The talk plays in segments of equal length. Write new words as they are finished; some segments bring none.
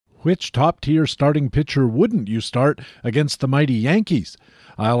Which top-tier starting pitcher wouldn't you start against the mighty Yankees?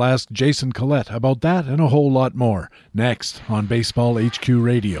 I'll ask Jason Collette about that and a whole lot more next on Baseball HQ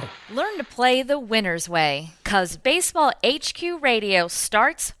Radio. Learn to play the winner's way, 'cause Baseball HQ Radio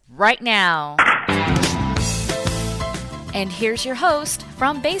starts right now. And here's your host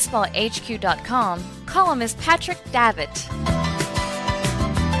from BaseballHQ.com, columnist Patrick Davitt.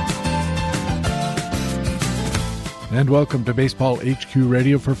 And welcome to Baseball HQ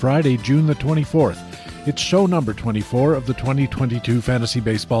Radio for Friday, June the 24th. It's show number 24 of the 2022 fantasy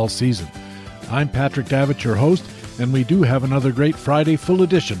baseball season. I'm Patrick Davitt, your host, and we do have another great Friday full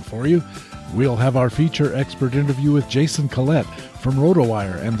edition for you. We'll have our feature expert interview with Jason Collette from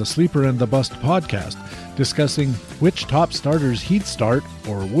RotoWire and the Sleeper and the Bust podcast, discussing which top starters he'd start,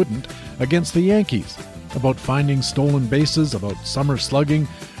 or wouldn't, against the Yankees, about finding stolen bases, about summer slugging.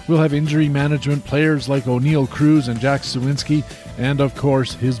 We'll have injury management, players like O'Neill Cruz and Jack Suwinski, and of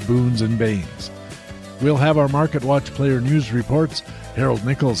course his boons and banes. We'll have our Market Watch player news reports. Harold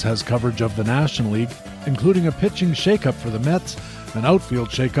Nichols has coverage of the National League, including a pitching shakeup for the Mets, an outfield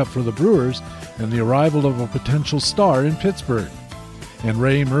shakeup for the Brewers, and the arrival of a potential star in Pittsburgh. And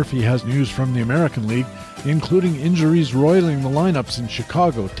Ray Murphy has news from the American League, including injuries roiling the lineups in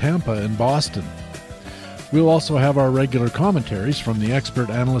Chicago, Tampa, and Boston. We'll also have our regular commentaries from the expert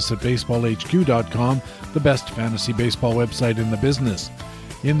analysts at BaseballHQ.com, the best fantasy baseball website in the business.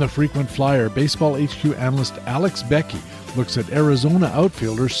 In the frequent flyer, Baseball HQ analyst Alex Becky looks at Arizona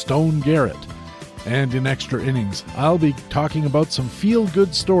outfielder Stone Garrett. And in extra innings, I'll be talking about some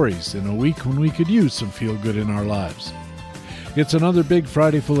feel-good stories in a week when we could use some feel-good in our lives. It's another big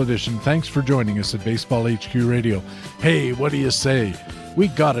Friday full edition. Thanks for joining us at Baseball HQ Radio. Hey, what do you say? We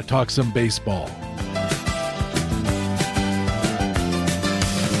gotta talk some baseball.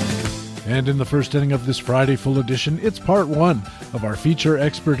 And in the first inning of this Friday full edition, it's part one of our feature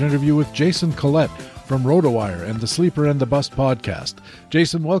expert interview with Jason Collette from RotoWire and the Sleeper and the Bust podcast.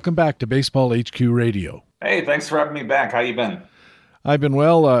 Jason, welcome back to Baseball HQ Radio. Hey, thanks for having me back. How you been? I've been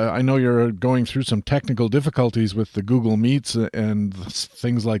well. I know you're going through some technical difficulties with the Google Meets and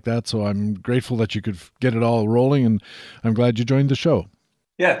things like that, so I'm grateful that you could get it all rolling, and I'm glad you joined the show.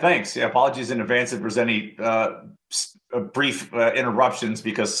 Yeah, thanks. Yeah, apologies in advance if there's any brief interruptions,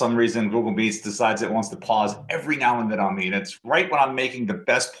 because some reason Google Meets decides it wants to pause every now and then on me, and it's right when I'm making the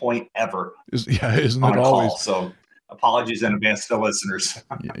best point ever. Isn't it always? Call, so apologies in advance to the listeners.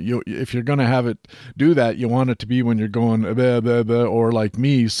 If you're going to have it do that, you want it to be when you're going blah, blah, blah, or like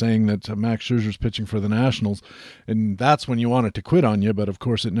me saying that Max Scherzer's pitching for the Nationals, and that's when you want it to quit on you, but of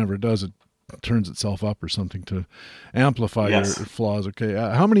course it never does. It turns itself up or something to amplify your flaws. Okay.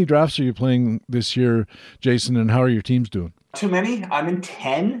 How many drafts are you playing this year, Jason, and how are your teams doing? Too many. I'm in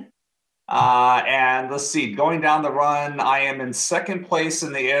 10. And let's see, going down the run, I am in second place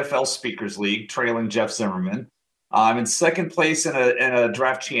in the AFL Speakers League, trailing Jeff Zimmerman. I'm in second place in a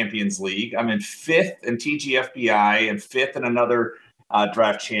Draft Champions League. I'm in fifth in TGFBI and fifth in another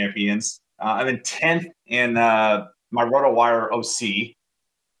Draft Champions. I'm in 10th in my RotoWire OC.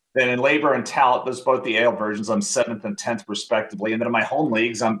 Then in Labor and Tout, those both the AL versions, I'm 7th and 10th respectively. And then in my home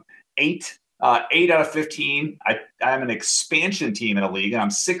leagues, I'm 8 out of 15. I'm an expansion team in a league, and I'm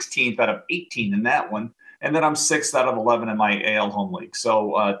 16th out of 18 in that one. And then I'm 6th out of 11 in my AL home league.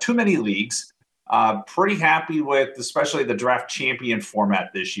 So too many leagues. Pretty happy with especially the draft champion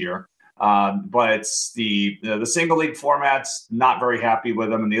format this year. But it's the single league formats, not very happy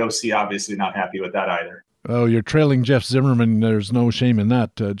with them. And the OC obviously not happy with that either. Oh, you're trailing Jeff Zimmerman. There's no shame in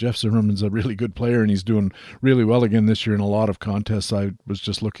that. Jeff Zimmerman's a really good player, and he's doing really well again this year in a lot of contests. I was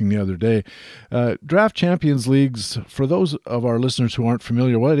just looking the other day. Draft Champions Leagues, for those of our listeners who aren't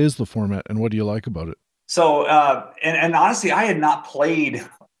familiar, what is the format and what do you like about it? So, and honestly, I had not played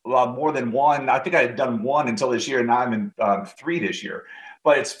more than one. I think I had done one until this year, and now I'm in 3 this year.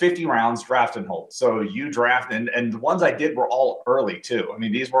 But it's 50 rounds, draft and hold. So you draft, and the ones I did were all early too. I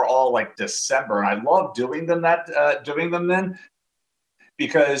mean, these were all like December, and I love doing them then,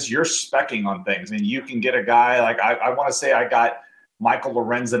 because you're speccing on things, and you can get a guy like I want to say I got Michael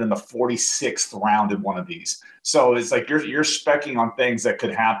Lorenzen in the 46th round in one of these. So it's like you're speccing on things that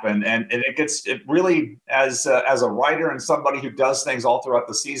could happen, and it really as a writer and somebody who does things all throughout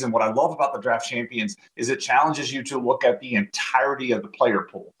the season. What I love about the Draft Champions is it challenges you to look at the entirety of the player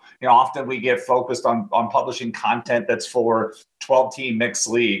pool. You know, often we get focused on publishing content that's for 12-team mixed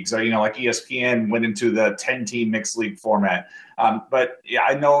leagues, or like ESPN went into the 10-team mixed league format. But yeah,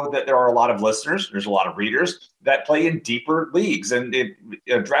 I know that there are a lot of listeners, there's a lot of readers that play in deeper leagues, and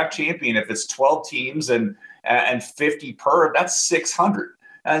a Draft Champion, if it's 12 teams and 50 per, that's 600.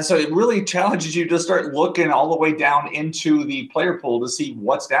 And so it really challenges you to start looking all the way down into the player pool to see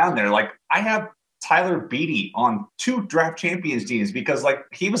what's down there. Like I have Tyler Beatty on 2 draft champions teams because like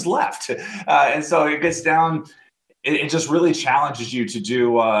he was left. And so it gets down, it just really challenges you to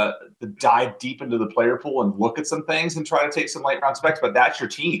do the dive deep into the player pool and look at some things and try to take some late round specs, but that's your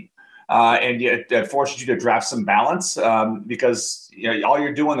team. And it forces you to draft some balance because all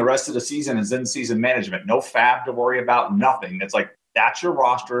you're doing the rest of the season is in-season management. No fab to worry about, nothing. It's like that's your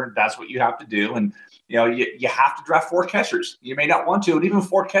roster. That's what you have to do. And you have to draft 4 catchers. You may not want to, and even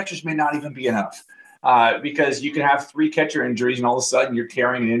 4 catchers may not even be enough because you can have 3 catcher injuries, and all of a sudden you're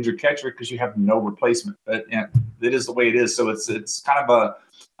carrying an injured catcher because you have no replacement. But it is the way it is. So it's kind of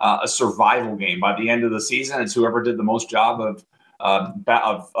a survival game. By the end of the season, it's whoever did the most job of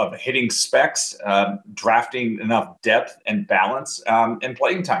hitting specs, drafting enough depth and balance, and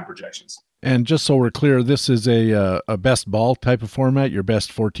playing time projections. And just so we're clear, this is a best ball type of format, your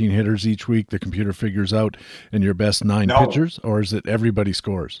best 14 hitters each week the computer figures out, and your best 9 pitchers, or is it everybody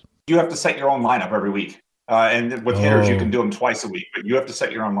scores? You have to set your own lineup every week. And with hitters, you can do them twice a week, but you have to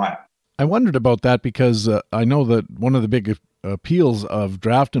set your own lineup. I wondered about that because I know that one of the big appeals of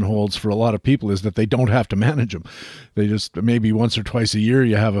draft and holds for a lot of people is that they don't have to manage them. They just maybe once or twice a year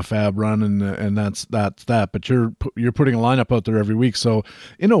you have a fab run and that's that. But you're putting a lineup out there every week, so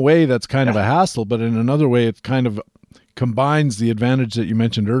in a way that's kind of a hassle. But in another way, it kind of combines the advantage that you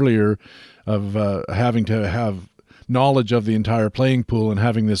mentioned earlier of having to have knowledge of the entire playing pool and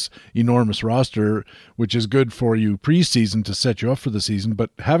having this enormous roster, which is good for you preseason to set you up for the season, but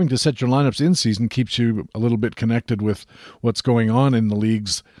having to set your lineups in season keeps you a little bit connected with what's going on in the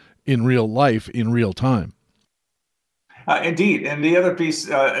leagues in real life, in real time. Indeed. And the other piece,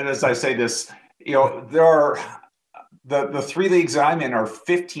 and as I say this, there are the 3 leagues I'm in are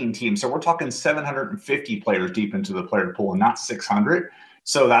 15 teams. So we're talking 750 players deep into the player pool and not 600.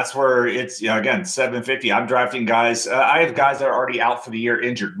 So that's where it's, again, 750. I'm drafting guys. I have guys that are already out for the year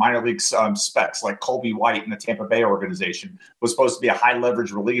injured. Minor league specs like Colby White in the Tampa Bay organization was supposed to be a high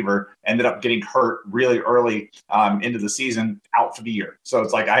leverage reliever, ended up getting hurt really early into the season, out for the year. So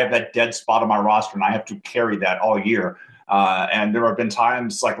it's like I have that dead spot on my roster and I have to carry that all year. And there have been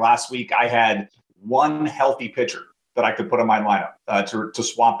times like last week, I had 1 healthy pitcher that I could put in my lineup to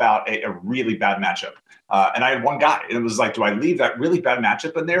swap out a really bad matchup. And I had 1 guy, and it was like, do I leave that really bad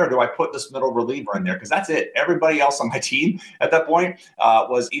matchup in there, or do I put this middle reliever in there? Because that's it. Everybody else on my team at that point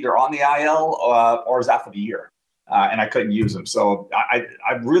was either on the IL or was out for the year, and I couldn't use them. So I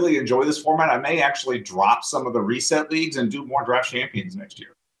really enjoy this format. I may actually drop some of the reset leagues and do more draft champions next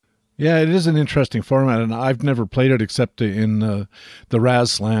year. Yeah, it is an interesting format, and I've never played it except in the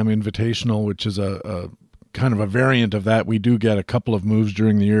Raz Slam Invitational, which is a kind of a variant of that. We do get a couple of moves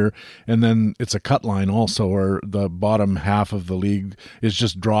during the year, and then it's a cut line also, where the bottom half of the league is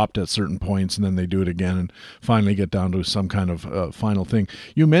just dropped at certain points, and then they do it again and finally get down to some kind of final thing.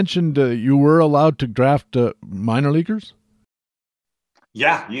 You mentioned you were allowed to draft minor leaguers?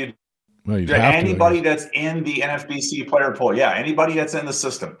 Yeah, anybody that's in the NFBC player pool. Yeah, anybody that's in the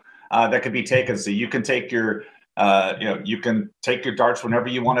system that could be taken. So you can take your you can take your darts whenever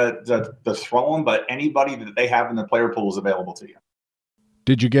you want to throw them, but anybody that they have in the player pool is available to you.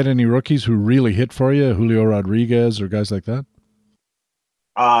 Did you get any rookies who really hit for you, Julio Rodriguez or guys like that?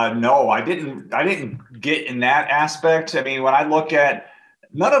 No, I didn't get in that aspect. I mean, when I look at,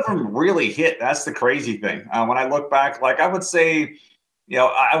 none of them really hit. That's the crazy thing. When I look back, like I would say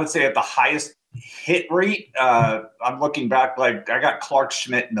at the highest hit rate, I'm looking back, like I got Clark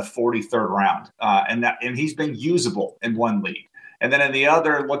Schmidt in the 43rd round, and he's been usable in 1 league. And then in the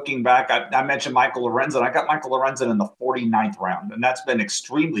other, looking back, I mentioned Michael Lorenzen. I got Michael Lorenzen in the 49th round, and that's been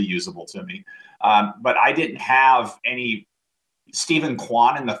extremely usable to me. But I didn't have any Stephen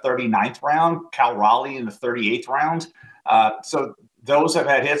Kwan in the 39th round, Cal Raleigh in the 38th round. So those have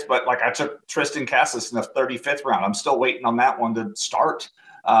had hits, but like I took Tristan Casas in the 35th round. I'm still waiting on that one to start.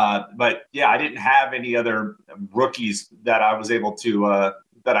 But yeah, I didn't have any other rookies that I was able to,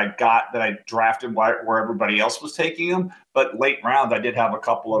 that I drafted where everybody else was taking them. But late rounds, I did have a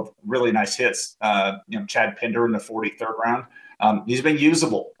couple of really nice hits. Chad Pinder in the 43rd round. He's been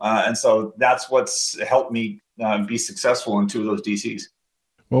usable. And so that's what's helped me be successful in 2 of those DCs.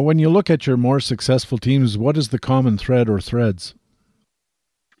 Well, when you look at your more successful teams, what is the common thread or threads?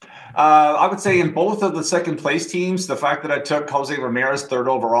 I would say in both of the second place teams, the fact that I took Jose Ramirez 3rd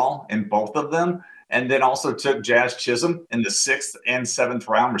overall in both of them, and then also took Jazz Chisholm in the 6th and 7th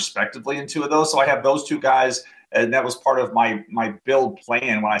round, respectively, in 2 of those. So I have those 2 guys, and that was part of my build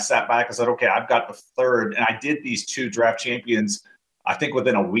plan. When I sat back, I said, okay, I've got the 3rd, and I did these 2 draft champions, I think,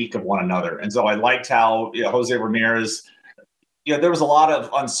 within a week of one another. And so I liked how Jose Ramirez, there was a lot of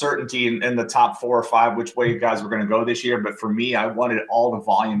uncertainty in the top 4 or 5 which way you guys were going to go this year. But for me, I wanted all the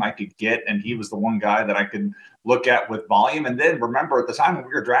volume I could get, and he was the one guy that I could look at with volume. And then remember, at the time when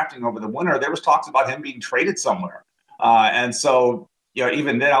we were drafting over the winter, there was talks about him being traded somewhere. And so,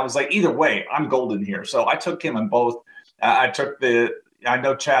 even then I was like, either way, I'm golden here. So I took him in both. I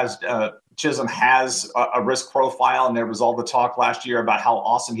know Chaz Chisholm has a risk profile, and there was all the talk last year about how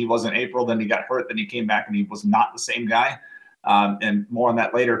awesome he was in April. Then he got hurt. Then he came back and he was not the same guy. And more on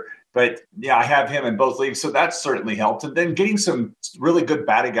that later. But yeah, I have him in both leagues. So that certainly helped. And then getting some really good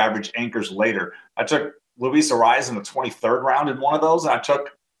batting average anchors later. I took Luis Arias in the 23rd round in one of those. And I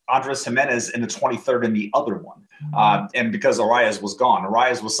took Andres Jimenez in the 23rd in the other one. And because Arias was gone,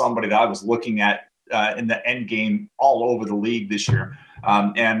 Arias was somebody that I was looking at in the end game all over the league this year.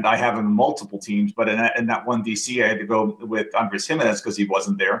 And I have him in multiple teams, but in that one DC, I had to go with Andres Jimenez because he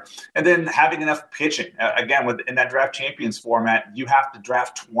wasn't there. And then having enough pitching. Again, in that draft champions format, you have to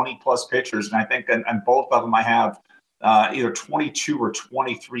draft 20 plus pitchers. And I think on both of them, I have either 22 or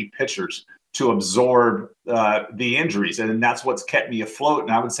 23 pitchers to absorb the injuries. And that's what's kept me afloat.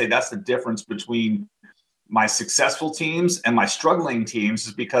 And I would say that's the difference between my successful teams and my struggling teams,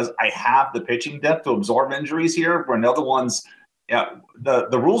 is because I have the pitching depth to absorb injuries here, where in other ones,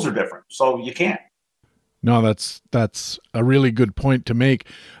 the rules are different, so you can't. No, that's a really good point to make.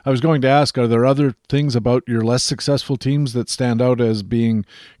 I was going to ask, are there other things about your less successful teams that stand out as being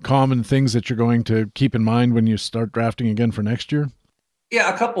common things that you're going to keep in mind when you start drafting again for next year?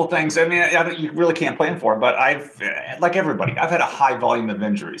 Yeah, a couple of things. I mean, you really can't plan for it, but like everybody, I've had a high volume of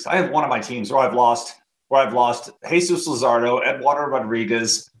injuries. I have one of my teams where I've lost Jesus Luzardo, Eduardo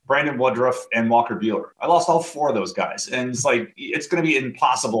Rodriguez, Brandon Woodruff, and Walker Buehler. I lost all 4 of those guys. And it's like, it's going to be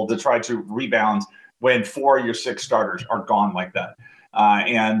impossible to try to rebound when 4 of your 6 starters are gone like that.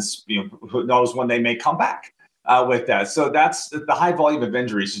 And who knows when they may come back with that. So that's the high volume of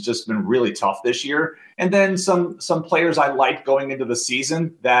injuries has just been really tough this year. And then some players I liked going into the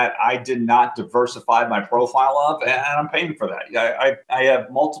season that I did not diversify my profile of, and I'm paying for that. I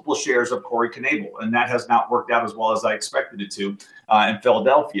have multiple shares of Corey Knebel, and that has not worked out as well as I expected it to in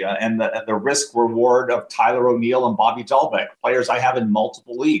Philadelphia. And the risk reward of Tyler O'Neill and Bobby Dahlbeck, players I have in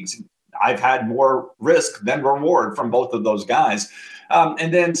multiple leagues. I've had more risk than reward from both of those guys.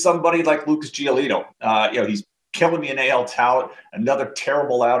 And then somebody like Lucas Giolito, he's killing me in AL tout, another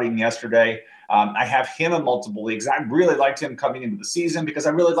terrible outing yesterday. I have him in multiple leagues. I really liked him coming into the season because I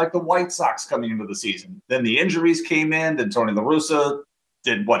really liked the White Sox coming into the season. Then the injuries came in, then Tony La Russa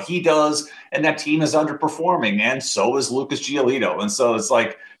did what he does, and that team is underperforming, and so is Lucas Giolito. And so it's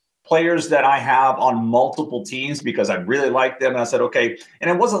like players that I have on multiple teams because I really like them. And I said, okay. And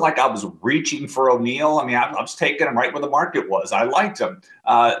it wasn't like I was reaching for O'Neill. I mean, I was taking him right where the market was. I liked him.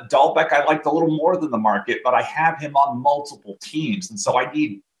 Dahlbeck, I liked a little more than the market, but I have him on multiple teams. And so I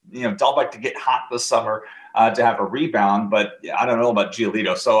need Dahlbeck to get hot this summer to have a rebound, but I don't know about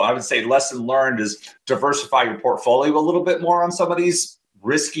Giolito. So I would say lesson learned is diversify your portfolio a little bit more on some of these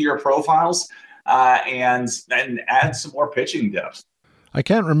riskier profiles and add some more pitching depth. I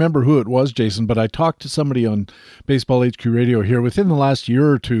can't remember who it was, Jason, but I talked to somebody on Baseball HQ Radio here within the last year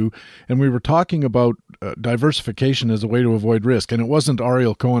or two, and we were talking about diversification as a way to avoid risk. And it wasn't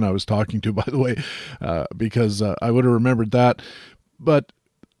Ariel Cohen I was talking to, by the way, because I would have remembered that. But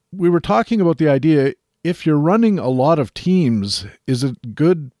we were talking about the idea, if you're running a lot of teams, is it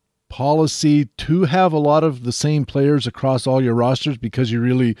good policy to have a lot of the same players across all your rosters because you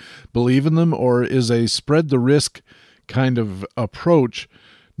really believe in them, or is a spread the risk kind of approach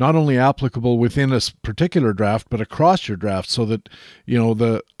not only applicable within a particular draft, but across your draft, so that,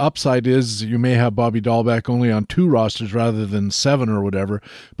 the upside is you may have Bobby Dahlbeck only on 2 rosters rather than 7 or whatever,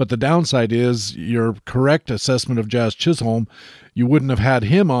 but the downside is your correct assessment of Jazz Chisholm, you wouldn't have had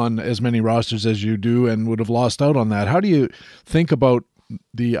him on as many rosters as you do and would have lost out on that. How do you think about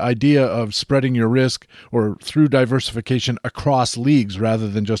the idea of spreading your risk or through diversification across leagues rather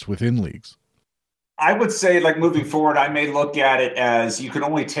than just within leagues? I would say, like, moving forward, I may look at it as you can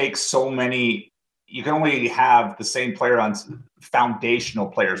only have the same player on foundational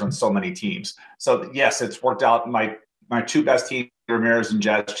players on so many teams. So yes, it's worked out. My 2 best teams, Ramirez and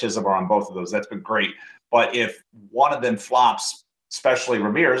Jazz Chisholm, are on both of those. That's been great. But if one of them flops, especially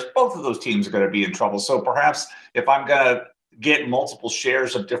Ramirez, both of those teams are going to be in trouble. So perhaps if I'm going to get multiple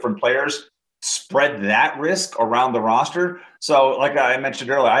shares of different players, spread that risk around the roster. So like I mentioned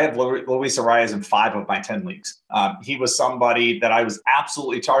earlier, I have Luis Arias in 5 of my 10 leagues. He was somebody that I was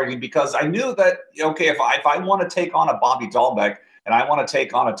absolutely targeting because I knew that, okay, if I want to take on a Bobby Dahlbeck and I want to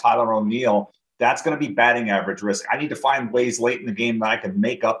take on a Tyler O'Neill, that's going to be batting average risk. I need to find ways late in the game that I can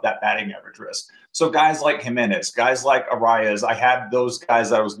make up that batting average risk. So guys like Jimenez, guys like Arias, I had those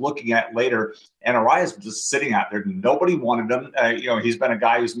guys I was looking at later, and Arias was just sitting out there. Nobody wanted him. He's been a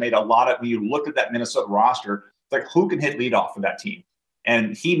guy who's made a lot of, when you look at that Minnesota roster, like who can hit leadoff for that team?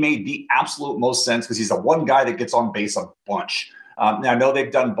 And he made the absolute most sense because he's the one guy that gets on base a bunch. Now, I know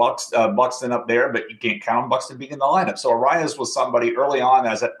they've done Buxton up there, but you can't count on Buxton being in the lineup. So Arias was somebody early on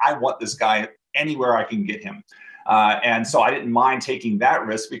that I said, I want this guy anywhere I can get him. And so I didn't mind taking that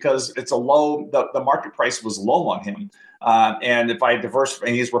risk because it's the market price was low on him. And if I diversify,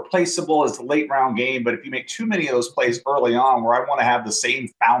 he's replaceable as a late round game. But if you make too many of those plays early on where I want to have the same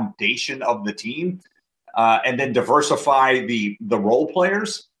foundation of the team and then diversify the role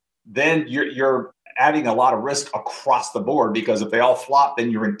players, then you're adding a lot of risk across the board, because if they all flop,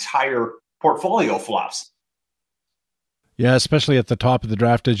 then your entire portfolio flops. Yeah, especially at the top of the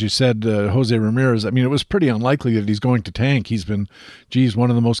draft, as you said, Jose Ramirez. I mean, it was pretty unlikely that he's going to tank. He's been, one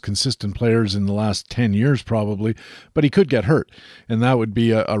of the most consistent players in the last 10 years probably, but he could get hurt, and that would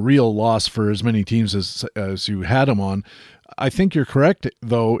be a real loss for as many teams as you had him on. I think you're correct,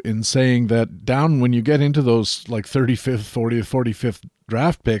 though, in saying that down when you get into those like 35th, 40th, 45th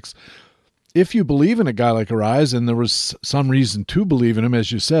draft picks, if you believe in a guy like Arias, and there was some reason to believe in him,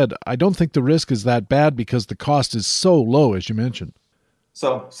 as you said, I don't think the risk is that bad because the cost is so low, as you mentioned.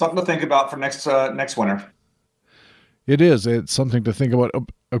 So something to think about for next winter. It is. It's something to think about.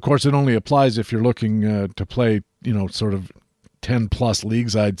 Of course, it only applies if you're looking to play, sort of 10-plus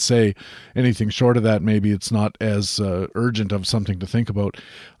leagues, I'd say. Anything short of that, maybe it's not as urgent of something to think about.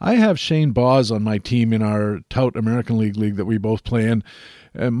 I have Shane Baz on my team in our Tout American League that we both play in.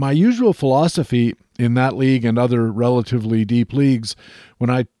 My usual philosophy in that league and other relatively deep leagues, when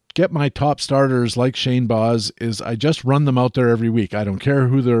I get my top starters like Shane Baz, is I just run them out there every week. I don't care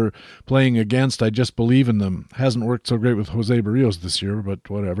who they're playing against. I just believe in them. Hasn't worked so great with Jose Barrios this year, but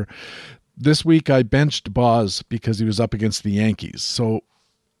whatever. This week I benched Baz because he was up against the Yankees. So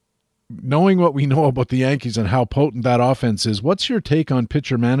knowing what we know about the Yankees and how potent that offense is, what's your take on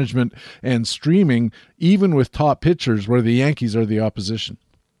pitcher management and streaming, even with top pitchers where the Yankees are the opposition?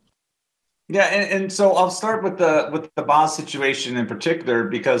 Yeah, and so I'll start with the Baz situation in particular,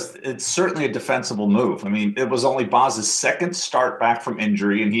 because it's certainly a defensible move. I mean, it was only Baz's second start back from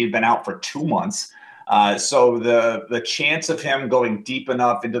injury, and he had been out for 2 months. So the chance of him going deep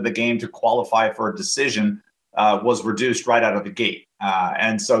enough into the game to qualify for a decision was reduced right out of the gate.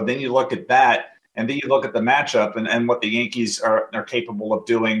 And so then you look at that, and then you look at the matchup and what the Yankees are capable of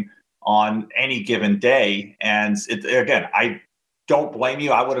doing on any given day. And again, I don't blame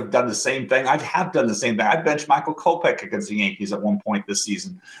you. I would have done the same thing. I have done the same thing. I benched Michael Kopech against the Yankees at one point this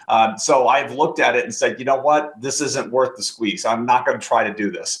season. So I've looked at it and said, you know what? This isn't worth the squeeze. I'm not going to try to do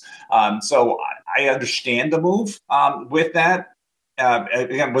this. So I understand the move with that.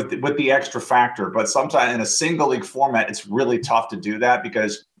 Again, with the extra factor, but sometimes in a single league format, it's really tough to do that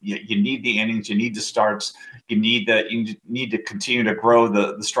because you need the innings, you need the starts, you need to continue to grow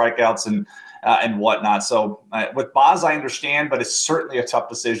the strikeouts and whatnot. So with Baz, I understand, but it's certainly a tough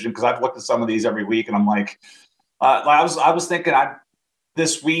decision because I've looked at some of these every week, and I'm like, I was thinking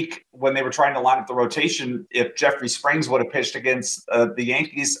this week when they were trying to line up the rotation, if Jeffrey Springs would have pitched against the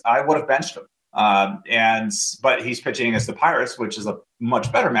Yankees, I would have benched him. But he's pitching against the Pirates, which is a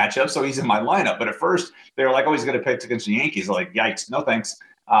much better matchup. So he's in my lineup. But at first they were like, oh, he's going to pitch against the Yankees. I'm like, yikes, no thanks.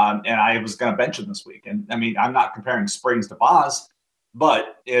 And I was going to bench him this week. And I mean, I'm not comparing Springs to Baz,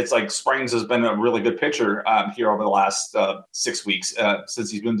 but it's like Springs has been a really good pitcher here over the last 6 weeks since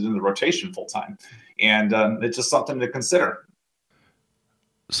he's been in the rotation full time. And it's just something to consider.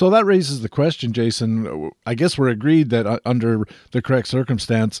 So that raises the question, Jason. I guess we're agreed that under the correct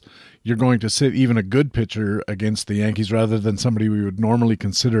circumstance, you're going to sit even a good pitcher against the Yankees rather than somebody we would normally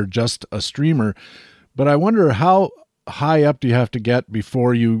consider just a streamer. But I wonder, how high up do you have to get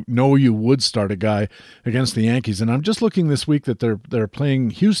before you know you would start a guy against the Yankees? And I'm just looking this week that they're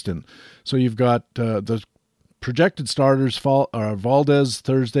playing Houston. So you've got the projected starters, Valdez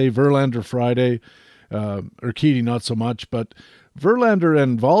Thursday, Verlander Friday, Urquidy not so much, but Verlander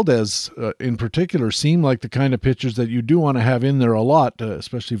and Valdez in particular seem like the kind of pitchers that you do want to have in there a lot,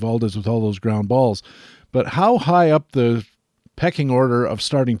 especially Valdez with all those ground balls. But how high up the pecking order of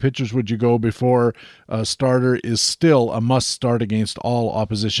starting pitchers would you go before a starter is still a must start against all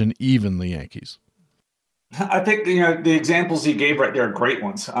opposition, even the Yankees? I think the examples he gave right there are great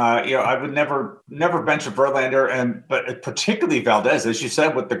ones. I would never bench a Verlander, but particularly Valdez, as you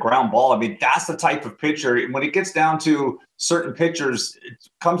said, with the ground ball. I mean, that's the type of pitcher. When it gets down to certain pitchers, it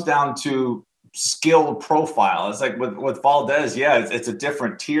comes down to skill profile. It's like with Valdez, yeah, it's a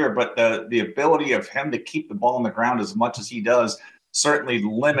different tier, but the ability of him to keep the ball on the ground as much as he does certainly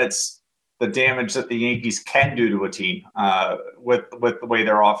limits the damage that the Yankees can do to a team with the way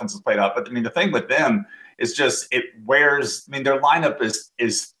their offense is played out. But I mean, the thing with them is just it wears. I mean, their lineup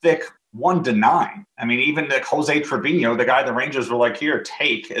is thick 1 to 9. I mean, even like Jose Trevino, the guy the Rangers were like, here,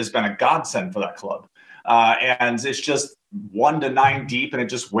 take, has been a godsend for that club. And it's just 1 to 9 deep, and it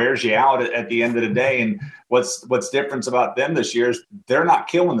just wears you out at the end of the day. And what's different about them this year is they're not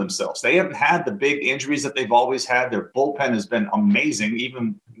killing themselves. They haven't had the big injuries that they've always had. Their bullpen has been amazing,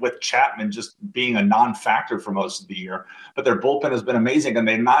 even with Chapman just being a non-factor for most of the year. But their bullpen has been amazing, and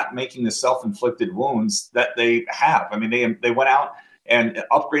they're not making the self-inflicted wounds that they have. I mean, they went out and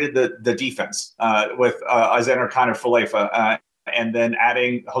upgraded the defense with Alexander Falefa, and then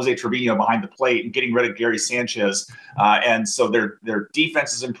adding Jose Trevino behind the plate and getting rid of Gary Sanchez. And so their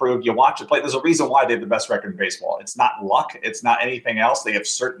defense has improved. You watch it play. There's a reason why they have the best record in baseball. It's not luck. It's not anything else. They have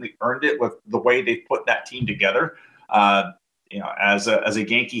certainly earned it with the way they put that team together. As a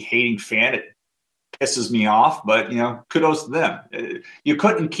Yankee hating fan, it pisses me off, but kudos to them. You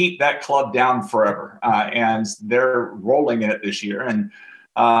couldn't keep that club down forever, and they're rolling in it this year. And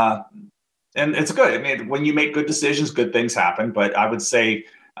it's good. I mean, when you make good decisions, good things happen. But I would say,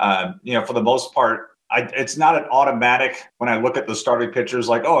 for the most part, it's not an automatic when I look at the starting pitchers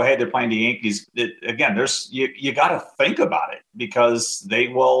like, oh, hey, they're playing the Yankees. You got to think about it, because they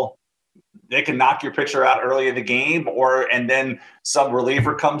can knock your pitcher out early in the game, and then some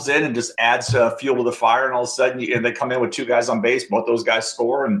reliever comes in and just adds fuel to the fire, and all of a sudden they come in with 2 guys on base, both those guys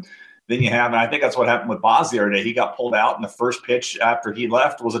score, and then you have, and I think that's what happened with Boz the other day. He got pulled out, and the first pitch after he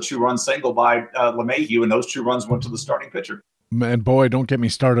left was a 2-run single by LeMahieu, and those 2 runs went to the starting pitcher. And boy, don't get me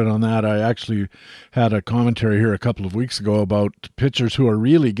started on that. I actually had a commentary here a couple of weeks ago about pitchers who are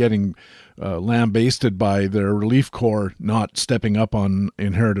really getting lambasted by their relief corps not stepping up on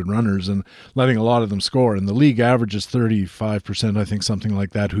inherited runners and letting a lot of them score. And the league average is 35%, I think, something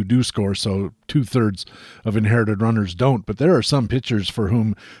like that, who do score. So 2/3 of inherited runners don't. But there are some pitchers for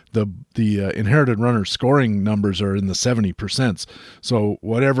whom the inherited runner scoring numbers are in the 70%. So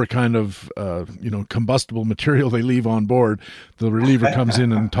whatever kind of combustible material they leave on board, the reliever comes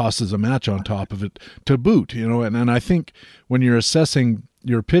in and tosses a match on top of it to boot. And I think when you're assessing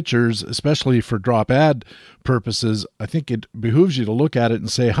your pitchers, especially for drop ad purposes, I think it behooves you to look at it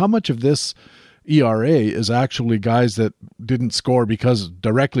and say, how much of this ERA is actually guys that didn't score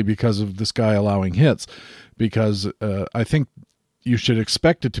directly because of this guy allowing hits? Because I think you should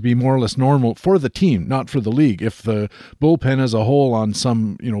expect it to be more or less normal for the team, not for the league. If the bullpen as a whole on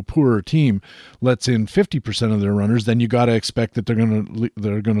some poorer team lets in 50% of their runners, then you got to expect that they're going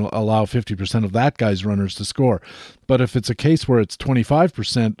to allow 50% of that guy's runners to score. But if it's a case where it's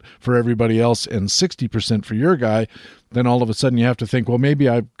 25% for everybody else and 60% for your guy, then all of a sudden you have to think, well, maybe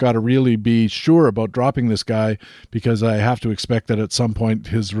I've got to really be sure about dropping this guy, because I have to expect that at some point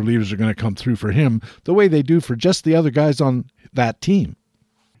his relievers are going to come through for him the way they do for just the other guys on that team.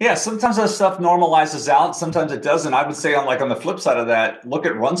 Yeah, sometimes that stuff normalizes out. Sometimes it doesn't. I would say on the flip side of that, look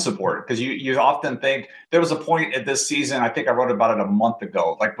at run support, because you often think there was a point at this season, I think I wrote about it a month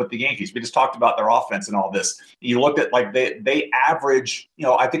ago, like with the Yankees. We just talked about their offense and all this. You looked at they average,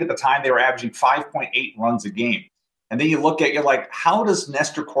 I think at the time they were averaging 5.8 runs a game. And then you look at, you're like, how does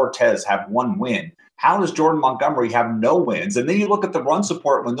Nestor Cortez have 1 win? How does Jordan Montgomery have no wins? And then you look at the run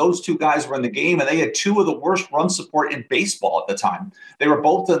support when those 2 guys were in the game, and they had 2 of the worst run support in baseball at the time. They were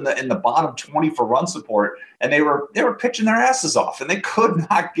both in the bottom 20 for run support, and they were pitching their asses off, and they could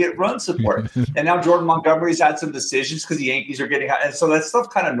not get run support. And now Jordan Montgomery's had some decisions because the Yankees are getting out, and so that stuff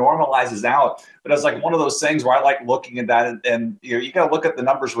kind of normalizes out. But it's like one of those things where I like looking at that, and you got to look at the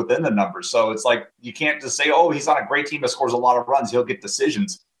numbers within the numbers. So it's like you can't just say, oh, he's on a great team that scores a lot of runs, he'll get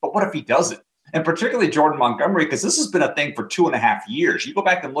decisions. But what if he doesn't? And particularly Jordan Montgomery, because this has been a thing for 2.5 years. You go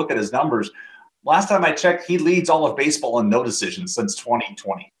back and look at his numbers. Last time I checked, he leads all of baseball in no decisions since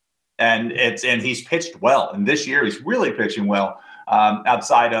 2020. And he's pitched well. And this year he's really pitching well.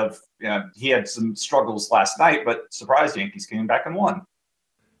 Outside of he had some struggles last night, but surprised Yankees came back and won.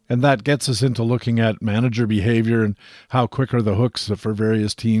 And that gets us into looking at manager behavior and how quick are the hooks for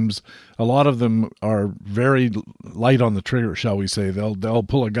various teams. A lot of them are very light on the trigger, shall we say. They'll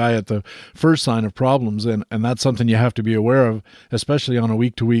pull a guy at the first sign of problems, and that's something you have to be aware of, especially on a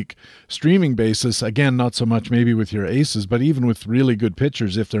week-to-week streaming basis. Again, not so much maybe with your aces, but even with really good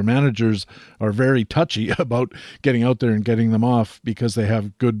pitchers, if their managers are very touchy about getting out there and getting them off because they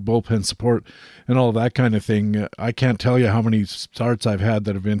have good bullpen support and all of that kind of thing. I can't tell you how many starts I've had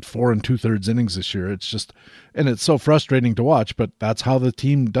that have been went 4 2/3 innings this year. It's just, and it's so frustrating to watch, but that's how the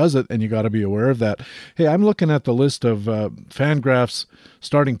team does it, and you got to be aware of that. Hey, I'm looking at the list of Fangraphs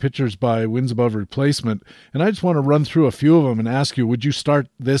starting pitchers by wins above replacement, and I just want to run through a few of them and ask you, would you start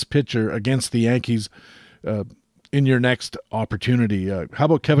this pitcher against the Yankees in your next opportunity? How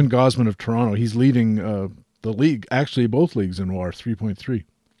about Kevin Gausman of Toronto? He's leading the league, actually both leagues in WAR, 3.3.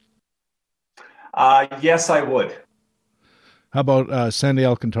 Yes, I would. How about Sandy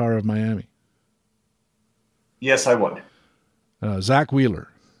Alcantara of Miami? Yes, I would. Zach Wheeler?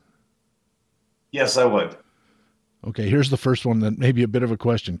 Yes, I would. Okay, here's the first one that may be a bit of a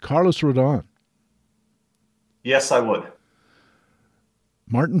question. Carlos Rodon? Yes, I would.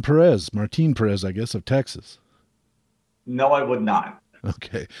 Martin Perez, I guess, of Texas? No, I would not.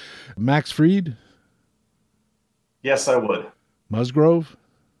 Okay. Max Fried? Yes, I would. Musgrove?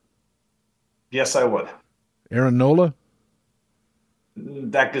 Yes, I would. Aaron Nola?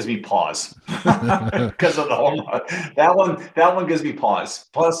 That gives me pause because of the home run. That one gives me pause.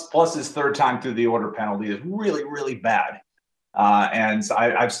 Plus his third time through the order penalty is really, really bad. And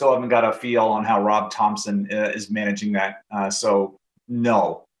I still haven't got a feel on how Rob Thompson is managing that. So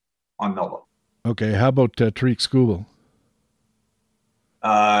no on Nola. Okay. How about Tariq Skubal?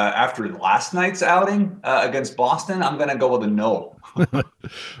 After last night's outing against Boston, I'm going to go with a no.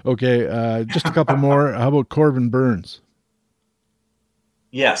 Okay. Just a couple more. How about Corbin Burns?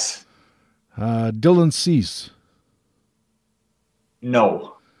 Yes. Dylan Cease?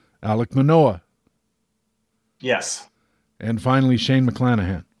 No. Alek Manoah? Yes. And finally, Shane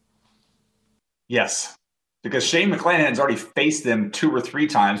McClanahan? Yes. Because Shane McClanahan's already faced them 2 or 3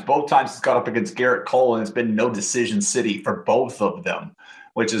 times. Both times he's got up against Garrett Cole, and it's been no decision city for both of them,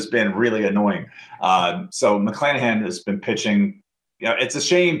 which has been really annoying. So McClanahan has been pitching. It's a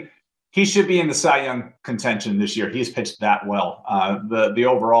shame. He should be in the Cy Young contention this year. He's pitched that well. The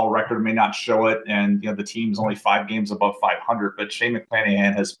overall record may not show it, and the team's only 5 games above 500. But Shane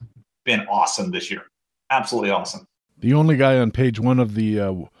McClanahan has been awesome this year, absolutely awesome. The only guy on page 1 of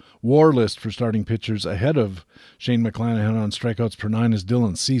the WAR list for starting pitchers ahead of Shane McClanahan on strikeouts per 9 is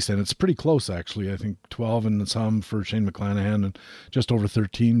Dylan Cease, and it's pretty close actually. I think 12 and some for Shane McClanahan and just over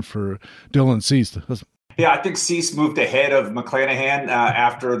 13 for Dylan Cease. Yeah, I think Cease moved ahead of McClanahan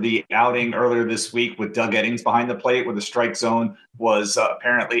after the outing earlier this week with Doug Eddings behind the plate, where the strike zone was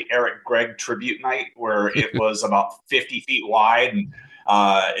apparently Eric Gregg tribute night, where it was about 50 feet wide. And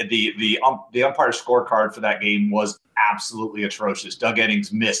the umpire scorecard for that game was absolutely atrocious. Doug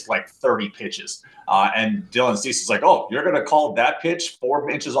Eddings missed like 30 pitches. And Dylan Cease is like, oh, you're going to call that pitch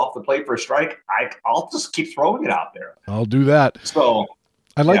 4 inches off the plate for a strike? I'll just keep throwing it out there. I'll do that. So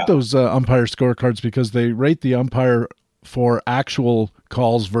I like those umpire scorecards because they rate the umpire for actual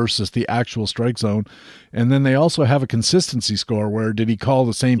calls versus the actual strike zone. And then they also have a consistency score where did he call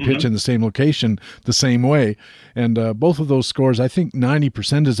the same pitch in the same location the same way. And both of those scores, I think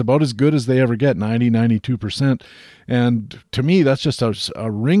 90% is about as good as they ever get, 92%. And to me, that's just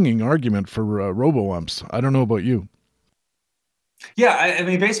a ringing argument for robo-umps. I don't know about you. Yeah, I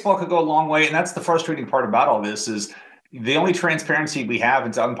mean, baseball could go a long way. And that's the frustrating part about all this is the only transparency we have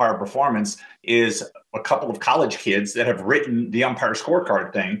into umpire performance is a couple of college kids that have written the umpire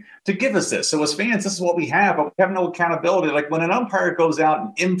scorecard thing to give us this. So as fans, this is what we have, but we have no accountability. Like when an umpire goes out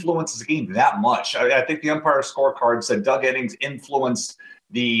and influences the game that much, I think the umpire scorecard said Doug Eddings influenced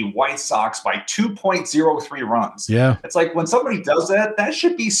the White Sox by 2.03 runs. Yeah. It's like when somebody does that, that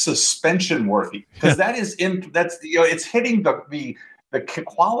should be suspension worthy because it's hitting the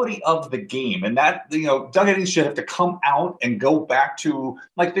quality of the game. And that, Doug Eddings should have to come out and go back to,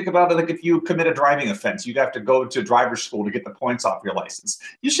 like, think about it, like if you commit a driving offense, you'd have to go to driver's school to get the points off your license.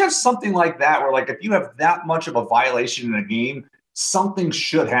 You should have something like that where, like, if you have that much of a violation in a game, something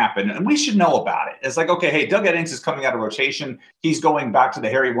should happen. And we should know about it. It's like, okay, hey, Doug Eddings is coming out of rotation. He's going back to the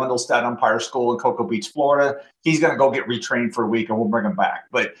Harry Wendelstedt umpire school in Cocoa Beach, Florida. He's going to go get retrained for a week and we'll bring him back.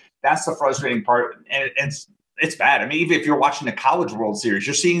 But that's the frustrating part. And it's bad. I mean, even if you're watching the College World Series,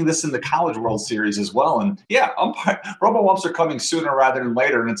 you're seeing this in the College World Series as well. And yeah, robo-umps are coming sooner rather than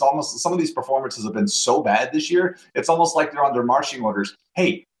later. And it's almost, some of these performances have been so bad this year. It's almost like they're under marching orders.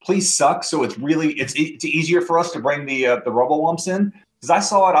 Hey, please suck. So it's easier for us to bring the robo-umps in. Because I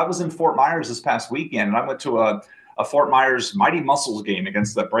saw it. I was in Fort Myers this past weekend, and I went to a Fort Myers Mighty Muscles game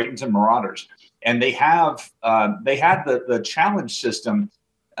against the Bradenton Marauders. And they had the challenge system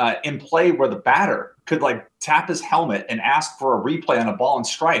in play where the batter could like tap his helmet and ask for a replay on a ball and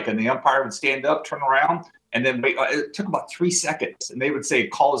strike, and the umpire would stand up, turn around, and then wait. It took about 3 seconds, and they would say,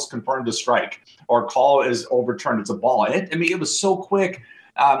 "Call is confirmed a strike," or "Call is overturned. It's a ball." It was so quick.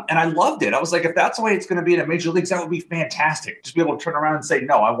 And I loved it. I was like, if that's the way it's going to be in the major leagues, that would be fantastic. Just be able to turn around and say,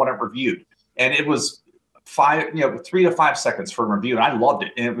 no, I want it reviewed. And it was 3 to 5 seconds for review. And I loved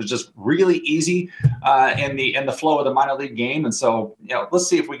it. And it was just really easy in the flow of the minor league game. And so, let's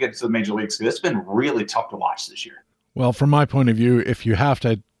see if we get to the major leagues. It's been really tough to watch this year. Well, from my point of view, if you have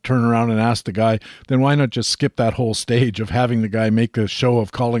to turn around and ask the guy, then why not just skip that whole stage of having the guy make a show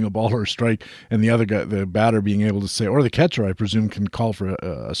of calling a ball or a strike, and the other guy, the batter, being able to say, or the catcher, I presume, can call for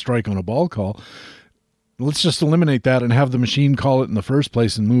a strike on a ball call. Let's just eliminate that and have the machine call it in the first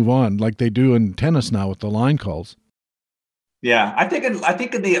place and move on, like they do in tennis now with the line calls. Yeah, I think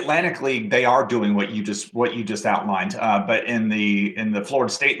in the Atlantic League they are doing what you just outlined. But in the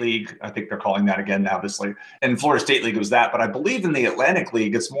Florida State League, I think they're calling that again now. Obviously, in Florida State League it was that, but I believe in the Atlantic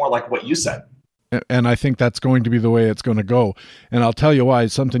League it's more like what you said. And I think that's going to be the way it's going to go. And I'll tell you why.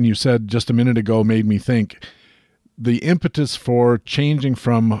 Something you said just a minute ago made me think. The impetus for changing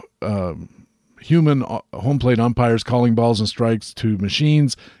from human home plate umpires calling balls and strikes to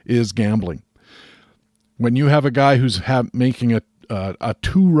machines is gambling. When you have a guy who's making a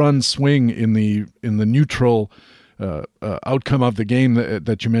 2-run swing in the neutral outcome of the game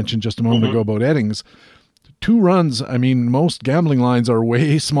that you mentioned just a moment ago about Eddings, 2 runs, I mean, most gambling lines are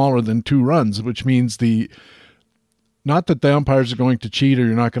way smaller than 2 runs, which means not that the umpires are going to cheat or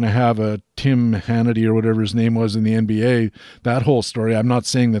you're not going to have a Tim Hannity or whatever his name was in the NBA, that whole story. I'm not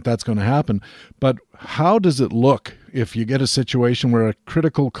saying that that's going to happen, but how does it look if you get a situation where a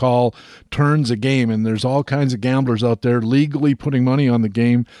critical call turns a game and there's all kinds of gamblers out there legally putting money on the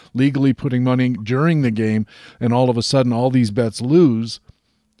game, legally putting money during the game, and all of a sudden all these bets lose?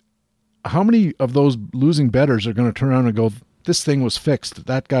 How many of those losing bettors are going to turn around and go, this thing was fixed,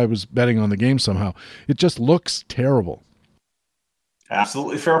 that guy was betting on the game somehow? It just looks terrible.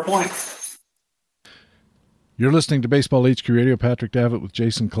 Absolutely fair point. You're listening to Baseball HQ Radio. Patrick Davitt with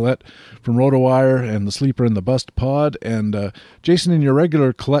Jason Collette from RotoWire and the Sleeper and the Bust pod. And Jason, in your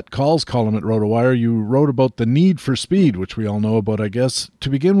regular Collette Calls column at RotoWire, you wrote about the need for speed, which we all know about, I guess.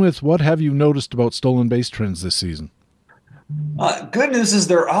 To begin with, what have you noticed about stolen base trends this season? Good news is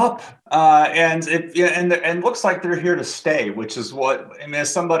they're up, and looks like they're here to stay, which is what, I mean,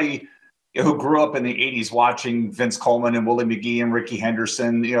 as somebody who grew up in the 80s watching Vince Coleman and Willie McGee and Ricky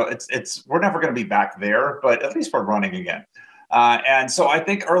Henderson, it's we're never going to be back there, but at least we're running again. And so I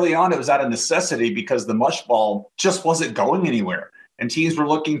think early on it was out of necessity because the mush ball just wasn't going anywhere, and teams were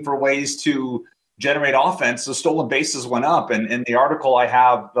looking for ways to generate offense. So stolen bases went up, and in the article I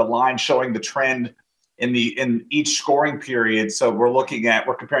have the line showing the trend in each scoring period. So we're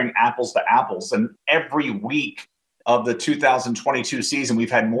comparing apples to apples, and every week of the 2022 season,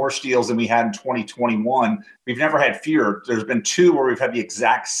 we've had more steals than we had in 2021. We've never had fewer. There's been 2 where we've had the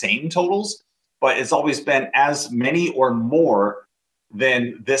exact same totals, but it's always been as many or more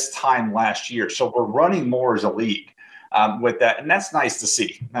than this time last year. So we're running more as a league with that. And that's nice to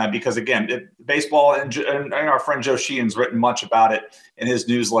see because, again, baseball and our friend Joe Sheehan's written much about it in his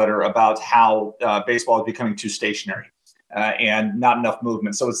newsletter about how baseball is becoming too stationary and not enough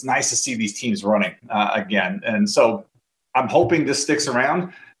movement. So it's nice to see these teams running again. And so I'm hoping this sticks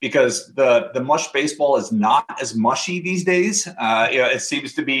around because the mush baseball is not as mushy these days. It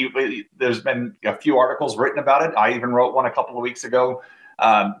seems to be, there's been a few articles written about it. I even wrote one a couple of weeks ago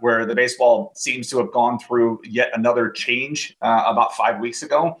where the baseball seems to have gone through yet another change about 5 weeks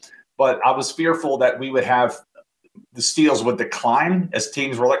ago. But I was fearful that we would have the steals would decline as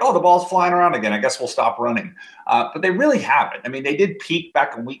teams were like, oh, the ball's flying around again. I guess we'll stop running. But they really haven't. I mean, they did peak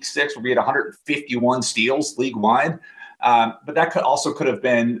back in week 6 where we had 151 steals league-wide. But that could have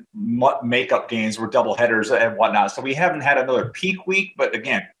been makeup games or double headers and whatnot. So we haven't had another peak week. But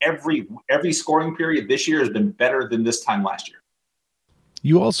again, every scoring period this year has been better than this time last year.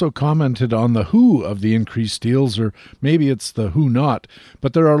 You also commented on the who of the increased steals, or maybe it's the who not,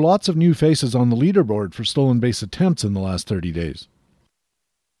 but there are lots of new faces on the leaderboard for stolen base attempts in the last 30 days.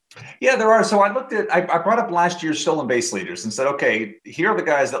 Yeah, there are. So I brought up last year's stolen base leaders and said, okay, here are the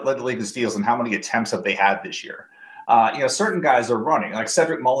guys that led the league in steals and how many attempts have they had this year. Certain guys are running, like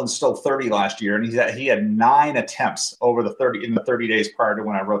Cedric Mullins stole 30 last year, and he had 9 attempts over the 30 days prior to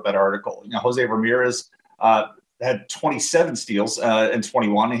when I wrote that article. Jose Ramirez had 27 steals in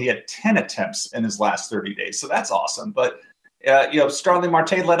 21, and he had 10 attempts in his last 30 days. So that's awesome. But, Starling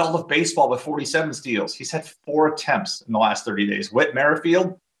Marte led all of baseball with 47 steals. He's had 4 attempts in the last 30 days. Whit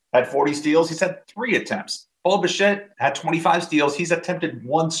Merrifield had 40 steals. He's had 3 attempts. Paul Bichette had 25 steals. He's attempted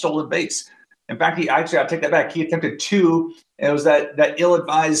 1 stolen base. In fact, I'll take that back. He attempted 2. And it was that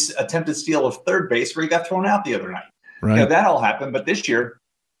ill-advised attempted steal of third base where he got thrown out the other night. Right. That all happened. But this year,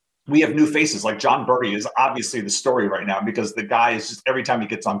 we have new faces. Like John Birdie is obviously the story right now because the guy is just, every time he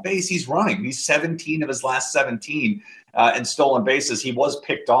gets on base, he's running. He's 17 of his last 17 in stolen bases. He was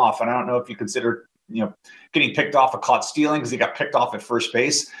picked off. And I don't know if you consider, getting picked off or caught stealing because he got picked off at first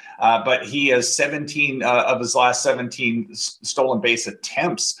base. But he has 17 of his last 17 stolen base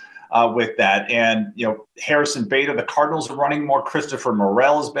attempts with that. And, Harrison Bader, the Cardinals are running more. Christopher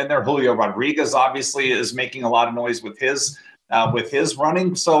Morel has been there. Julio Rodriguez obviously is making a lot of noise with his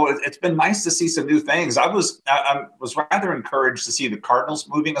running. So it's been nice to see some new things. I was rather encouraged to see the Cardinals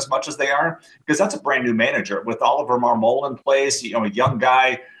moving as much as they are, because that's a brand new manager with Oliver Marmol in place, a young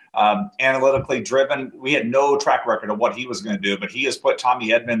guy, analytically driven. We had no track record of what he was going to do, but he has put Tommy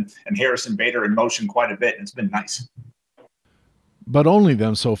Edman and Harrison Bader in motion quite a bit. And it's been nice. But only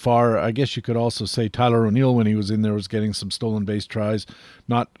them so far. I guess you could also say Tyler O'Neill, when he was in there, was getting some stolen base tries,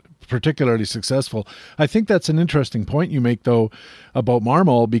 not particularly successful. I think that's an interesting point you make, though, about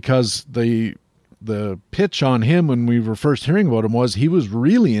Marmol, because the pitch on him when we were first hearing about him was he was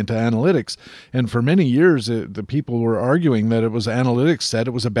really into analytics. And for many years, the people were arguing that it was analytics said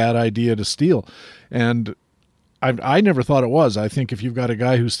it was a bad idea to steal. And I never thought it was. I think if you've got a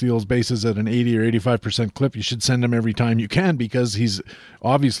guy who steals bases at an 80 or 85% clip, you should send him every time you can, because he's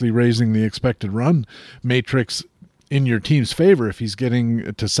obviously raising the expected run matrix in your team's favor if he's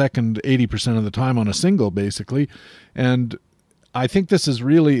getting to second 80% of the time on a single, basically. And I think this is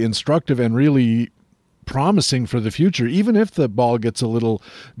really instructive and really promising for the future. Even if the ball gets a little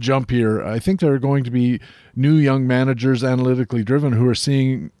jumpier, I think there are going to be new young managers, analytically driven, who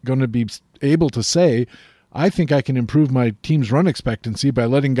are going to be able to say, I think I can improve my team's run expectancy by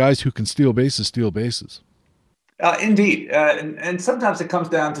letting guys who can steal bases steal bases. Indeed. And sometimes it comes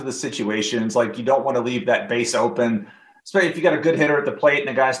down to the situations. Like, you don't want to leave that base open, especially if you got a good hitter at the plate and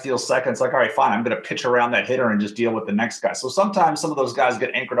the guy steals second. It's like, all right, fine, I'm going to pitch around that hitter and just deal with the next guy. So sometimes some of those guys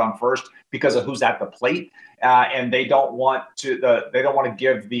get anchored on first because of who's at the plate, and they don't want to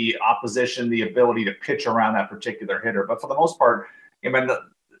give the opposition the ability to pitch around that particular hitter. But for the most part,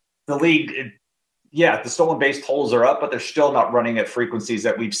 the league, the stolen base totals are up, but they're still not running at frequencies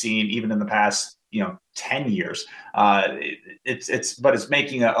that we've seen even in the past 10 years. It's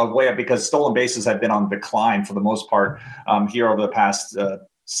making a way up, because stolen bases have been on decline for the most part here over the past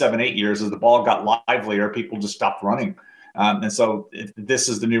 7-8 years. As the ball got livelier, people just stopped running. And so if this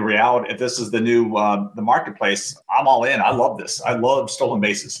is the new reality, if this is the new the marketplace, I'm all in. I love this. I love stolen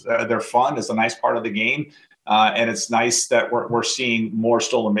bases. They're fun. It's a nice part of the game. And it's nice that we're seeing more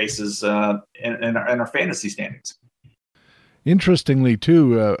stolen bases in our fantasy standings. Interestingly,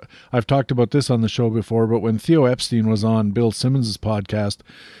 too, I've talked about this on the show before, but when Theo Epstein was on Bill Simmons' podcast,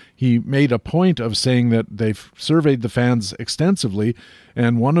 he made a point of saying that they've surveyed the fans extensively,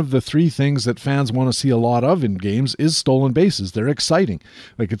 and one of the 3 things that fans want to see a lot of in games is stolen bases. They're exciting.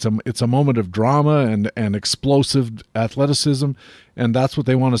 Like, it's a moment of drama and explosive athleticism, and that's what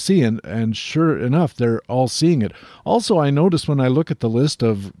they want to see. And sure enough, they're all seeing it. Also, I noticed when I look at the list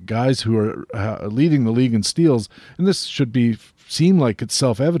of guys who are leading the league in steals, and this should seem like it's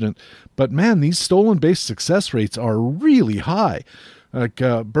self-evident, but man, these stolen base success rates are really high. Like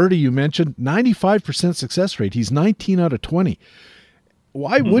Birdie, you mentioned, 95% success rate. He's 19 out of 20.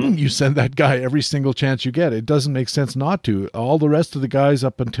 Why wouldn't you send that guy every single chance you get? It doesn't make sense not to. All the rest of the guys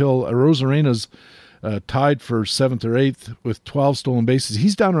up until Arozarena's tied for 7th or 8th with 12 stolen bases.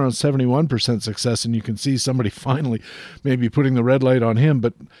 He's down around 71% success, and you can see somebody finally maybe putting the red light on him.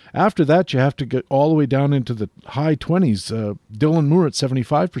 But after that, you have to get all the way down into the high 20s. Dylan Moore at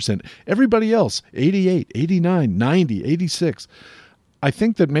 75%. Everybody else, 88, 89, 90, 86. I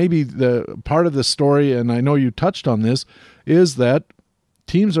think that maybe the part of the story, and I know you touched on this, is that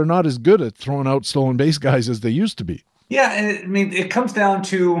teams are not as good at throwing out stolen base guys as they used to be. Yeah, and it comes down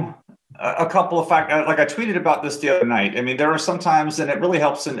to a couple of factors. Like, I tweeted about this the other night. There are some times, and it really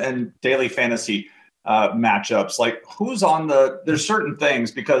helps in daily fantasy matchups, like there's certain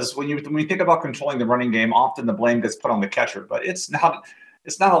things, because when you think about controlling the running game, often the blame gets put on the catcher, but it's not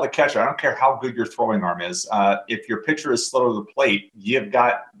all the catcher. I don't care how good your throwing arm is. If your pitcher is slow to the plate, you've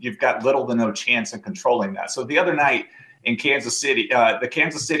got little to no chance in controlling that. So the other night in Kansas City, the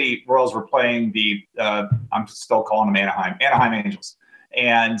Kansas City Royals were playing I'm still calling them Anaheim Angels.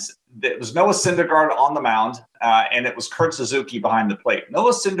 And it was Noah Syndergaard on the mound, and it was Kurt Suzuki behind the plate.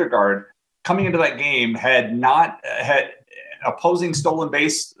 Noah Syndergaard, coming into that game, had opposing stolen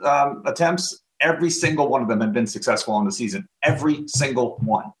base attempts. Every single one of them had been successful on the season. Every single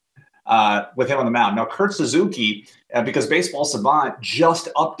one with him on the mound. Now, Kurt Suzuki, because Baseball Savant just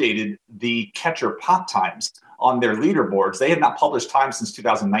updated the catcher pop times on their leaderboards. They had not published times since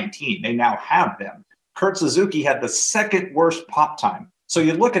 2019. They now have them. Kurt Suzuki had the second worst pop time. So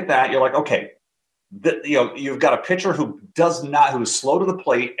you look at that, you're like, okay, you've got a pitcher who is slow to the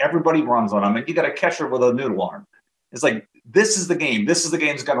plate. Everybody runs on him, and you got a catcher with a noodle arm. It's like, this is the game. This is the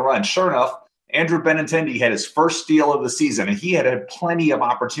game's going to run. Sure enough, Andrew Benintendi had his first steal of the season, and he had plenty of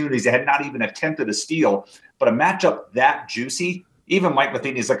opportunities. He had not even attempted a steal, but a matchup that juicy. Even Mike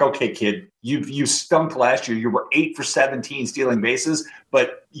Matheny's like, okay, kid, you stunk last year. You were 8 for 17 stealing bases,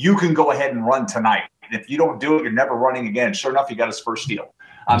 but you can go ahead and run tonight. And if you don't do it, you're never running again. Sure enough, he got his first steal.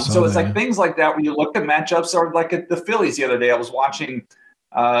 So it's like things like that when you look at matchups, or like at the Phillies the other day. I was watching,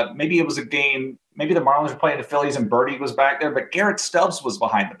 maybe it was a game, maybe the Marlins were playing the Phillies and Birdie was back there, but Garrett Stubbs was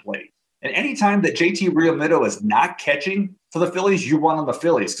behind the plate. And anytime that JT Realmuto is not catching for the Phillies, you run on the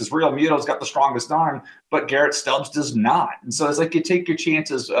Phillies because Realmuto's got the strongest arm, but Garrett Stubbs does not. And so it's like you take your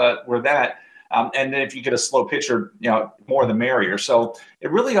chances with that. And then if you get a slow pitcher, more the merrier. So it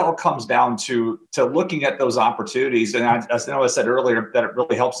really all comes down to looking at those opportunities. And I know I said earlier that it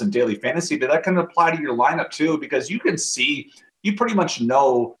really helps in daily fantasy, but that can apply to your lineup too, because you pretty much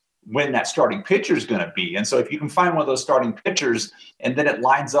know when that starting pitcher is going to be. And so if you can find one of those starting pitchers and then it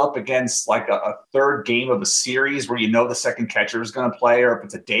lines up against like a third game of a series where the second catcher is going to play, or if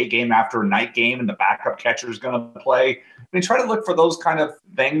it's a day game after a night game and the backup catcher is going to play, I mean, try to look for those kind of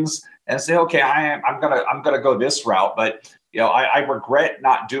things and say, okay, I'm gonna go this route. But I regret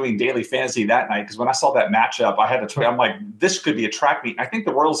not doing daily fantasy that night, because when I saw that matchup, I had to. I'm like, this could be a track meet. I think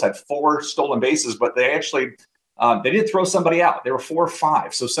the Royals had 4 stolen bases, but they actually they did throw somebody out. They were 4 or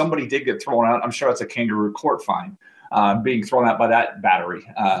 5, so somebody did get thrown out. I'm sure that's a kangaroo court fine being thrown out by that battery.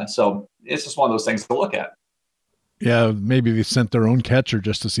 So it's just one of those things to look at. Yeah, maybe they sent their own catcher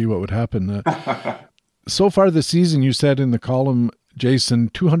just to see what would happen. So far this season, you said in the column, Jason,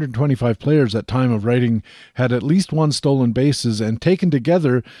 225 players at time of writing had at least 1 stolen bases, and taken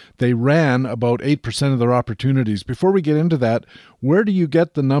together, they ran about 8% of their opportunities. Before we get into that, where do you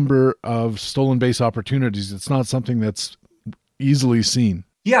get the number of stolen base opportunities? It's not something that's easily seen.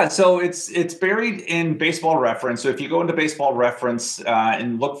 Yeah, so it's buried in Baseball Reference. So if you go into Baseball Reference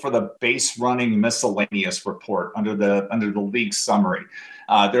and look for the base running miscellaneous report under the league summary,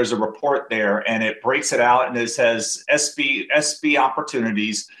 there's a report there, and it breaks it out, and it says SB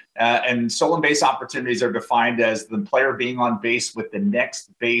opportunities, and stolen base opportunities are defined as the player being on base with the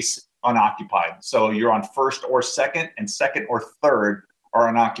next base unoccupied. So you're on first or second, and second or third are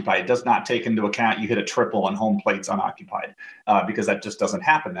unoccupied. It does not take into account you hit a triple on home plates unoccupied, because that just doesn't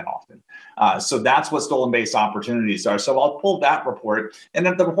happen that often. So that's what stolen base opportunities are. So I'll pull that report. And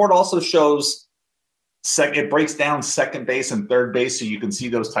then the report also shows it breaks down second base and third base, so you can see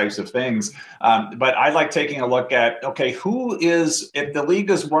those types of things. But I like taking a look at, okay, if the league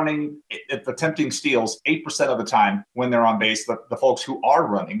is running, if attempting steals 8% of the time when they're on base, the folks who are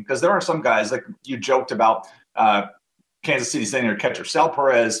running, because there are some guys, like you joked about, Kansas City senior catcher Sal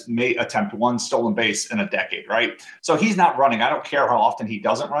Perez may attempt 1 stolen base in a decade, right? So he's not running. I don't care how often he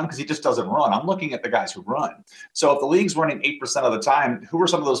doesn't run, because he just doesn't run. I'm looking at the guys who run. So if the league's running 8% of the time, who are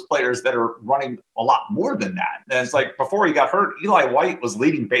some of those players that are running a lot more than that? And it's like, before he got hurt, Eli White was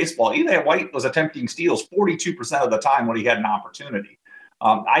leading baseball. Eli White was attempting steals 42% of the time when he had an opportunity.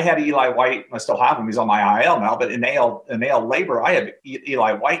 I had Eli White, I still have him. He's on my IL now, but in AL labor, I have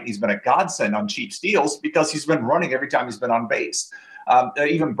Eli White, and he's been a godsend on cheap steals because he's been running every time he's been on base.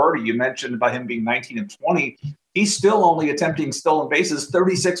 Even Birdie, you mentioned about him being 19 and 20. He's still only attempting stolen bases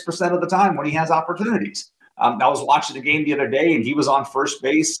 36% of the time when he has opportunities. I was watching the game the other day, and he was on first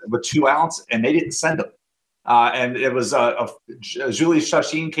base with 2 outs, and they didn't send him. And it was Julius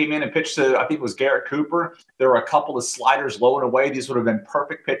Chachin came in and pitched to, I think it was Garrett Cooper. There were a couple of sliders low and away. These would have been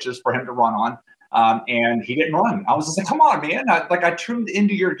perfect pitches for him to run on. And he didn't run. I was just like, come on, man. I tuned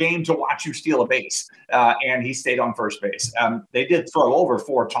into your game to watch you steal a base. And he stayed on first base. They did throw over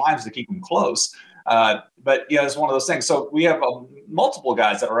 4 times to keep him close. But yeah, it's one of those things. So we have multiple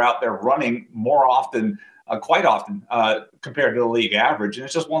guys that are out there running more often, quite often, compared to the league average. And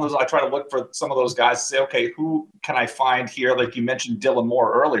it's just one of those, I try to look for some of those guys to say, okay, who can I find here? Like you mentioned Dylan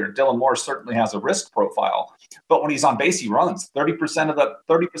Moore earlier. Dylan Moore certainly has a risk profile, but when he's on base, he runs 30% of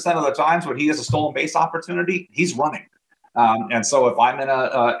the times when he has a stolen base opportunity, he's running. And so if I'm in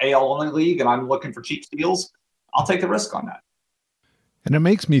a AL only league and I'm looking for cheap steals, I'll take the risk on that. And it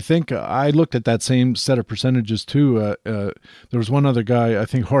makes me think, I looked at that same set of percentages too. There was one other guy, I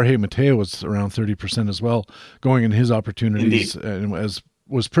think Jorge Mateo was around 30% as well, going in his opportunities. Indeed. And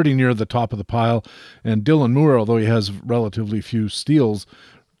was pretty near the top of the pile. And Dylan Moore, although he has relatively few steals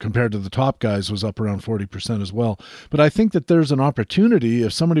compared to the top guys, was up around 40% as well. But I think that there's an opportunity,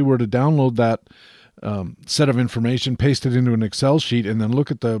 if somebody were to download that set of information, paste it into an Excel sheet, and then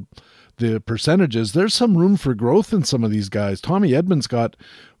look at the percentages, there's some room for growth in some of these guys. Tommy Edmonds got,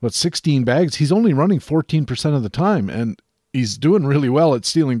 16 bags. He's only running 14% of the time, and he's doing really well at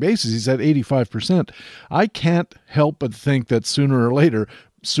stealing bases. He's at 85%. I can't help but think that sooner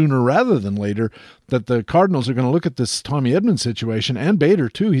rather than later, that the Cardinals are going to look at this Tommy Edmonds situation, and Bader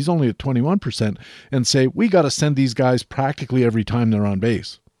too, he's only at 21%, and say, we got to send these guys practically every time they're on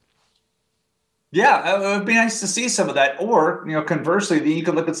base. Yeah, it would be nice to see some of that. Or, conversely, you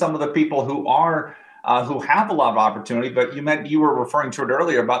could look at some of the people who are who have a lot of opportunity. But you were referring to it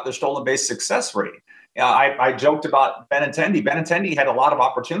earlier about the stolen base success rate. I joked about Benintendi. Benintendi had a lot of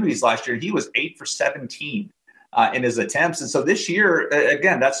opportunities last year. He was 8 for 17 in his attempts, and so this year,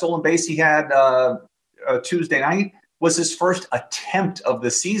 again, that stolen base he had Tuesday night was his first attempt of the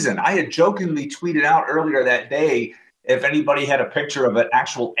season. I had jokingly tweeted out earlier that day, if anybody had a picture of an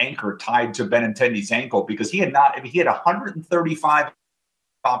actual anchor tied to Benintendi's ankle, because he had 135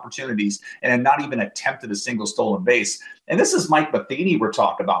 opportunities and had not even attempted a single stolen base. And this is Mike Matheny we're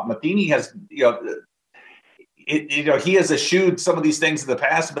talking about. Matheny has, he has eschewed some of these things in the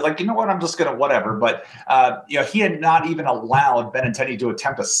past, but I'm just going to whatever. But, he had not even allowed Benintendi to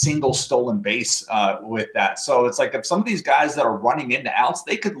attempt a single stolen base with that. So it's like if some of these guys that are running into outs,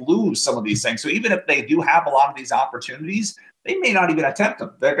 they could lose some of these things. So even if they do have a lot of these opportunities, they may not even attempt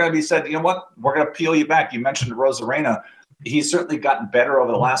them. They're going to be said, we're going to peel you back. You mentioned Rosarena. He's certainly gotten better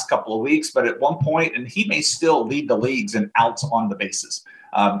over the last couple of weeks, but at one point, and he may still lead the leagues in outs on the bases.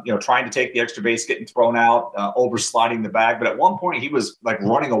 Trying to take the extra base, getting thrown out, oversliding the bag. But at one point, he was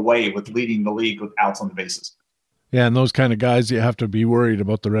running away with leading the league with outs on the bases. Yeah, and those kind of guys, you have to be worried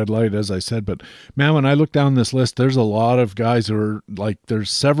about the red light, as I said. But, man, when I look down this list, there's a lot of guys who are there's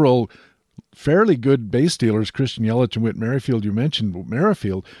several fairly good base stealers, Christian Yelich and Whit Merrifield. You mentioned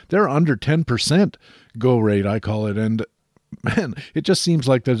Merrifield. They're under 10% go rate, I call it. And, man, it just seems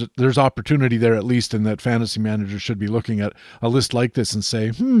like there's opportunity there, at least, in that fantasy managers should be looking at a list like this and say,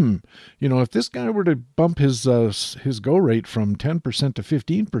 if this guy were to bump his go rate from 10% to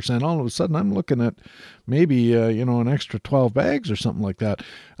 15%, all of a sudden I'm looking at maybe, an extra 12 bags or something like that.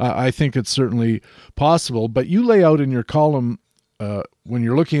 I think it's certainly possible. But you lay out in your column when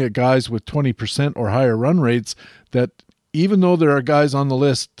you're looking at guys with 20% or higher run rates that even though there are guys on the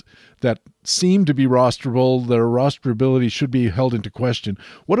list that seem to be rosterable, their rosterability should be held into question.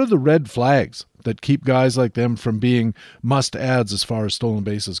 What are the red flags that keep guys like them from being must-adds as far as stolen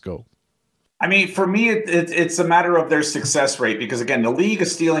bases go? I mean, for me, it's a matter of their success rate because, again, the league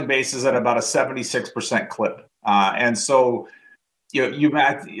is stealing bases at about a 76% clip. And so,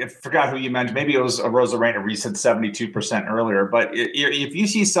 I forgot who you mentioned. Maybe it was Rosarena. We said 72% earlier. But if you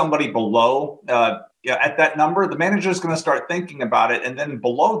see somebody below at that number, the manager is going to start thinking about it. And then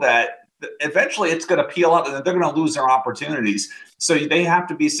below that, eventually it's going to peel up and they're going to lose their opportunities. So they have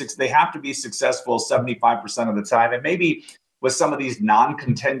to be successful 75% of the time. And maybe with some of these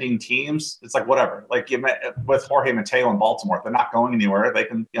non-contending teams, it's whatever. With Jorge Mateo in Baltimore, if they're not going anywhere, they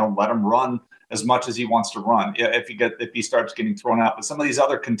can let him run as much as he wants to run if he starts getting thrown out. But some of these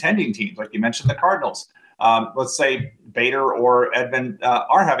other contending teams, like you mentioned the Cardinals, let's say Bader or Edmund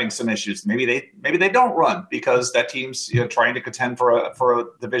are having some issues. Maybe they don't run because that team's trying to contend for a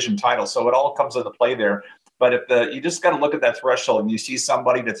division title. So it all comes into play there. But if you just got to look at that threshold and you see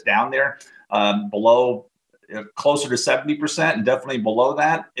somebody that's down there below closer to 70% and definitely below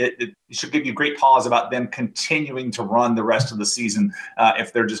that, it should give you great pause about them continuing to run the rest of the season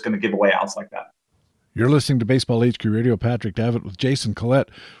if they're just going to give away outs like that. You're listening to Baseball HQ Radio. Patrick Davitt with Jason Collette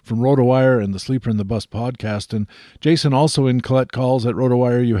from RotoWire and the Sleeper and the Bust podcast. And Jason, also in Collette Calls at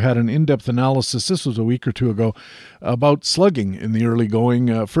RotoWire, you had an in-depth analysis, this was a week or two ago, about slugging in the early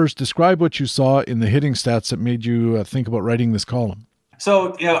going. First, describe what you saw in the hitting stats that made you think about writing this column.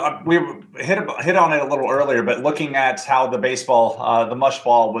 So, we hit on it a little earlier, but looking at how the baseball, the mush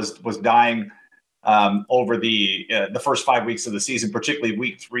ball was dying over the first 5 weeks of the season, particularly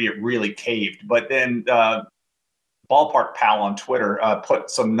week 3, it really caved. But then Ballpark Pal on Twitter put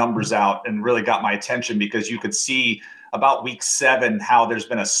some numbers out and really got my attention because you could see about week 7 how there's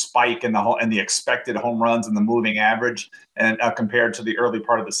been a spike in the expected home runs and the moving average and compared to the early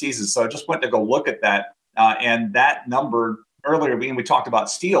part of the season. So I just went to go look at that, and that number earlier, we talked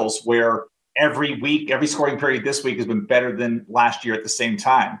about steals where every week, every scoring period this week has been better than last year at the same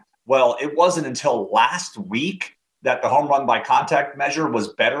time. Well, it wasn't until last week that the home run by contact measure was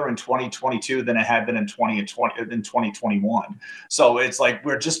better in 2022 than it had been in 2021. So it's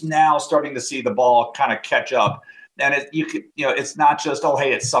we're just now starting to see the ball kind of catch up. And it's not just, oh,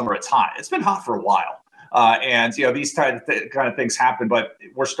 hey, it's summer, it's hot. It's been hot for a while. And these kind of things happen, but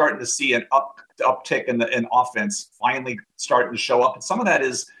we're starting to see an uptick in offense finally starting to show up. And some of that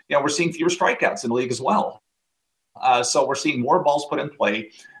is, we're seeing fewer strikeouts in the league as well. So we're seeing more balls put in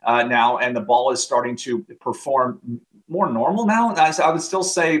play now, and the ball is starting to perform more normal now. I would still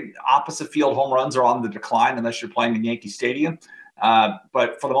say opposite field home runs are on the decline unless you're playing in Yankee Stadium.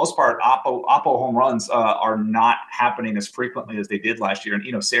 But for the most part, Oppo home runs are not happening as frequently as they did last year.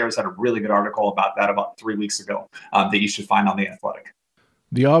 And Sayers had a really good article about that about 3 weeks ago that you should find on The Athletic.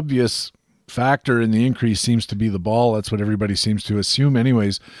 The obvious factor in the increase seems to be the ball. That's what everybody seems to assume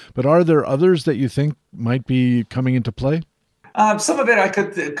anyways. But are there others that you think might be coming into play? Some of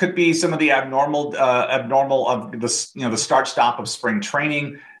it could be some of the abnormal of the start-stop of spring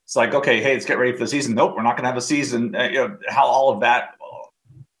training. It's like, okay, hey, let's get ready for the season. Nope, we're not going to have a season. How all of that,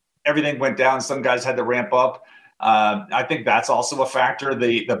 everything went down. Some guys had to ramp up. I think that's also a factor.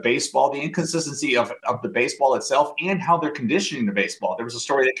 The baseball, the inconsistency of the baseball itself, and how they're conditioning the baseball. There was a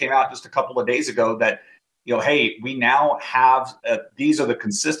story that came out just a couple of days ago that, hey, we now have these are the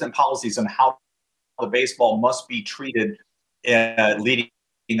consistent policies on how the baseball must be treated leading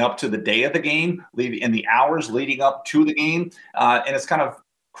up to the day of the game, in the hours leading up to the game, and it's kind of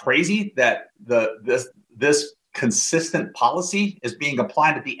crazy that this consistent policy is being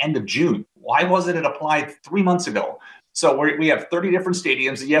applied at the end of June. Why wasn't it applied 3 months ago? So we have 30 different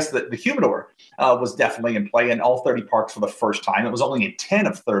stadiums. Yes, the humidor was definitely in play in all 30 parks for the first time. It was only in 10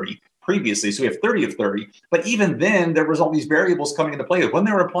 of 30 previously. So we have 30 of 30. But even then, there was all these variables coming into play when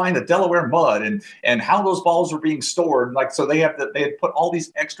they were applying the Delaware mud and how those balls were being stored. So they had put all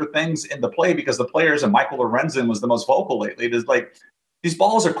these extra things into play because the players, and Michael Lorenzen was the most vocal lately. It is like, these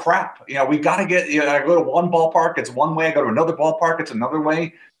balls are crap. We got to get, I go to one ballpark, it's one way. I go to another ballpark, it's another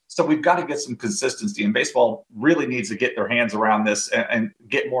way. So we've got to get some consistency, and baseball really needs to get their hands around this and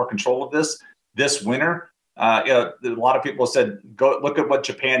get more control of this winter. A lot of people said, go look at what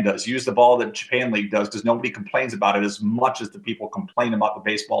Japan does. Use the ball that Japan League does, because nobody complains about it as much as the people complain about the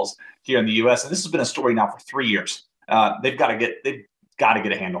baseballs here in the U.S. And this has been a story now for 3 years. They've got to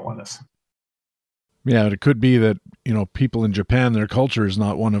get a handle on this. Yeah, it could be that, people in Japan, their culture is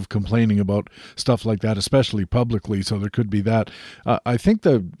not one of complaining about stuff like that, especially publicly. So there could be that. I think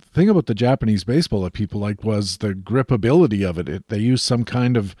the thing about the Japanese baseball that people liked was the gripability of it. They use some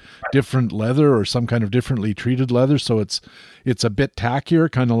kind of different leather or some kind of differently treated leather. So it's a bit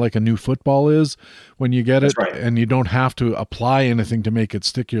tackier, kind of like a new football is when you get it. Right. And you don't have to apply anything to make it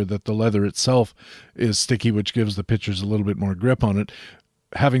stickier, that the leather itself is sticky, which gives the pitchers a little bit more grip on it.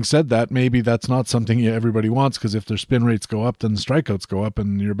 Having said that, maybe that's not something everybody wants, because if their spin rates go up, then strikeouts go up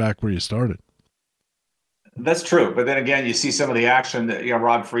and you're back where you started. That's true. But then again, you see some of the action that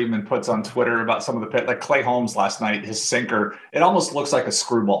Rod Friedman puts on Twitter about some of the like Clay Holmes last night, his sinker. It almost looks like a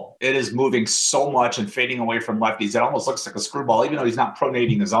screwball. It is moving so much and fading away from lefties. It almost looks like a screwball, even though he's not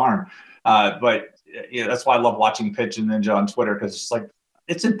pronating his arm. But that's why I love watching Pitch and Ninja on Twitter, because it's like,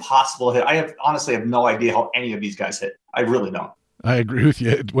 it's impossible to hit. I honestly have no idea how any of these guys hit. I really don't. I agree with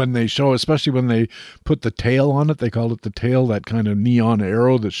you. When they show, especially when they put the tail on it, they call it the tail, that kind of neon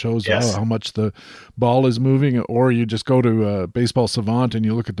arrow that shows how much the ball is moving. Or you just go to Baseball Savant and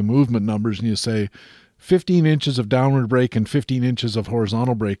you look at the movement numbers and you say 15 inches of downward break and 15 inches of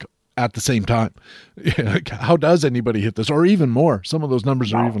horizontal break at the same time. How does anybody hit this? Or even more. Some of those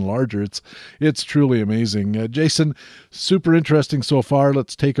numbers are even larger. It's truly amazing. Jason, super interesting so far.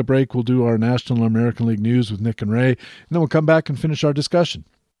 Let's take a break. We'll do our National American League news with Nick and Ray, and then we'll come back and finish our discussion.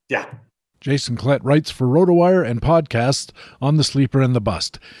 Yeah. Jason Collette writes for RotoWire and podcasts on The Sleeper and the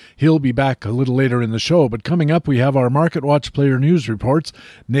Bust. He'll be back a little later in the show, but coming up we have our Market Watch player news reports.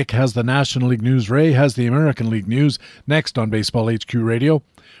 Nick has the National League news, Ray has the American League news, next on Baseball HQ Radio.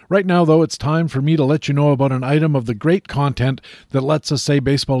 Right now, though, it's time for me to let you know about an item of the great content that lets us say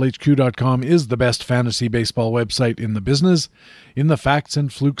BaseballHQ.com is the best fantasy baseball website in the business. In the Facts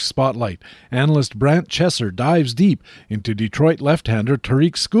and Flukes Spotlight, analyst Brant Chesser dives deep into Detroit left-hander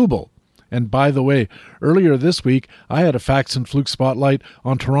Tarik Skubal. And by the way, earlier this week, I had a Facts and Fluke Spotlight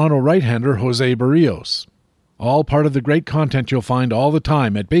on Toronto right-hander Jose Barrios. All part of the great content you'll find all the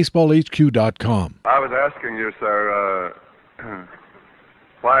time at BaseballHQ.com. I was asking you, sir,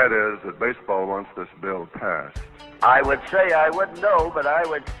 why it is that baseball wants this bill passed. I would say I wouldn't know, but I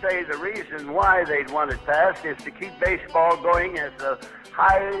would say the reason why they'd want it passed is to keep baseball going as the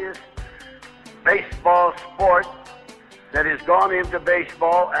highest baseball sport that has gone into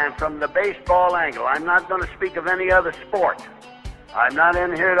baseball, and from the baseball angle. I'm not going to speak of any other sport. I'm not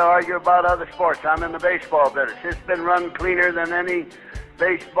in here to argue about other sports. I'm in the baseball business. It's been run cleaner than any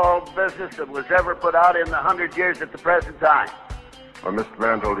baseball business that was ever put out in the 100 years at the present time. Well, Mr.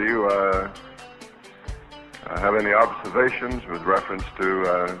 Mantle, do you have any observations with reference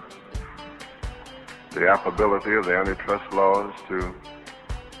to the applicability of the antitrust laws to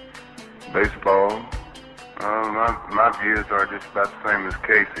baseball? My views are just about the same as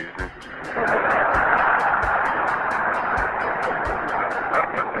Casey's.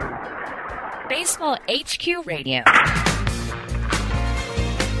 Baseball HQ Radio.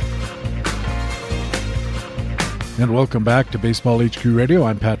 And welcome back to Baseball HQ Radio.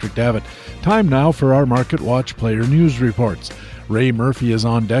 I'm Patrick Davitt. Time now for our Market Watch Player News Reports. Ray Murphy is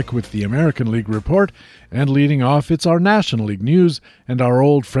on deck with the American League Report, and leading off, it's our National League news and our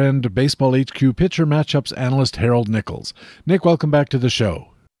old friend, Baseball HQ pitcher matchups analyst Harold Nichols. Nick, welcome back to the show.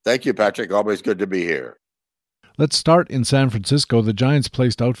 Thank you, Patrick. Always good to be here. Let's start in San Francisco. The Giants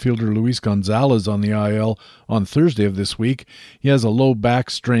placed outfielder Luis Gonzalez on the IL on Thursday of this week. He has a low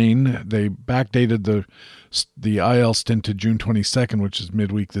back strain. They backdated the IL stint to June 22nd, which is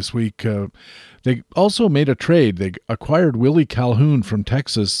midweek this week. They also made a trade. They acquired Willie Calhoun from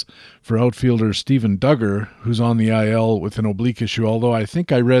Texas for outfielder Steven Duggar, who's on the IL with an oblique issue, although I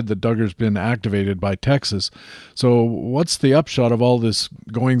think I read that Duggar's been activated by Texas. So what's the upshot of all this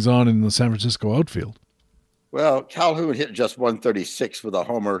goings-on in the San Francisco outfield? Well, Calhoun hit just 136 with a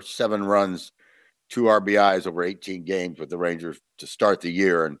homer, 7 runs, 2 RBIs over 18 games with the Rangers to start the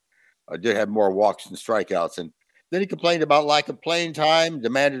year, and did have more walks and strikeouts. And then he complained about lack of playing time,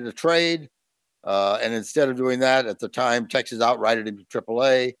 demanded a trade, and instead of doing that, at the time, Texas outrighted him to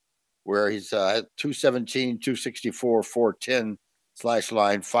AAA, where he's at 217, 264, 410 slash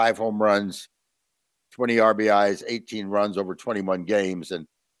line, 5 home runs, 20 RBIs, 18 runs over 21 games, and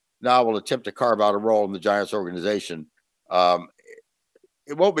now will attempt to carve out a role in the Giants organization.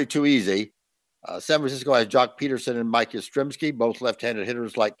 It won't be too easy. San Francisco has Jock Peterson and Mike Yastrzemski, both left-handed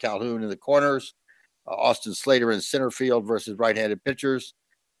hitters like Calhoun in the corners. Austin Slater in center field versus right-handed pitchers.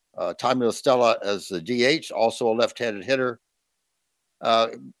 Tommy La Stella as the DH, also a left-handed hitter.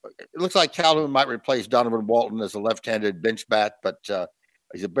 It looks like Calhoun might replace Donovan Walton as a left-handed bench bat, but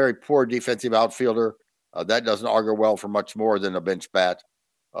he's a very poor defensive outfielder. That doesn't augur well for much more than a bench bat.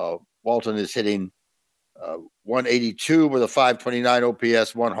 Walton is hitting 182 with a 529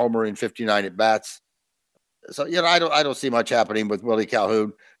 OPS, 1 homer in 59 at bats. So, I don't see much happening with Willie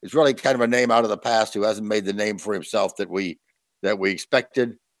Calhoun. It's really kind of a name out of the past who hasn't made the name for himself that we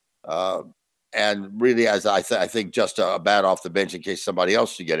expected. And really, as I think, just a bat off the bench in case somebody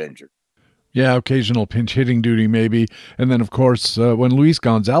else should get injured. Yeah, occasional pinch hitting duty maybe. And then, of course, when Luis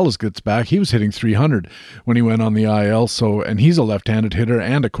Gonzalez gets back, he was hitting 300 when he went on the IL. And he's a left-handed hitter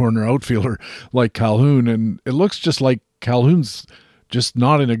and a corner outfielder like Calhoun. And it looks just like Calhoun's just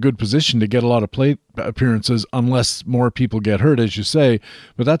not in a good position to get a lot of plate appearances unless more people get hurt, as you say.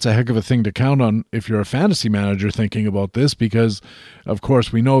 But that's a heck of a thing to count on if you're a fantasy manager thinking about this, because, of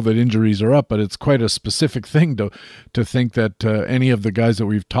course, we know that injuries are up, but it's quite a specific thing to think that any of the guys that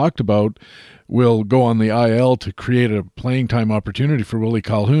we've talked about will go on the IL to create a playing time opportunity for Willie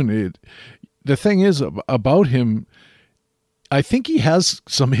Calhoun. The thing is about him, I think he has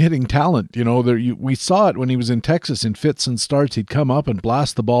some hitting talent. We saw it when he was in Texas in fits and starts. He'd come up and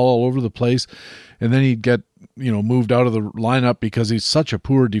blast the ball all over the place, and then he'd get, moved out of the lineup because he's such a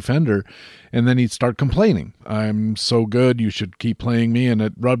poor defender, and then he'd start complaining. I'm so good, you should keep playing me, and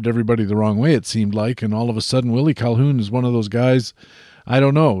it rubbed everybody the wrong way, it seemed like, and all of a sudden Willie Calhoun is one of those guys. I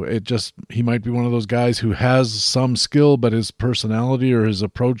don't know. He might be one of those guys who has some skill, but his personality or his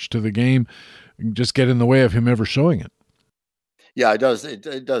approach to the game just get in the way of him ever showing it. Yeah, it does.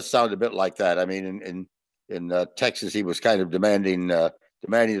 It does sound a bit like that. I mean, in Texas, he was kind of demanding the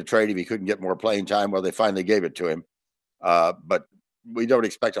trade if he couldn't get more playing time. Well, they finally gave it to him, but we don't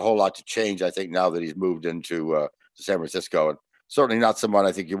expect a whole lot to change. I think now that he's moved into to San Francisco, and certainly not someone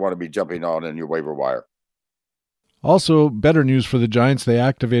I think you want to be jumping on in your waiver wire. Also, better news for the Giants. They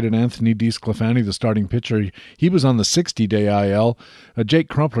activated Anthony DeSclafani, the starting pitcher. He was on the 60-day IL. Jake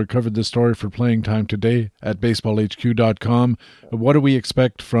Crumpler covered this story for Playing Time today at baseballhq.com. What do we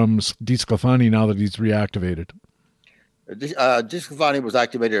expect from DeSclafani now that he's reactivated? DeSclafani was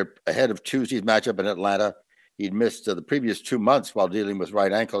activated ahead of Tuesday's matchup in Atlanta. He'd missed the previous 2 months while dealing with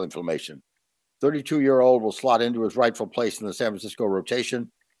right ankle inflammation. 32-year-old will slot into his rightful place in the San Francisco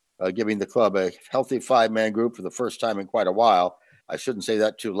rotation, giving the club a healthy 5-man group for the first time in quite a while. I shouldn't say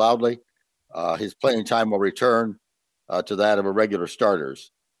that too loudly. His playing time will return to that of irregular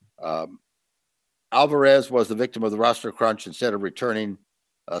starters. Alvarez was the victim of the roster crunch instead of returning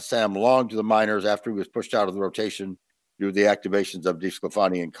Sam Long to the minors after he was pushed out of the rotation due to the activations of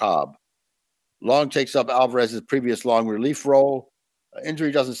DeSclafani and Cobb. Long takes up Alvarez's previous long relief role.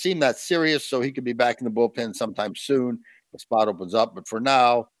 Injury doesn't seem that serious, so he could be back in the bullpen sometime soon. The spot opens up, but for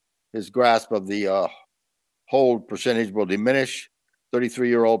now, his grasp of the hold percentage will diminish.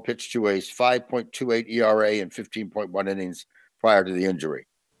 33-year-old pitched to a 5.28 ERA and 15.1 innings prior to the injury.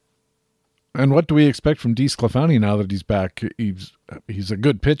 And what do we expect from DeSclafani now that he's back? He's a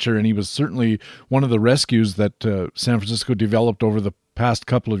good pitcher, and he was certainly one of the rescues that San Francisco developed over the past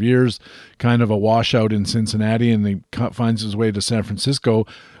couple of years, kind of a washout in Cincinnati, and he finds his way to San Francisco,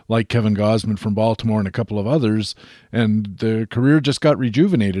 like Kevin Gausman from Baltimore and a couple of others, and the career just got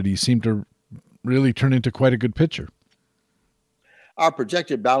rejuvenated. He seemed to really turn into quite a good pitcher. Our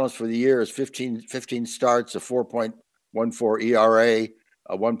projected balance for the year is 15 starts, a 4.14 ERA,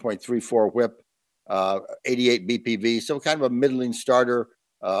 a 1.34 whip, 88 BPV. So kind of a middling starter,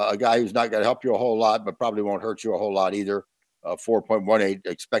 a guy who's not going to help you a whole lot, but probably won't hurt you a whole lot either. 4.18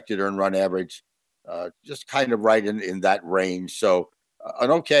 expected earned run average, just kind of right in that range. So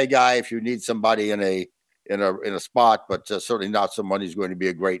an okay guy if you need somebody in a spot, but certainly not someone who's going to be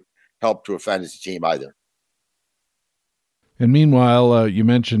a great help to a fantasy team either. And meanwhile, you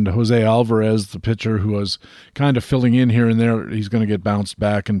mentioned Jose Alvarez, the pitcher who was kind of filling in here and there. He's going to get bounced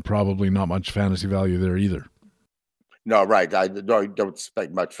back and probably not much fantasy value there either. No, right. I don't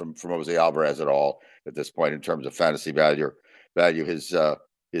expect much from Jose Alvarez at all at this point in terms of fantasy value. His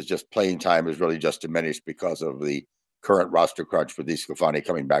just playing time is really just diminished because of the current roster crunch with DeSclafani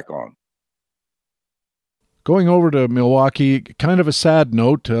coming back on. Going over to Milwaukee, kind of a sad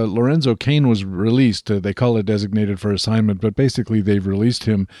note, Lorenzo Cain was released. They call it designated for assignment, but basically they've released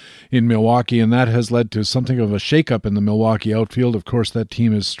him in Milwaukee, and that has led to something of a shakeup in the Milwaukee outfield. Of course, that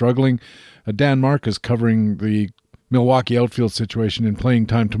team is struggling. Dan Mark is covering the Milwaukee outfield situation in Playing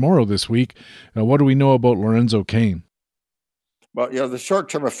Time tomorrow this week. What do we know about Lorenzo Cain? Well, the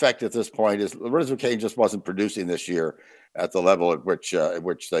short-term effect at this point is Lorenzo Cain just wasn't producing this year at the level at which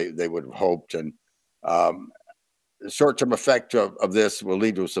they would have hoped, and the short-term effect of this will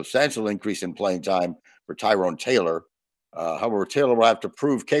lead to a substantial increase in playing time for Tyrone Taylor. However, Taylor will have to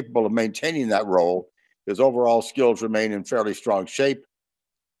prove capable of maintaining that role. His overall skills remain in fairly strong shape,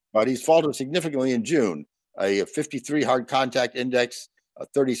 but he's faltered significantly in June. A 53 hard contact index, a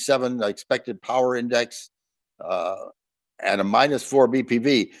 37 expected power index, and a -4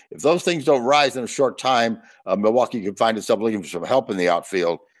 BPV. If those things don't rise in a short time, Milwaukee could find itself looking for some help in the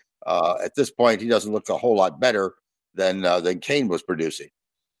outfield. At this point, he doesn't look a whole lot better than Cain was producing.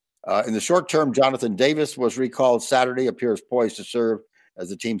 In the short term, Jonathan Davis was recalled Saturday, appears poised to serve as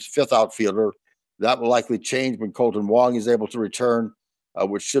the team's fifth outfielder. That will likely change when Colton Wong is able to return,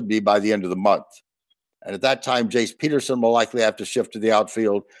 which should be by the end of the month. And at that time, Jace Peterson will likely have to shift to the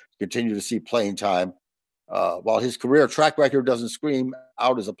outfield to continue to see playing time. While his career track record doesn't scream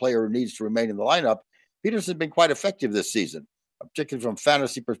out as a player who needs to remain in the lineup, Peterson's been quite effective this season, particularly from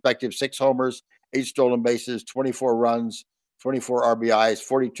fantasy perspective. 6 homers, 8 stolen bases, 24 runs, 24 RBIs,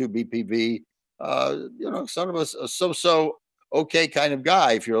 42 BPV. Sort of a so-so okay kind of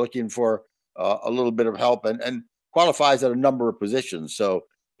guy if you're looking for a little bit of help, and qualifies at a number of positions. So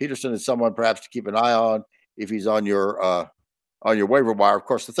Peterson is someone perhaps to keep an eye on if he's on your waiver wire. Of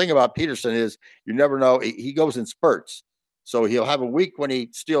course, the thing about Peterson is you never know. He goes in spurts. So he'll have a week when he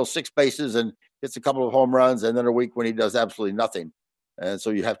steals 6 bases and hits a couple of home runs, and then a week when he does absolutely nothing. And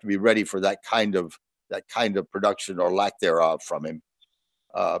so you have to be ready for that kind of production or lack thereof from him.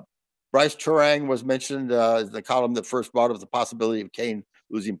 Bryce Turang was mentioned in the column that first brought up the possibility of Cain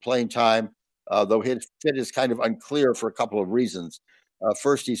losing playing time, though his fit is kind of unclear for a couple of reasons.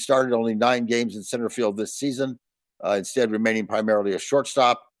 First, he started only 9 games in center field this season, instead remaining primarily a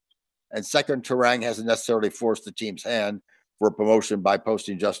shortstop. And second, Turang hasn't necessarily forced the team's hand for a promotion by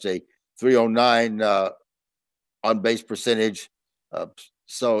posting just a 309 on base percentage.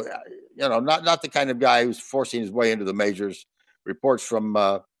 So not the kind of guy who's forcing his way into the majors. Reports from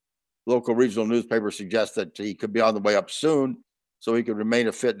local regional newspapers suggest that he could be on the way up soon, so he could remain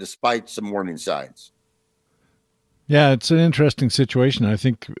a fit despite some warning signs. Yeah, it's an interesting situation. I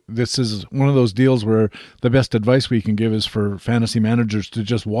think this is one of those deals where the best advice we can give is for fantasy managers to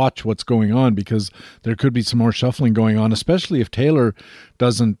just watch what's going on, because there could be some more shuffling going on, especially if Taylor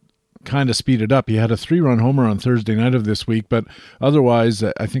doesn't kind of speed it up. He had a 3-run homer on Thursday night of this week, but otherwise,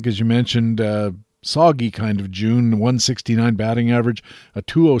 I think, as you mentioned, soggy kind of June, 169 batting average, a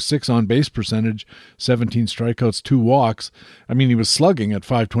 206 on base percentage, 17 strikeouts, 2 walks. I mean, he was slugging at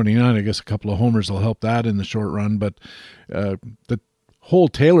 529. I guess a couple of homers will help that in the short run, but the whole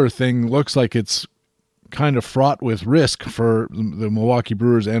Taylor thing looks like it's kind of fraught with risk for the Milwaukee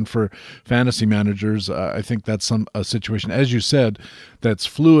Brewers and for fantasy managers. I think that's a situation, as you said, that's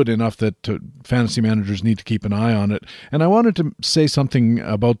fluid enough that fantasy managers need to keep an eye on it. And I wanted to say something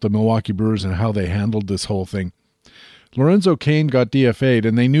about the Milwaukee Brewers and how they handled this whole thing. Lorenzo Cain got DFA'd,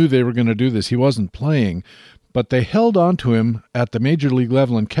 and they knew they were going to do this. He wasn't playing, but they held on to him at the major league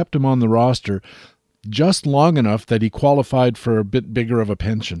level and kept him on the roster just long enough that he qualified for a bit bigger of a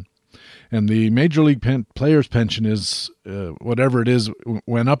pension. And the major league player's pension is, whatever it is,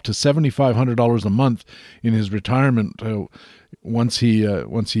 went up to $7,500 a month in his retirement once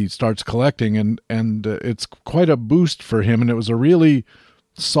he starts collecting, and it's quite a boost for him. And it was a really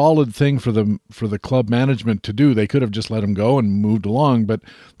solid thing for the club management to do. They could have just let him go and moved along, but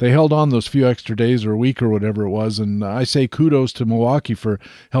they held on those few extra days or a week or whatever it was. And I say kudos to Milwaukee for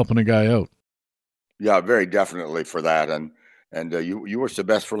helping a guy out. Yeah, very definitely for that. And you wish the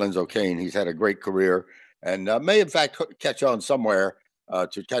best for Lorenzo Cain. He's had a great career and may in fact catch on somewhere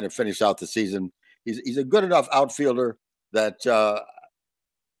to kind of finish out the season. He's a good enough outfielder that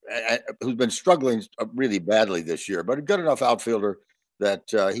who's been struggling really badly this year, but a good enough outfielder that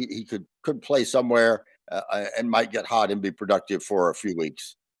he could play somewhere and might get hot and be productive for a few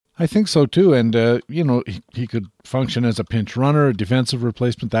weeks. I think so too, and he could function as a pinch runner, a defensive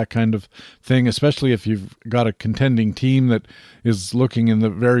replacement, that kind of thing, especially if you've got a contending team that is looking in the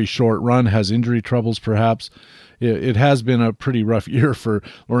very short run, has injury troubles perhaps. It has been a pretty rough year for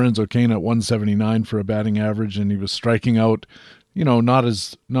Lorenzo Cain at 179 for a batting average, and he was striking out, not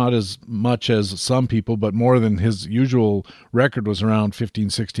as much as some people, but more than his usual record was around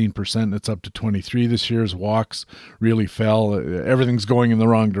 15-16%. It's up to 23 this year. His walks really fell. Everything's going in the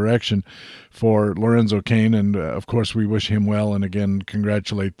wrong direction for Lorenzo Cain, and of course we wish him well, and again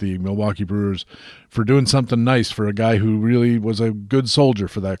congratulate the Milwaukee Brewers for doing something nice for a guy who really was a good soldier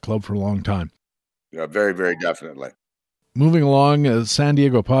for that club for a long time. Yeah, very, very definitely. Moving along, San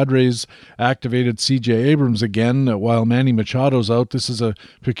Diego Padres activated C.J. Abrams again while Manny Machado's out. This is a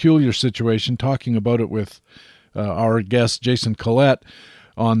peculiar situation. Talking about it with our guest Jason Collette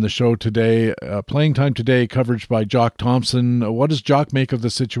on the show today. Playing time today, coverage by Jock Thompson. What does Jock make of the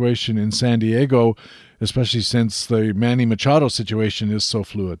situation in San Diego, especially since the Manny Machado situation is so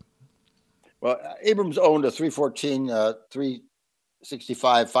fluid? Well, Abrams owned a 314,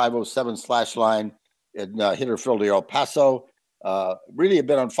 365, 507 slash line in Hitterfield, El Paso. Really have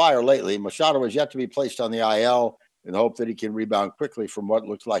been on fire lately. Machado has yet to be placed on the IL in the hope that he can rebound quickly from what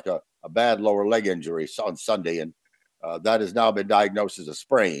looks like a bad lower leg injury on Sunday, and that has now been diagnosed as a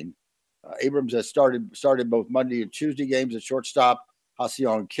sprain. Abrams has started both Monday and Tuesday games at shortstop.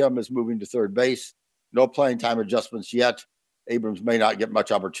 Ha-Seong Kim is moving to third base. No playing time adjustments yet. Abrams may not get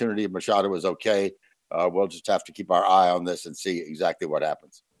much opportunity if Machado is okay. We'll just have to keep our eye on this and see exactly what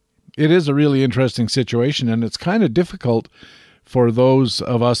happens. It is a really interesting situation, and it's kind of difficult for those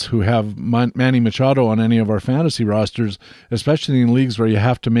of us who have Manny Machado on any of our fantasy rosters, especially in leagues where you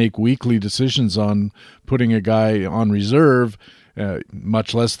have to make weekly decisions on putting a guy on reserve,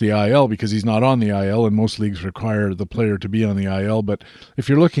 much less the IL, because he's not on the IL, and most leagues require the player to be on the IL. But if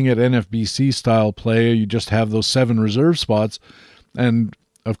you're looking at NFBC-style play, you just have those 7 reserve spots, and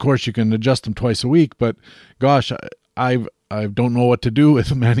of course you can adjust them twice a week, but gosh, I don't know what to do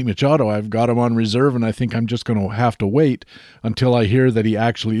with Manny Machado. I've got him on reserve, and I think I'm just going to have to wait until I hear that he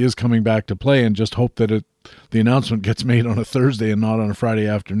actually is coming back to play, and just hope that the announcement gets made on a Thursday and not on a Friday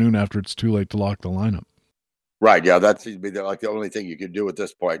afternoon after it's too late to lock the lineup. Right, yeah, that seems to be the only thing you can do at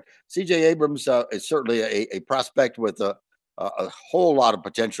this point. C.J. Abrams is certainly a prospect with a whole lot of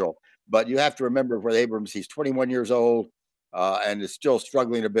potential, but you have to remember with Abrams, he's 21 years old and is still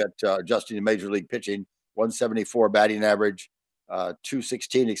struggling a bit adjusting to major league pitching. 174 batting average,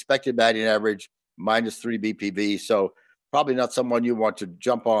 216 expected batting average, -3 BPV. So probably not someone you want to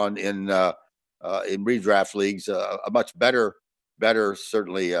jump on in redraft leagues. A much better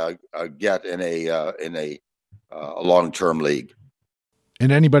certainly get in a long-term league.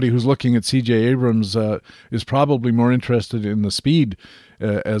 And anybody who's looking at C.J. Abrams is probably more interested in the speed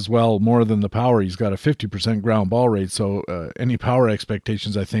as well, more than the power. He's got a 50% ground ball rate, so any power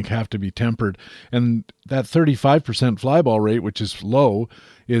expectations, I think, have to be tempered. And that 35% fly ball rate, which is low,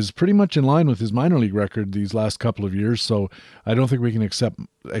 is pretty much in line with his minor league record these last couple of years, so I don't think we can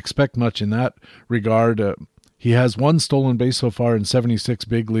expect much in that regard. He has 1 stolen base so far in 76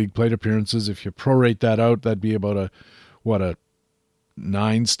 big league plate appearances. If you prorate that out, that'd be about a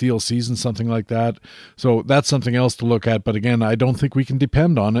 9 steal season, something like that. So that's something else to look at. But again, I don't think we can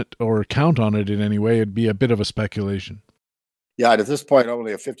depend on it or count on it in any way. It'd be a bit of a speculation. Yeah, at this point,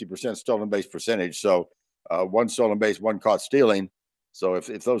 only a 50% stolen base percentage. So 1 stolen base, 1 caught stealing. So if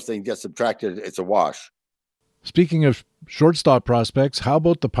those things get subtracted, it's a wash. Speaking of shortstop prospects, how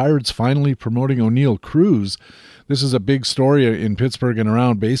about the Pirates finally promoting O'Neill Cruz? This is a big story in Pittsburgh and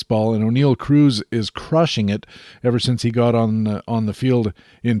around baseball, and O'Neill Cruz is crushing it ever since he got on the field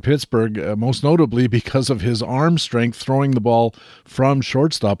in Pittsburgh, most notably because of his arm strength throwing the ball from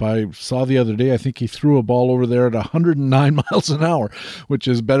shortstop. I saw the other day, I think he threw a ball over there at 109 miles an hour, which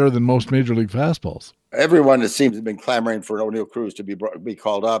is better than most Major League fastballs. Everyone, it seems, has been clamoring for O'Neill Cruz to be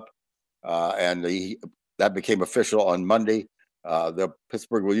called up, and that became official on Monday. The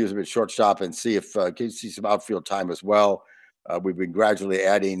Pittsburgh will use him at shortstop and see if can see some outfield time as well. We've been gradually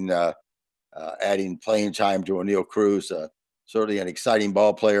adding playing time to O'Neill Cruz. Certainly an exciting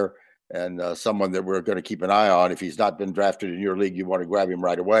ball player and someone that we're going to keep an eye on. If he's not been drafted in your league, you want to grab him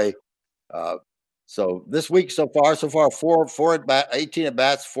right away. So this week so far, 18 at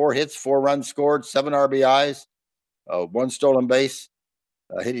bats, 4 hits, 4 runs scored, 7 RBIs, 1 stolen base,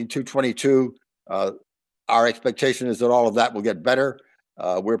 hitting .222. Our expectation is that all of that will get better.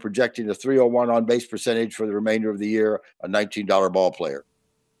 We're projecting a .301 on-base percentage for the remainder of the year, a $19 ball player.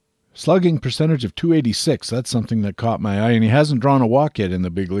 Slugging percentage of .286, that's something that caught my eye, and he hasn't drawn a walk yet in the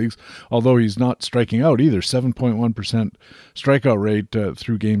big leagues, although he's not striking out either. 7.1% strikeout rate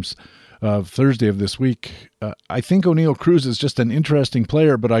through games of Thursday of this week. I think O'Neill Cruz is just an interesting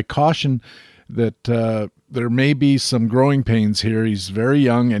player, but I caution that there may be some growing pains here. He's very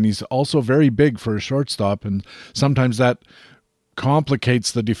young, and he's also very big for a shortstop, and sometimes that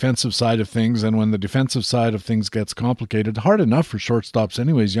complicates the defensive side of things, and when the defensive side of things gets complicated, hard enough for shortstops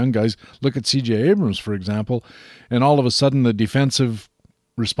anyways, young guys. Look at C.J. Abrams, for example, and all of a sudden the defensive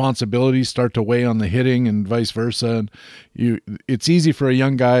responsibilities start to weigh on the hitting and vice versa. And it's easy for a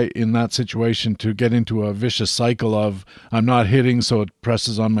young guy in that situation to get into a vicious cycle of I'm not hitting, so it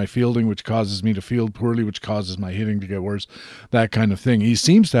presses on my fielding, which causes me to field poorly, which causes my hitting to get worse, that kind of thing. He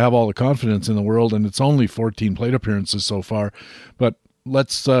seems to have all the confidence in the world, and it's only 14 plate appearances so far. But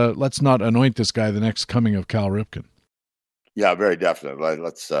let's not anoint this guy the next coming of Cal Ripken. Yeah, very definitely.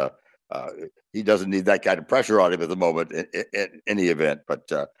 Let's he doesn't need that kind of pressure on him at the moment in any event,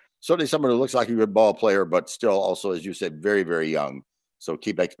 but certainly someone who looks like a good ball player, but still also, as you said, very, very young. So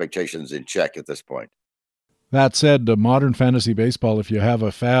keep expectations in check at this point. That said, modern fantasy baseball, if you have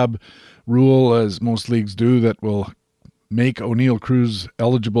a fab rule, as most leagues do, that will make O'Neill Cruz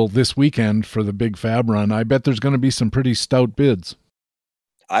eligible this weekend for the big fab run, I bet there's going to be some pretty stout bids.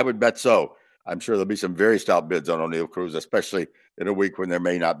 I would bet so. I'm sure there'll be some very stout bids on O'Neill Cruz, especially in a week when there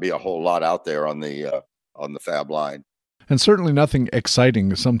may not be a whole lot out there on the fab line. And certainly nothing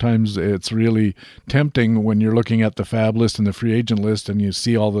exciting. Sometimes it's really tempting when you're looking at the fab list and the free agent list and you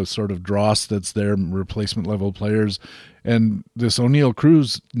see all the sort of dross that's there, replacement level players, and this O'Neill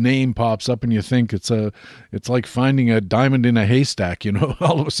Cruz name pops up and you think it's like finding a diamond in a haystack, you know.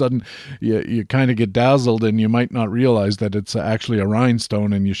 All of a sudden you kind of get dazzled and you might not realize that it's actually a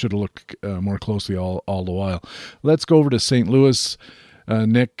rhinestone, and you should have looked more closely all the while. Let's go over to St. Louis.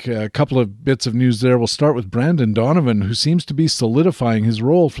 Nick, a couple of bits of news there. We'll start with Brandon Donovan, who seems to be solidifying his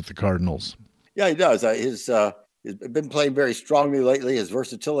role for the Cardinals. Yeah, he does. He's been playing very strongly lately. His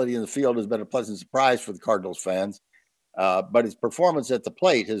versatility in the field has been a pleasant surprise for the Cardinals fans. But his performance at the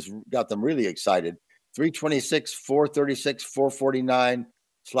plate has got them really excited. 326, 436, 449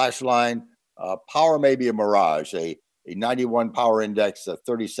 slash line. Power may be a mirage. A 91 power index, a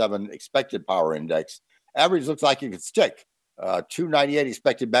 37 expected power index. Average looks like it could stick. 298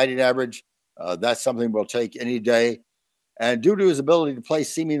 expected batting average. That's something we'll take any day. And due to his ability to play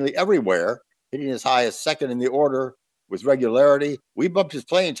seemingly everywhere, hitting as high as second in the order with regularity, we bumped his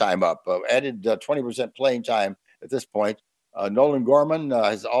playing time up, added 20% playing time at this point. Nolan Gorman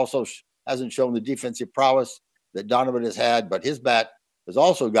hasn't shown the defensive prowess that Donovan has had, but his bat has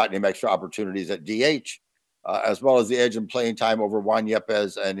also gotten him extra opportunities at DH, as well as the edge in playing time over Juan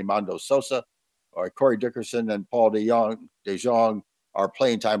Yepes and Imando Sosa. Corey Dickerson and Paul DeJong are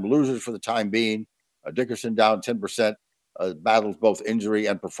playing time losers for the time being. Dickerson down 10%, battles both injury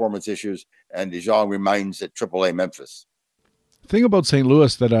and performance issues, and DeJong remains at AAA Memphis. The thing about St.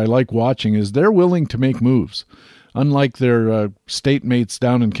 Louis that I like watching is they're willing to make moves. Unlike their state mates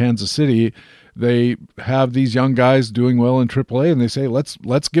down in Kansas City, they have these young guys doing well in AAA, and they say, let's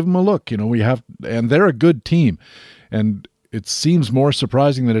give them a look. You know, and they're a good team. And it seems more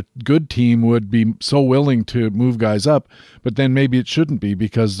surprising that a good team would be so willing to move guys up, but then maybe it shouldn't be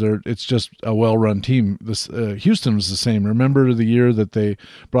because it's just a well-run team. Houston was the same. Remember the year that they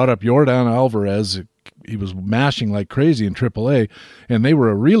brought up Yordan Alvarez? He was mashing like crazy in AAA, and they were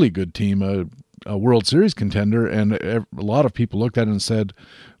a really good team. a World Series contender, and a lot of people looked at it and said,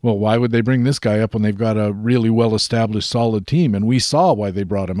 well, why would they bring this guy up when they've got a really well-established, solid team? And we saw why they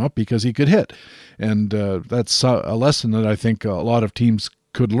brought him up, because he could hit. And that's a lesson that I think a lot of teams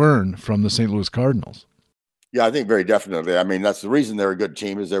could learn from the St. Louis Cardinals. Yeah, I think very definitely. I mean, that's the reason they're a good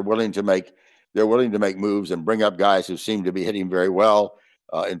team, is they're willing to make moves and bring up guys who seem to be hitting very well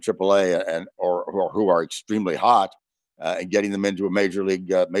in AAA or who are extremely hot, and getting them into a major league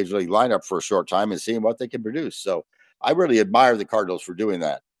lineup for a short time and seeing what they can produce. So I really admire the Cardinals for doing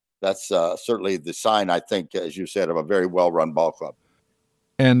that. That's certainly the sign, I think, as you said, of a very well-run ball club.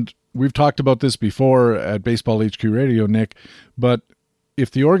 And we've talked about this before at Baseball HQ Radio, Nick, but if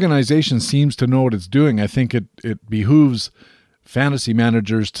the organization seems to know what it's doing, I think it behooves fantasy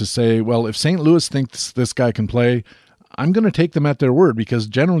managers to say, well, if St. Louis thinks this guy can play, I'm going to take them at their word, because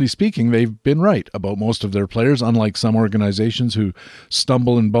generally speaking, they've been right about most of their players, unlike some organizations who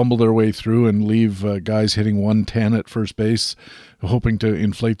stumble and bumble their way through and leave guys hitting 110 at first base, hoping to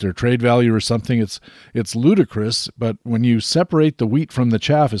inflate their trade value or something. It's ludicrous, but when you separate the wheat from the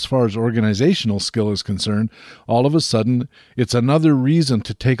chaff as far as organizational skill is concerned, all of a sudden it's another reason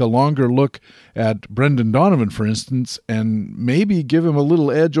to take a longer look at Brendan Donovan, for instance, and maybe give him a little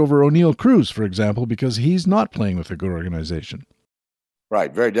edge over O'Neill Cruz, for example, because he's not playing with a good organization.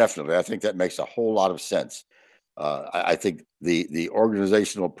 Right, very definitely. I think that makes a whole lot of sense. I think the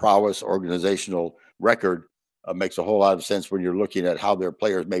organizational prowess, organizational record makes a whole lot of sense when you're looking at how their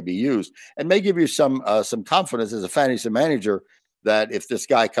players may be used, and may give you some confidence as a fantasy manager that if this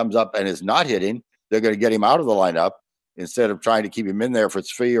guy comes up and is not hitting, they're going to get him out of the lineup instead of trying to keep him in there for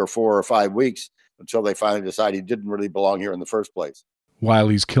 3 or 4 or 5 weeks until they finally decide he didn't really belong here in the first place. While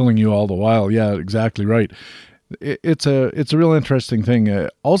he's killing you all the while. Yeah, exactly right. It's a real interesting thing.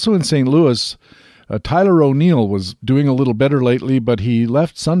 Also in St. Louis, Tyler O'Neill was doing a little better lately, but he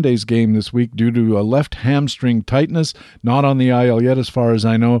left Sunday's game this week due to a left hamstring tightness, not on the IL yet as far as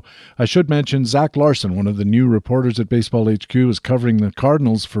I know. I should mention Zach Larson, one of the new reporters at Baseball HQ, is covering the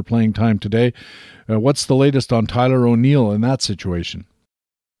Cardinals for Playing Time today. What's the latest on Tyler O'Neill in that situation?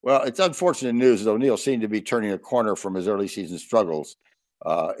 Well, it's unfortunate news that O'Neill seemed to be turning a corner from his early season struggles.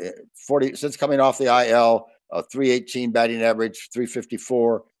 Since coming off the IL, 318 batting average,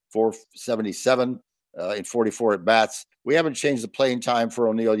 354, 477 in 44 at bats. We haven't changed the playing time for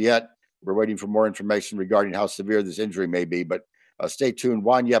O'Neill yet. We're waiting for more information regarding how severe this injury may be, but stay tuned.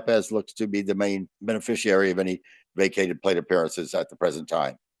 Juan Yepes looks to be the main beneficiary of any vacated plate appearances at the present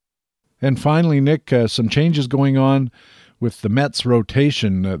time. And finally, Nick, some changes going on with the Mets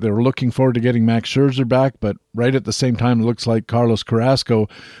rotation. They were looking forward to getting Max Scherzer back, but right at the same time, it looks like Carlos Carrasco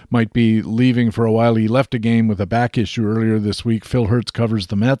might be leaving for a while. He left a game with a back issue earlier this week. Phil Hertz covers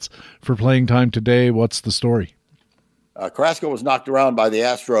the Mets for Playing Time today. What's the story? Carrasco was knocked around by the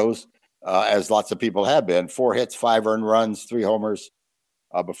Astros, as lots of people have been. 4 hits, 5 earned runs, 3 homers,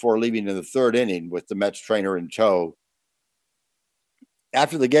 before leaving in the 3rd inning with the Mets trainer in tow.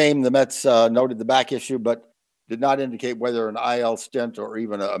 After the game, the Mets noted the back issue, but did not indicate whether an IL stint or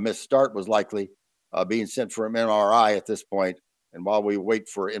even a missed start was likely, being sent for an MRI at this point. And while we wait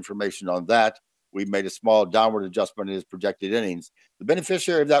for information on that, we've made a small downward adjustment in his projected innings. The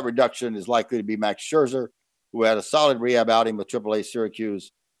beneficiary of that reduction is likely to be Max Scherzer, who had a solid rehab outing with AAA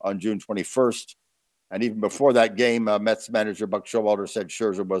Syracuse on June 21st. And even before that game, Mets manager Buck Showalter said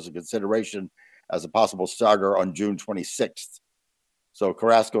Scherzer was a consideration as a possible starter on June 26th. So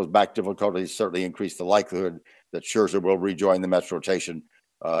Carrasco's back difficulties certainly increase the likelihood that Scherzer will rejoin the Mets rotation,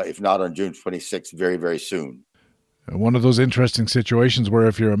 if not on June 26th, very, very soon. One of those interesting situations where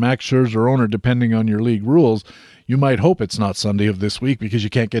if you're a Max Scherzer owner, depending on your league rules, you might hope it's not Sunday of this week because you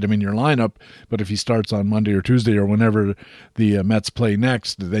can't get him in your lineup. But if he starts on Monday or Tuesday or whenever the Mets play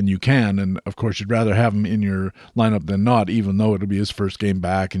next, then you can. And, of course, you'd rather have him in your lineup than not, even though it'll be his first game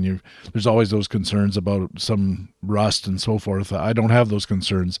back. And there's always those concerns about some rust and so forth. I don't have those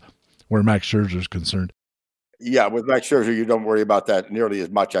concerns where Max Scherzer's concerned. Yeah, with Max Scherzer, you don't worry about that nearly as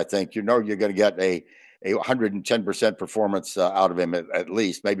much, I think. You know you're going to get a 110% performance out of him at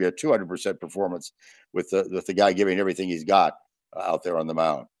least, maybe a 200% performance with the guy giving everything he's got out there on the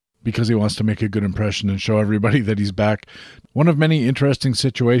mound. Because he wants to make a good impression and show everybody that he's back. One of many interesting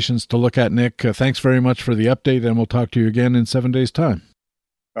situations to look at, Nick. Thanks very much for the update, and we'll talk to you again in 7 days' time.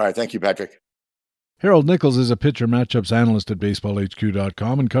 All right, thank you, Patrick. Harold Nichols is a pitcher matchups analyst at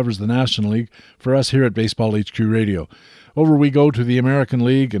BaseballHQ.com and covers the National League for us here at Baseball HQ Radio. Over we go to the American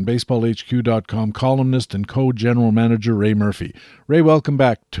League and BaseballHQ.com columnist and co-general manager Ray Murphy. Ray, welcome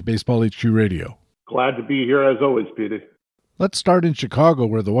back to Baseball HQ Radio. Glad to be here as always, Peter. Let's start in Chicago,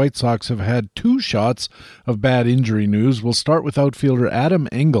 where the White Sox have had 2 shots of bad injury news. We'll start with outfielder Adam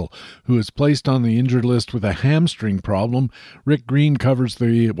Engel, who is placed on the injured list with a hamstring problem. Rick Green covers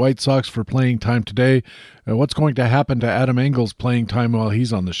the White Sox for Playing Time today. What's going to happen to Adam Engel's playing time while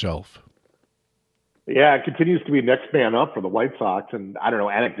he's on the shelf? Yeah, it continues to be next man up for the White Sox. And I don't know,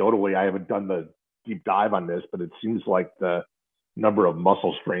 anecdotally, I haven't done the deep dive on this, but it seems like the number of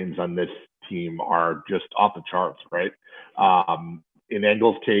muscle strains on this team are just off the charts, right? In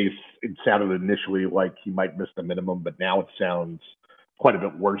Engel's case, it sounded initially like he might miss the minimum, but now it sounds quite a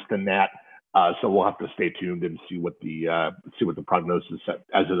bit worse than that. So we'll have to stay tuned and see what the prognosis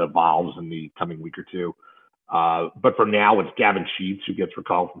as it evolves in the coming week or two. But for now, it's Gavin Sheets who gets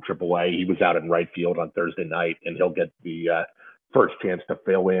recalled from AAA. He was out in right field on Thursday night, and he'll get the first chance to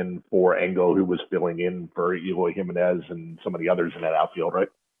fill in for Engel, who was filling in for Eloy Jimenez and some of the others in that outfield, right?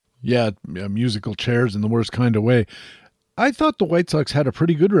 Yeah, musical chairs in the worst kind of way. I thought the White Sox had a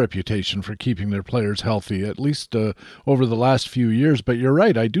pretty good reputation for keeping their players healthy, at least over the last few years. But you're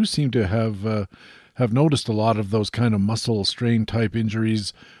right, I do seem to have noticed a lot of those kind of muscle strain type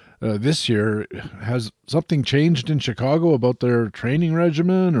injuries this year. Has something changed in Chicago about their training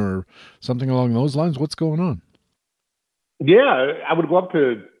regimen or something along those lines? What's going on? Yeah, I would love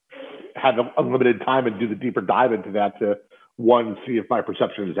to have unlimited time and do the deeper dive into that to, one, see if my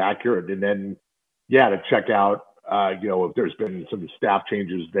perception is accurate, and then, to check out, if there's been some staff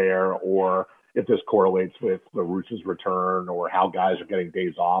changes there, or if this correlates with the Roos's return, or how guys are getting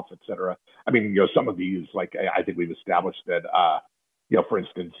days off, et cetera. I mean, some of these, like, I think we've established that, for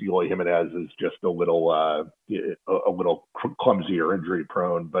instance, Eloy Jimenez is just a little clumsy or injury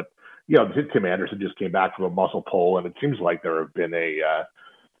prone, but Tim Anderson just came back from a muscle pull, and it seems like there have been a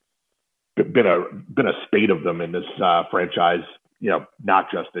spate of them in this franchise.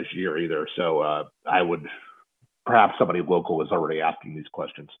 Not just this year either. So I would perhaps somebody local is already asking these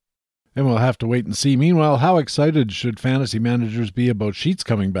questions. And we'll have to wait and see. Meanwhile, how excited should fantasy managers be about Sheets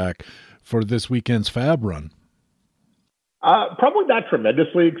coming back for this weekend's Fab run? Probably not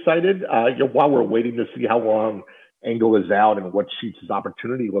tremendously excited. While we're waiting to see how long Engel is out and what Sheets'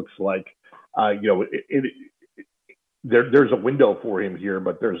 opportunity looks like, there's a window for him here,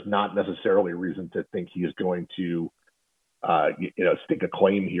 but there's not necessarily reason to think he is going to, stake a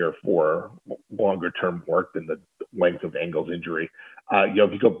claim here for longer term work than the length of Engel's injury.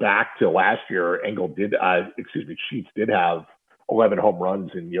 If you go back to last year, Sheets did have 11 home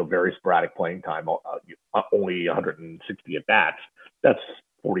runs in very sporadic playing time, only 160 at bats. That's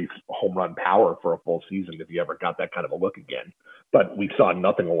 40 home run power for a full season if you ever got that kind of a look again. But we saw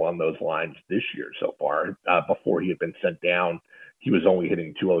nothing along those lines this year so far. Before he had been sent down, he was only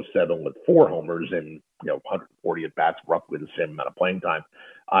hitting 207 with 4 homers and 140 at bats, roughly the same amount of playing time.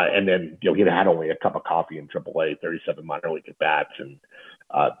 And then he had only a cup of coffee in AAA, 37 minor league at bats, and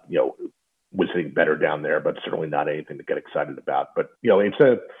was hitting better down there, but certainly not anything to get excited about. But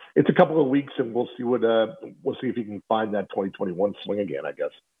it's a couple of weeks, and we'll see if he can find that 2021 swing again, I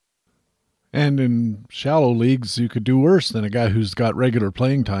guess. And in shallow leagues, you could do worse than a guy who's got regular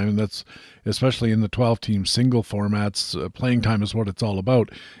playing time, and that's especially in the 12-team single formats. Playing time is what it's all about.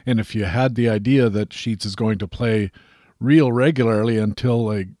 And if you had the idea that Sheets is going to play real regularly until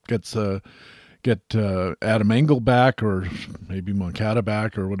he get Adam Engel back, or maybe Moncada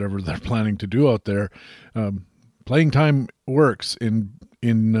back, or whatever they're planning to do out there, playing time works.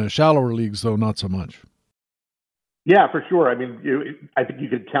 In shallower leagues, though, not so much. Yeah, for sure. I mean, I think you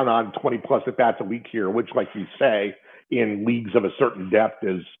could count on 20-plus at-bats a week here, which, like you say, in leagues of a certain depth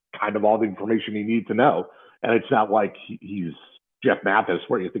is kind of all the information you need to know. And it's not like he's Jeff Mathis,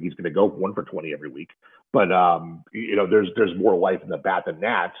 where you think he's going to go 1 for 20 every week. But, there's more life in the bat than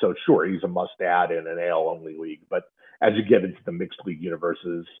that. So, sure, he's a must-add in an AL-only league. But as you get into the mixed league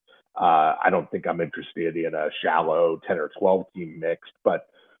universes, I don't think I'm interested in a shallow 10 or 12-team mixed. But,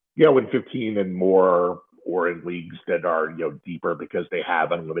 in 15 and more, or in leagues that are deeper because they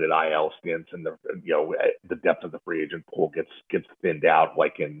have unlimited IL stints, and the depth of the free agent pool gets thinned out.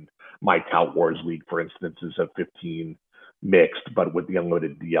 Like in my Tout Wars league, for instance, is a 15 mixed, but with the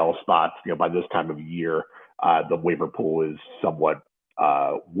unlimited DL spots. By this time of year, the waiver pool is somewhat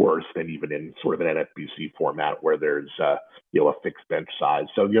worse than even in sort of an NFBC format where there's a fixed bench size.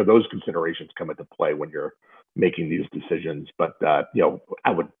 So those considerations come into play when you're making these decisions. But,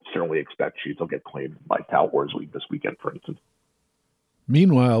 I would certainly expect Sheets will get claimed by Tout Wars League this weekend, for instance.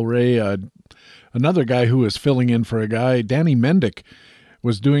 Meanwhile, Ray, another guy who is filling in for a guy, Danny Mendick,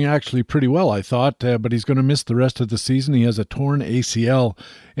 was doing actually pretty well, I thought, but he's going to miss the rest of the season. He has a torn ACL.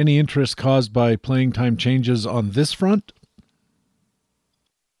 Any interest caused by playing time changes on this front?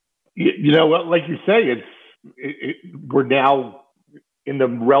 Like you say, we're now in the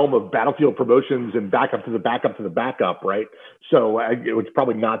realm of battlefield promotions and backup to the backup to the backup, right? So it's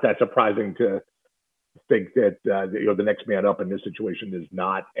probably not that surprising to think that the next man up in this situation is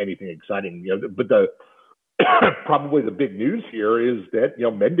not anything exciting. But the probably the big news here is that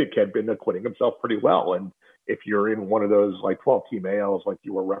Mendick had been acquitting himself pretty well, and if you're in one of those like 12-team ALs like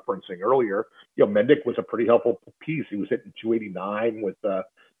you were referencing earlier, Mendick was a pretty helpful piece. He was hitting 289 with a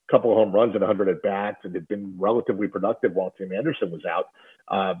couple of home runs and 100 at bats, and had been relatively productive while Tim Anderson was out.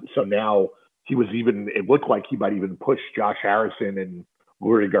 So now it looked like he might even push Josh Harrison and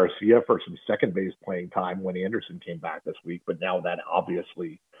Lurie Garcia for some second base playing time when Anderson came back this week. But now that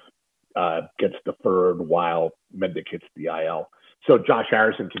obviously gets deferred while Mendick hits the IL. So Josh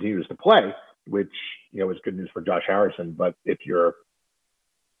Harrison continues to play, which is good news for Josh Harrison. But if you're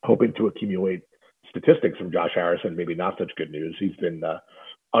hoping to accumulate statistics from Josh Harrison, maybe not such good news. He's been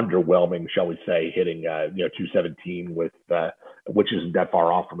underwhelming, shall we say, hitting 217 with which isn't that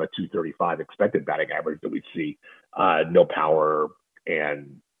far off from a 235 expected batting average that we see. No power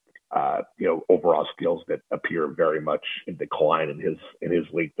and overall skills that appear very much in decline in his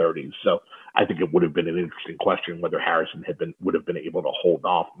late 30s. So I think it would have been an interesting question whether Harrison would have been able to hold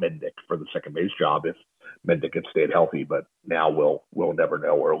off Mendick for the second base job if Mendick had stayed healthy. But now we'll never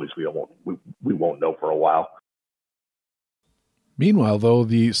know, or at least we won't know for a while. Meanwhile, though,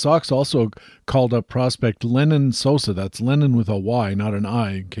 the Sox also called up prospect Lenyn Sosa. That's Lenyn with a Y, not an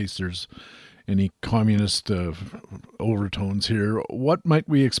I, in case there's any communist overtones here. What might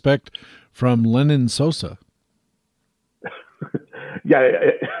we expect from Lenyn Sosa? Yeah,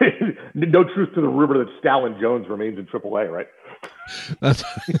 no truth to the rumor that Stalin Jones remains in AAA, right? That's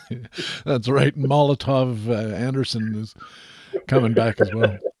right. Molotov Anderson is coming back as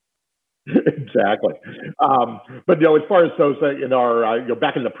well. Exactly. But as far as Sosa in our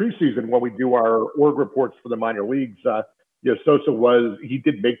back in the preseason when we do our org reports for the minor leagues, Sosa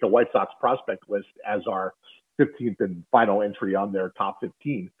did make the White Sox prospect list as our 15th and final entry on their top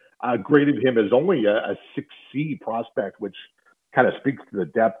 15. Graded him as only a 6C prospect, which kind of speaks to the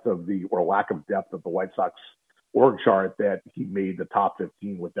depth or lack of depth of the White Sox org chart, that he made the top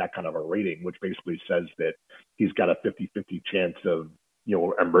 15 with that kind of a rating, which basically says that he's got a 50-50 chance of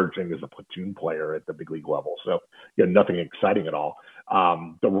emerging as a platoon player at the big league level. So, nothing exciting at all.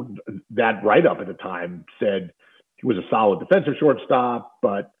 That write-up at the time said he was a solid defensive shortstop,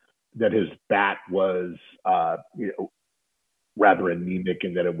 but that his bat was, rather anemic,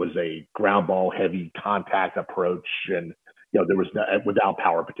 and that it was a ground ball heavy contact approach, and there was without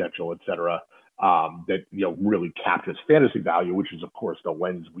power potential, et cetera. That really capped his fantasy value, which is of course the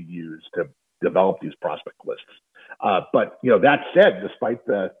lens we use to develop these prospect lists. But that said, despite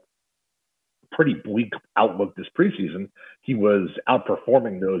the pretty bleak outlook this preseason, he was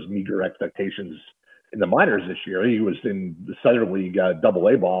outperforming those meager expectations in the minors this year. He was in the Southern League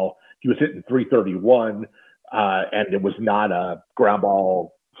AA ball. He was hitting 331, and it was not a ground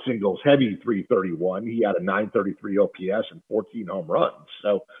ball singles heavy 331. He had a 933 OPS and 14 home runs.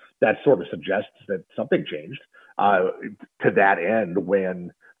 So that sort of suggests that something changed. To that end,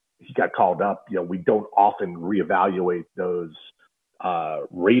 when he got called up, we don't often reevaluate those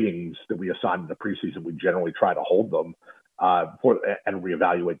ratings that we assign in the preseason. We generally try to hold them and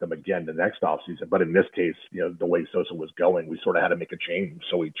reevaluate them again the next offseason. But in this case, the way Sosa was going, we sort of had to make a change.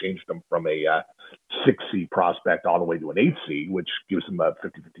 So we changed him from a 6C prospect all the way to an 8C, which gives him a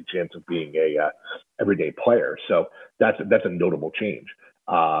 50-50 chance of being a everyday player. So that's a notable change.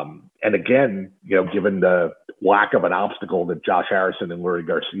 And again, given the lack of an obstacle that Josh Harrison and Lurie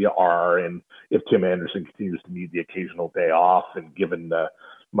Garcia are, and if Tim Anderson continues to need the occasional day off, and given the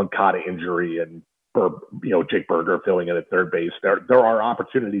Moncada injury and Jake Berger filling in at third base, there are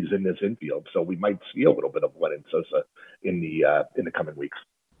opportunities in this infield. So we might see a little bit of Lenyn Sosa in the coming weeks.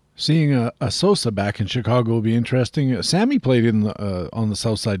 Seeing a Sosa back in Chicago will be interesting. Sammy played on the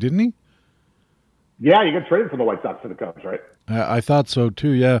south side, didn't he? Yeah, you got traded from the White Sox to the Cubs, right? I thought so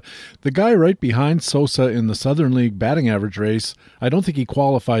too, yeah. The guy right behind Sosa in the Southern League batting average race, I don't think he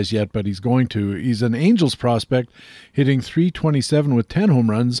qualifies yet, but he's going to. He's an Angels prospect, hitting 327 with 10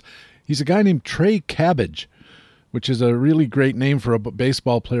 home runs. He's a guy named Trey Cabbage, which is a really great name for a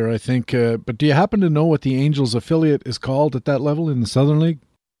baseball player, I think. But do you happen to know what the Angels affiliate is called at that level in the Southern League?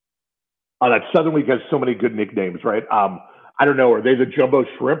 That Southern League has so many good nicknames, right? I don't know. Are they the Jumbo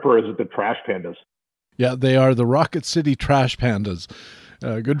Shrimp or is it the Trash Pandas? Yeah, they are the Rocket City Trash Pandas.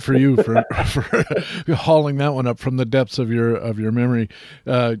 Good for you for hauling that one up from the depths of your memory.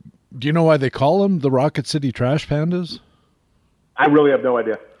 Do you know why they call them the Rocket City Trash Pandas? I really have no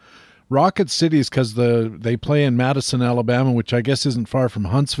idea. Rocket City is because they play in Madison, Alabama, which I guess isn't far from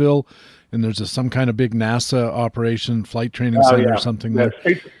Huntsville, and there's some kind of big NASA operation, flight training center or something there.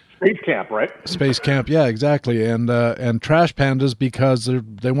 Space camp, right? Space camp, yeah, exactly. And Trash Pandas because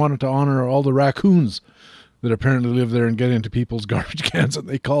they wanted to honor all the raccoons that apparently live there and get into people's garbage cans, and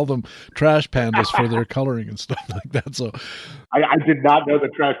they call them Trash Pandas for their coloring and stuff like that. So, I did not know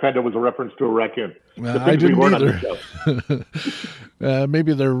that Trash Panda was a reference to a raccoon. I didn't either.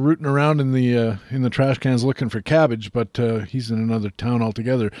 Maybe they're rooting around in the trash cans looking for Cabbage, but he's in another town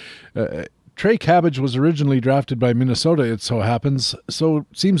altogether. Trey Cabbage was originally drafted by Minnesota, it so happens, so it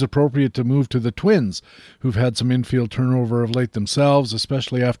seems appropriate to move to the Twins, who've had some infield turnover of late themselves,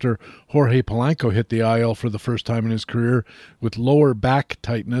 especially after Jorge Polanco hit the IL for the first time in his career with lower back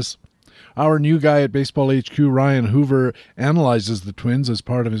tightness. Our new guy at Baseball HQ, Ryan Hoover, analyzes the Twins as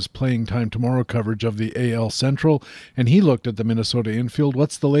part of his Playing Time Tomorrow coverage of the AL Central, and he looked at the Minnesota infield.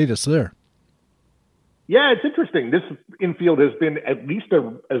 What's the latest there? Yeah, it's interesting. This infield has been at least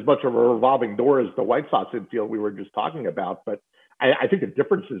as much of a revolving door as the White Sox infield we were just talking about. But I think the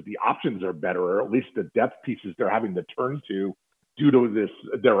difference is the options are better, or at least the depth pieces they're having to turn to due to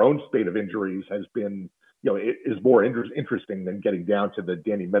their own spate of injuries has been, it is more interesting than getting down to the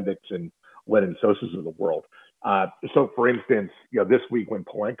Danny Mendics and Lennon Sosas of the world. So, for instance, this week when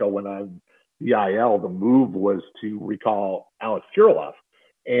Polanco went on the IL, the move was to recall Alex Kirilloff.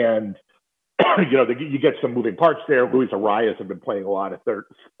 And you get some moving parts there. Luis Arias has been playing a lot of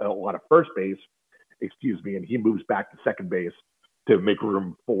first base, and he moves back to second base to make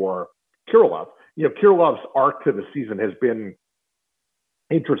room for Kirilloff. Kirilloff's arc to the season has been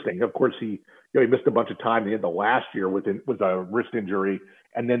interesting. Of course, he missed a bunch of time at the end of last year with a wrist injury,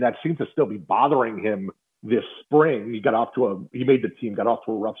 and then that seems to still be bothering him this spring. He made the team, got off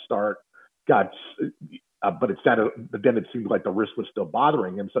to a rough start, but then it seemed like the wrist was still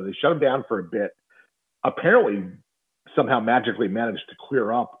bothering him. So they shut him down for a bit. Apparently, somehow magically managed to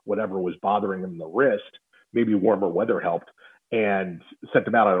clear up whatever was bothering him in the wrist. Maybe warmer weather helped, and sent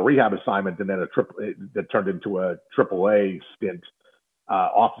him out on a rehab assignment, and then that turned into a AAA stint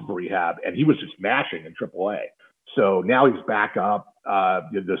off of rehab, and he was just mashing in AAA. So now he's back up.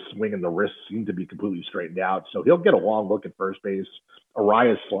 The swing and the wrist seem to be completely straightened out. So he'll get a long look at first base.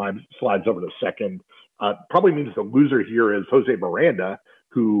 Arias slides over to second. Probably means the loser here is Jose Miranda,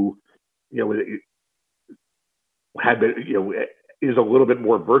 who, is a little bit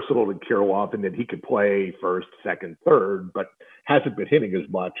more versatile than Kirilloff, and that he could play first, second, third, but hasn't been hitting as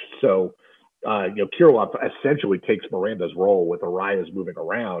much. So, Kirilloff essentially takes Miranda's role with Arias moving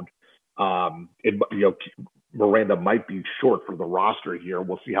around. Miranda might be short for the roster here.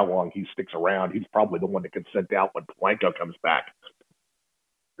 We'll see how long he sticks around. He's probably the one that gets sent out when Polanco comes back.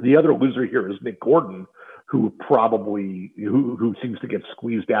 The other loser here is Nick Gordon, who seems to get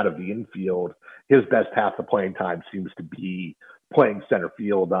squeezed out of the infield. His best path to playing time seems to be playing center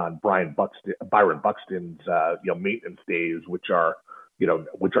field on Byron Buxton's maintenance days, which are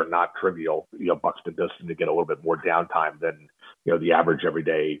not trivial. Buxton does seem to get a little bit more downtime than the average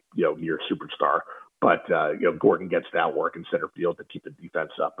everyday near superstar. But Gordon gets that work in center field to keep the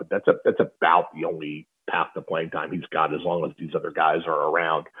defense up. But that's about the only path to playing time he's got, as long as these other guys are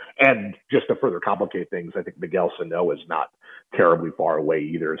around. And just to further complicate things, I think Miguel Sano is not terribly far away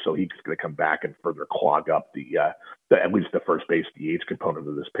either, so he's going to come back and further clog up the at least the first base DH component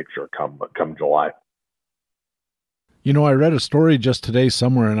of this picture come July. I read a story just today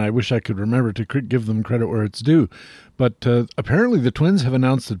somewhere, and I wish I could remember to give them credit where it's due. But apparently the Twins have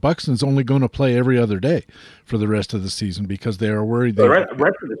announced that Buxton's only going to play every other day for the rest of the season because they are worried. The rest of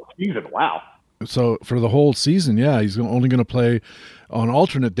the season, wow. So for the whole season, yeah, he's only going to play on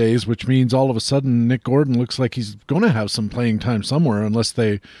alternate days, which means all of a sudden Nick Gordon looks like he's going to have some playing time somewhere, unless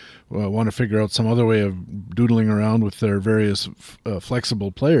they want to figure out some other way of doodling around with their various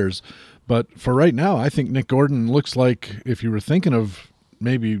flexible players. But for right now, I think Nick Gordon looks like, if you were thinking of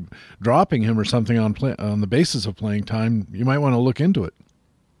maybe dropping him or something on the basis of playing time, you might want to look into it.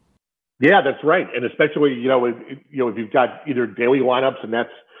 Yeah, that's right. And especially, if you've got either daily lineups and that's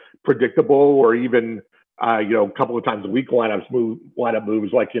predictable, or even, a couple of times a week lineup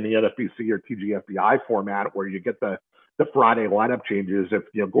moves like in the NFBC or TGFBI format, where you get the Friday lineup changes. If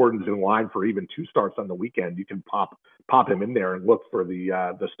Gordon's in line for even 2 starts on the weekend, you can pop him in there and look for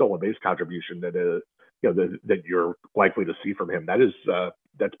the stolen base contribution that you're likely to see from him.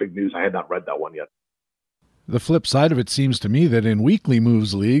 That's big news. I had not read that one yet. The flip side of it seems to me that in weekly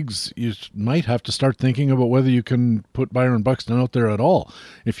moves leagues, you might have to start thinking about whether you can put Byron Buxton out there at all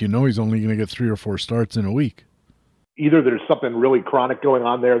if he's only going to get 3 or 4 starts in a week. either there's something really chronic going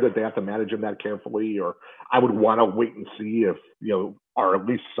on there that they have to manage him that carefully, or I would want to wait and see if, are at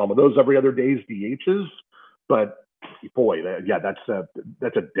least some of those every other days DHs. But boy, that's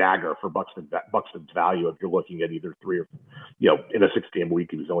a dagger for Buxton's value if you're looking at either three or, in a 6-game week,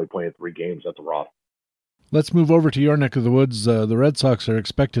 he was only playing 3 games. That's rough. Let's move over to your neck of the woods. The Red Sox are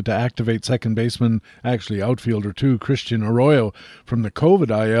expected to activate second baseman, actually outfielder too, Christian Arroyo from the COVID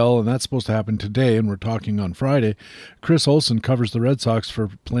IL, and that's supposed to happen today, and we're talking on Friday. Chris Olson covers the Red Sox for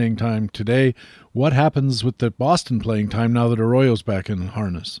playing time today. What happens with the Boston playing time now that Arroyo's back in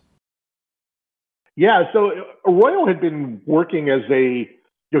harness? Yeah, so Arroyo had been working as he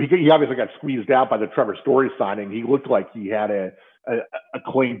obviously got squeezed out by the Trevor Story signing. He looked like he had a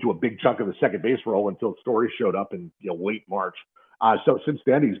claim to a big chunk of the second base role until Story showed up in late March. So since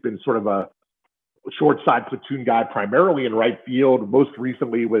then, he's been sort of a short side platoon guy, primarily in right field, most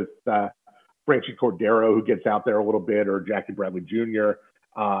recently with Franchi Cordero, who gets out there a little bit, or Jackie Bradley Jr.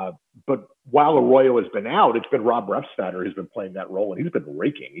 But while Arroyo has been out, it's been Rob Refsnyder who's been playing that role, and he's been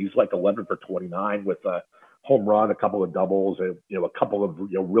raking. He's like 11 for 29 with a home run, a couple of doubles, a couple of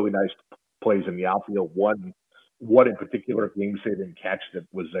really nice plays in the outfield. One in particular game-saving catch that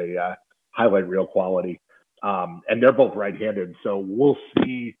was a highlight reel quality. And they're both right-handed, so we'll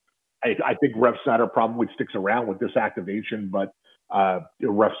see. I think Refsnyder probably sticks around with this activation, but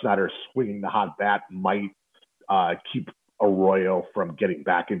Refsnyder swinging the hot bat might keep Arroyo from getting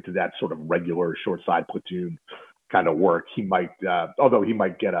back into that sort of regular short side platoon kind of work. He might, although he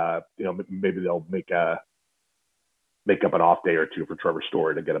might get maybe they'll make up an off day or two for Trevor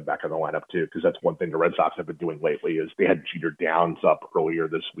Story to get him back in the lineup too, because that's one thing the Red Sox have been doing lately is they had Jeter Downs up earlier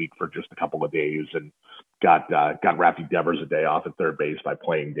this week for just a couple of days and got Rafi Devers a day off at third base by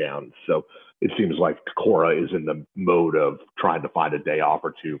playing down. So it seems like Cora is in the mode of trying to find a day off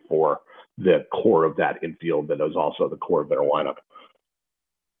or two for the core of that infield that is also the core of their lineup.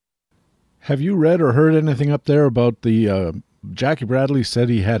 Have you read or heard anything up there about the Jackie Bradley said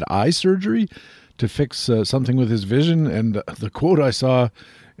he had eye surgery to fix something with his vision? And the quote I saw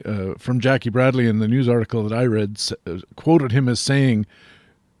from Jackie Bradley in the news article that I read quoted him as saying,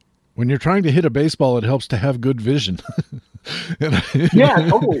 "When you're trying to hit a baseball, it helps to have good vision." Yeah,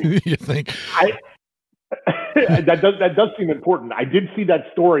 totally. You think that does seem important. I did see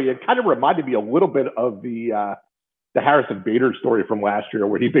that story. It kind of reminded me a little bit of the Harrison Bader story from last year,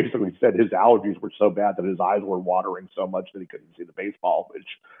 where he basically said his allergies were so bad that his eyes were watering so much that he couldn't see the baseball, which,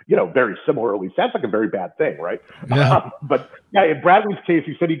 very similarly sounds like a very bad thing, right? Yeah. But yeah, in Bradley's case,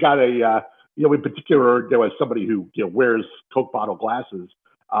 he said he got in particular, there was somebody who wears Coke bottle glasses.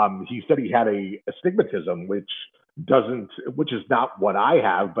 He said he had a astigmatism, which is not what I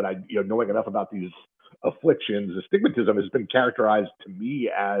have, but knowing enough about these afflictions, astigmatism has been characterized to me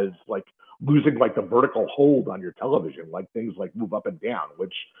as like losing like the vertical hold on your television, like things like move up and down,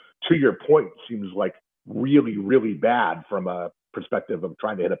 which to your point seems like really, really bad from a perspective of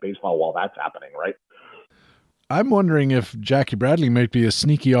trying to hit a baseball while that's happening, right? I'm wondering if Jackie Bradley might be a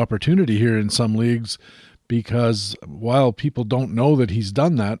sneaky opportunity here in some leagues, because while people don't know that he's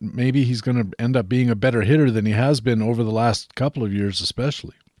done that, maybe he's going to end up being a better hitter than he has been over the last couple of years,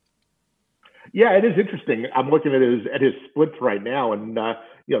 especially. Yeah, it is interesting. I'm looking at his splits right now, and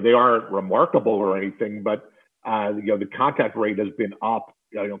they aren't remarkable or anything, but the contact rate has been up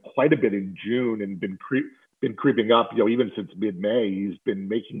quite a bit in June and been creeping up. Even since mid-May, he's been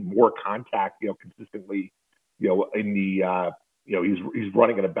making more contact consistently. In the he's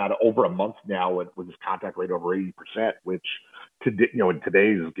running at about over a month now with his contact rate over 80%, which in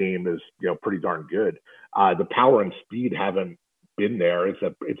today's game is pretty darn good. The power and speed haven't been there. It's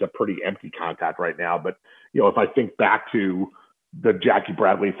a pretty empty contact right now. But if I think back to the Jackie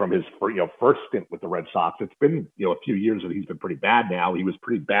Bradley from his first stint with the Red Sox, it's been a few years that he's been pretty bad now. He was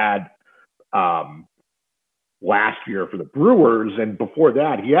pretty bad last year for the Brewers, and before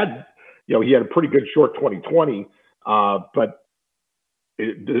that he had a pretty good short 2020, but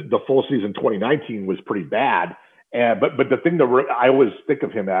the full season 2019 was pretty bad. But the thing that I always think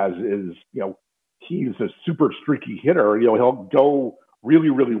of him as is he's a super streaky hitter. He'll go really,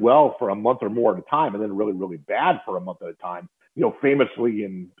 really well for a month or more at a time, and then really, really bad for a month at a time. Famously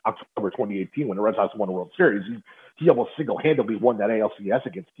in October 2018, when the Red Sox won the World Series, he almost single-handedly won that ALCS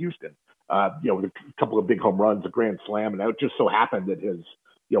against Houston. With a couple of big home runs, a grand slam, and it just so happened that his,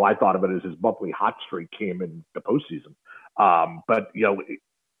 I thought of it as his monthly hot streak came in the postseason. But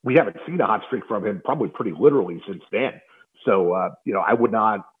we haven't seen a hot streak from him probably pretty literally since then. So I would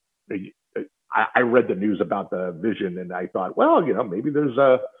not. I read the news about the vision, and I thought, well, maybe there's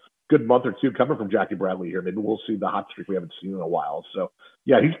a good month or two coming from Jackie Bradley here. Maybe we'll see the hot streak we haven't seen in a while. So,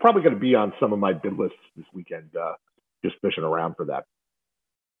 yeah, he's probably going to be on some of my bid lists this weekend just fishing around for that.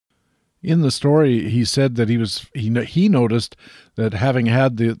 In the story, he said that he noticed that having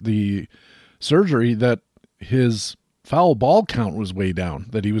had the surgery, that his foul ball count was way down,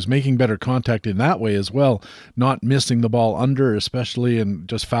 that he was making better contact in that way as well, not missing the ball under especially and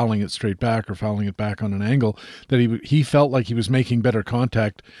just fouling it straight back or fouling it back on an angle, that he felt like he was making better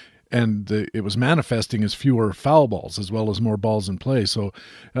contact, and it was manifesting as fewer foul balls as well as more balls in play. So,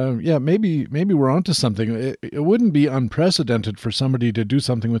 maybe we're onto something. It wouldn't be unprecedented for somebody to do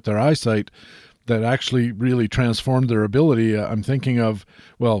something with their eyesight that actually really transformed their ability. I'm thinking of,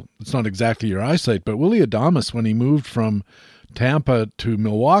 well, it's not exactly your eyesight, but Willy Adames, when he moved from Tampa to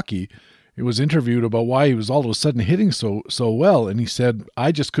Milwaukee, he was interviewed about why he was all of a sudden hitting so well, and he said,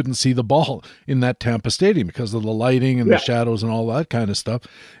 I just couldn't see the ball in that Tampa stadium because of the lighting and the shadows and all that kind of stuff.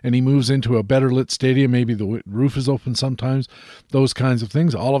 And he moves into a better lit stadium, maybe the roof is open sometimes, those kinds of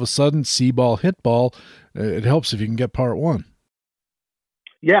things. All of a sudden, see ball, hit ball, it helps if you can get part one.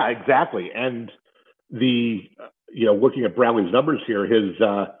 Yeah, exactly. And looking at Bradley's numbers here, his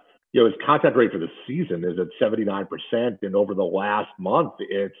contact rate for the season is at 79%, and over the last month,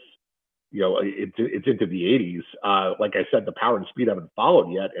 it's into the 80s. Like I said, the power and speed haven't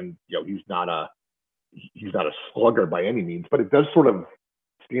followed yet, and he's not a slugger by any means. But it does sort of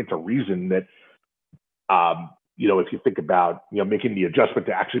stand to reason that if you think about making the adjustment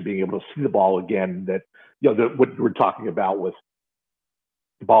to actually being able to see the ball again, that what we're talking about with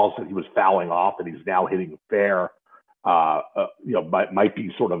the balls that he was fouling off and he's now hitting fair, might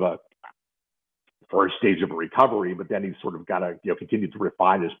be sort of a first stage of a recovery, but then he's sort of got to continue to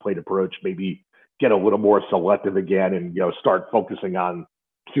refine his plate approach, maybe get a little more selective again, and start focusing on,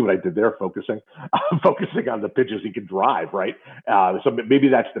 see what I did there, focusing on the pitches he can drive, right? So maybe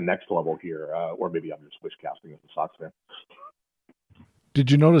that's the next level here, or maybe I'm just wish casting as a Sox fan. Did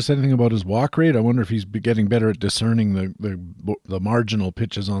you notice anything about his walk rate? I wonder if he's getting better at discerning the marginal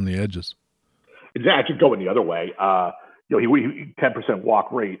pitches on the edges. It's actually going the other way. He 10% walk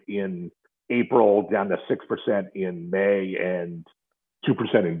rate in April, down to 6% in May, and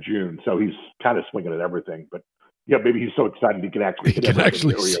 2% in June. So he's kind of swinging at everything. But maybe he's so excited he can actually hit see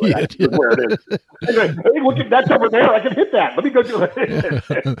it. Yeah. Where it is. Hey, look, that's over there. I can hit that. Let me go do it. And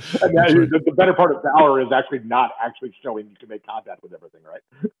the better part of Bauer is actually not actually showing you can make contact with everything, right?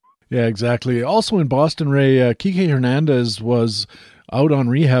 Yeah, exactly. Also in Boston, Ray, Kike Hernandez was out on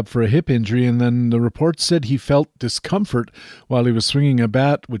rehab for a hip injury, and then the report said he felt discomfort while he was swinging a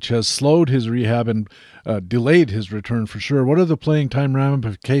bat, which has slowed his rehab and delayed his return for sure. What are the playing time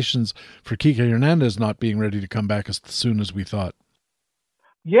ramifications for Kike Hernandez not being ready to come back as soon as we thought?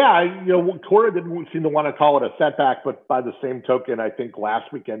 Yeah, Cora didn't seem to want to call it a setback, but by the same token, I think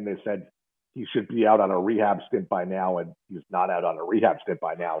last weekend they said he should be out on a rehab stint by now, and he's not out on a rehab stint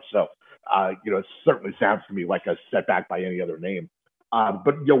by now. So, it certainly sounds to me like a setback by any other name.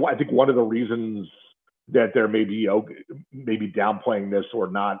 But I think one of the reasons that they're maybe downplaying this or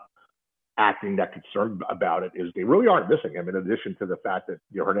not acting that concerned about it is they really aren't missing him. In addition to the fact that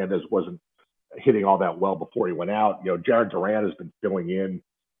Hernandez wasn't hitting all that well before he went out, Jared Duran has been filling in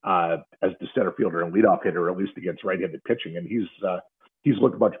as the center fielder and leadoff hitter, at least against right-handed pitching, and he's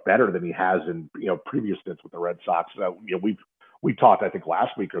looked much better than he has in previous stints with the Red Sox. We talked, I think,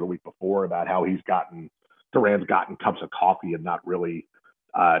 last week or the week before about how Duran's gotten cups of coffee and not really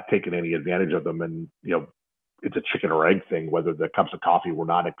taken any advantage of them. And, it's a chicken or egg thing, whether the cups of coffee were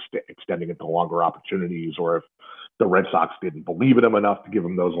not extending into longer opportunities, or if the Red Sox didn't believe in him enough to give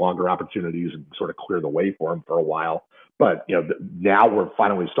him those longer opportunities and sort of clear the way for him for a while. But, now we're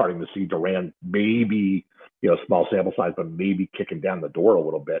finally starting to see Duran maybe, small sample size, but maybe kicking down the door a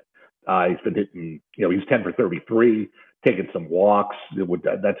little bit. He's been hitting, he's 10 for 33, taking some walks.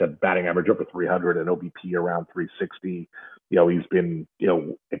 That's a batting average over 300 and OBP around 360. He's been,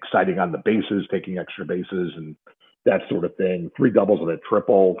 exciting on the bases, taking extra bases and that sort of thing. 3 doubles and a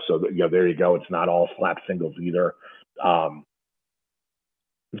triple. So, there you go. It's not all slap singles either. Like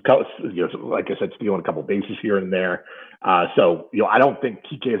I said, stealing a couple bases here and there. So, I don't think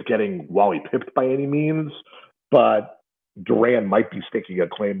Kike is getting Wally pipped by any means, but Duran might be staking a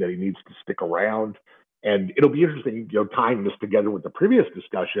claim that he needs to stick around. And it'll be interesting, tying this together with the previous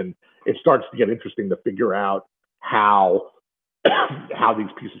discussion, it starts to get interesting to figure out how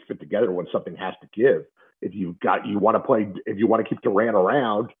these pieces fit together when something has to give. If you want to keep Duran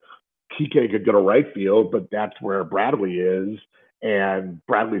around, Kike could go to right field, but that's where Bradley is, and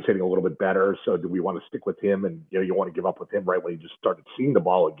Bradley's hitting a little bit better. So do we want to stick with him? And you want to give up with him right when he just started seeing the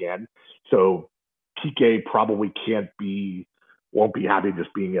ball again. So Kike probably won't be happy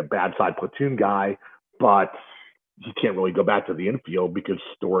just being a bad side platoon guy, but he can't really go back to the infield because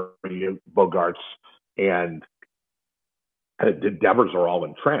Story, Bogarts, and And the Devers are all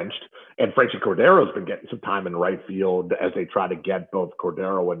entrenched. And Frankie Cordero's been getting some time in right field as they try to get both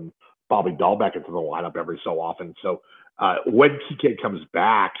Cordero and Bobby Dahlbeck into the lineup every so often. So when Kike comes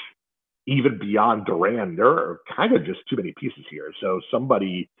back, even beyond Duran, there are kind of just too many pieces here. So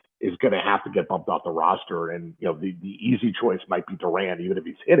somebody is going to have to get bumped off the roster. And, the easy choice might be Duran, even if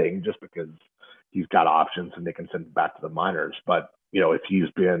he's hitting, just because he's got options and they can send him back to the minors. But,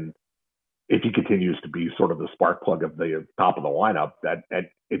 if he continues to be sort of the spark plug of the top of the lineup, that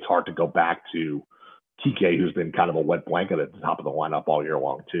it's hard to go back to Kike, who's been kind of a wet blanket at the top of the lineup all year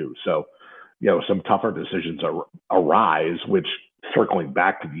long too. So, some tougher decisions arise, which, circling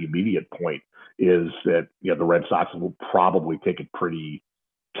back to the immediate point, is that, the Red Sox will probably take it pretty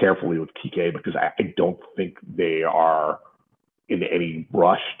carefully with Kike, because I don't think they are in any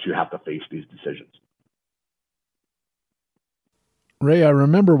rush to have to face these decisions. Ray, I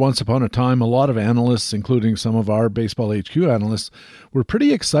remember once upon a time, a lot of analysts, including some of our Baseball HQ analysts, were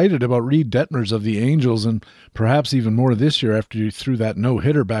pretty excited about Reed Detmers of the Angels, and perhaps even more this year after you threw that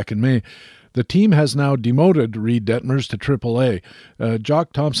no-hitter back in May. The team has now demoted Reed Detmers to AAA.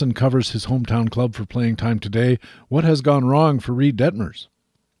 Jock Thompson covers his hometown club for Playing Time Today. What has gone wrong for Reed Detmers?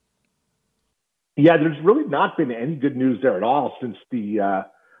 Yeah, there's really not been any good news there at all since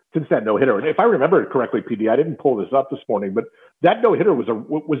that no-hitter. And if I remember it correctly, PD, I didn't pull this up this morning, but that no-hitter was the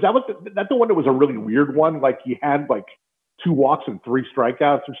one that was a really weird one? Like he had like 2 walks and 3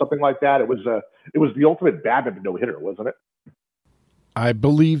 strikeouts or something like that. It was the ultimate BABIP no-hitter, wasn't it? I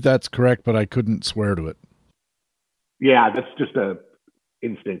believe that's correct, but I couldn't swear to it. Yeah, that's just a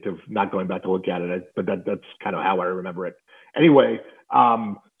instinct of not going back to look at it, but that's kind of how I remember it. Anyway,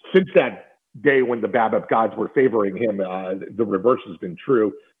 since that day when the BABIP gods were favoring him, the reverse has been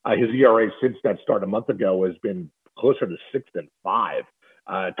true. His ERA since that start a month ago has been closer to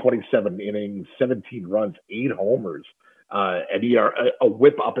 6.5. 27 innings, 17 runs, 8 homers, and a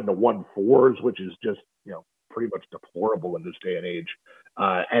whip up in the 1.4s, which is just pretty much deplorable in this day and age.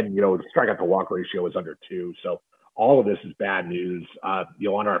 And the strikeout to walk ratio is under 2. So all of this is bad news.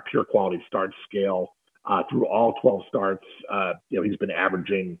 On our pure quality start scale, through all 12 starts, he's been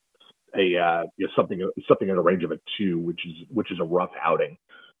averaging something in the range of a 2, which is a rough outing.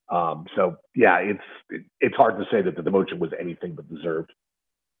 So yeah, it's hard to say that the demotion was anything but deserved.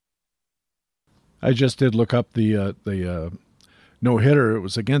 I just did look up the no-hitter. It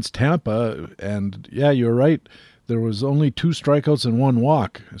was against Tampa, and yeah, you're right. There was only 2 strikeouts and 1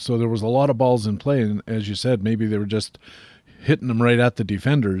 walk, so there was a lot of balls in play. And as you said, maybe they were just hitting them right at the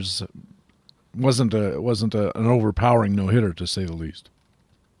defenders. Wasn't an overpowering no-hitter, to say the least.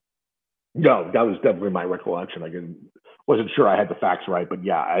 No, that was definitely my recollection. I wasn't sure I had the facts right, but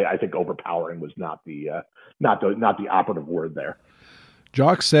yeah, I think overpowering was not the operative word there.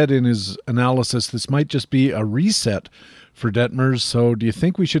 Jock said in his analysis this might just be a reset for Detmers. So do you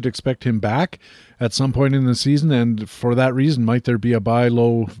think we should expect him back at some point in the season? And for that reason, might there be a buy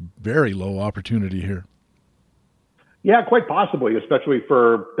low, very low opportunity here? Yeah, quite possibly, especially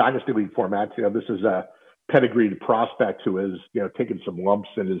for Dynasty League formats. This is a pedigreed prospect who has, taken some lumps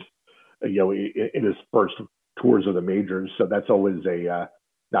in his first tours of the majors. So that's always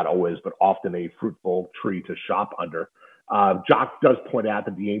not always, but often a fruitful tree to shop under. Jock does point out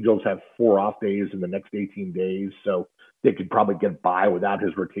that the Angels have 4 off days in the next 18 days, so they could probably get by without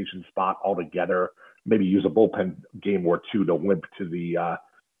his rotation spot altogether. Maybe use a bullpen game or 2 to limp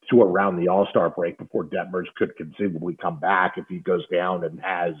to around the All-Star break before Detmers could conceivably come back if he goes down and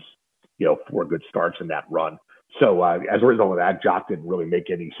has 4 good starts in that run. So as a result of that, Jock didn't really make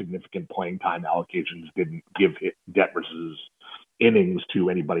any significant playing time allocations. Didn't give Detmers' innings to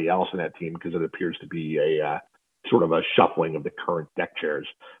anybody else in that team because it appears to be a sort of a shuffling of the current deck chairs.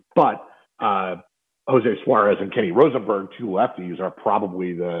 But Jose Suarez and Kenny Rosenberg, 2 lefties, are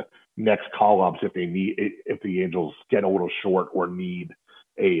probably the next call-ups if the Angels get a little short or need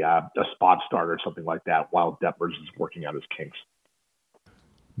a spot start or something like that while Detmers is working out his kinks.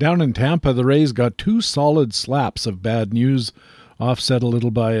 Down in Tampa, the Rays got 2 solid slaps of bad news, offset a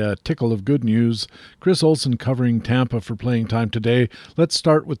little by a tickle of good news. Chris Olson covering Tampa for Playing Time Today. Let's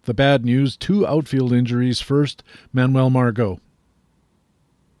start with the bad news. 2 outfield injuries. First, Manuel Margot.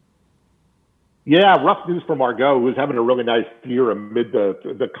 Yeah, rough news for Margot, who's having a really nice year amid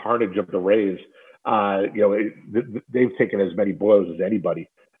the carnage of the Rays. They've taken as many blows as anybody.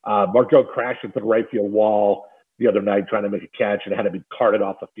 Margot crashed into the right field wall the other night trying to make a catch and had to be carted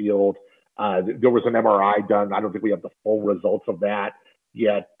off the field. There was an MRI done. I don't think we have the full results of that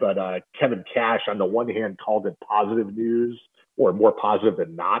yet, but Kevin Cash, on the one hand, called it positive news, or more positive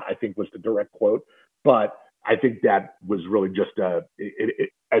than not, I think was the direct quote. But I think that was really just,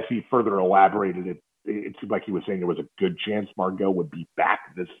 as he further elaborated, it seemed like he was saying there was a good chance Margot would be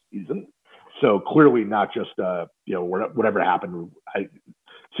back this season. So clearly not just, whatever happened,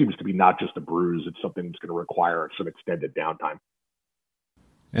 seems to be not just a bruise. It's something that's going to require some extended downtime.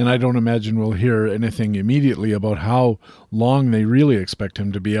 And I don't imagine we'll hear anything immediately about how long they really expect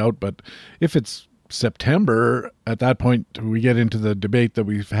him to be out. But if it's September, at that point, we get into the debate that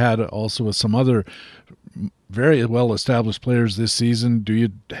we've had also with some other very well-established players this season. Do you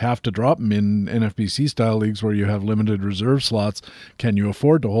have to drop them in NFBC-style leagues where you have limited reserve slots? Can you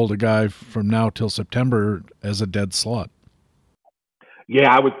afford to hold a guy from now till September as a dead slot?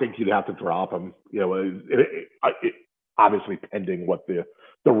 Yeah, I would think you'd have to drop him. Obviously pending what the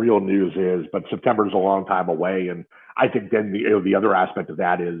real news is, but September's a long time away, and I think then the other aspect of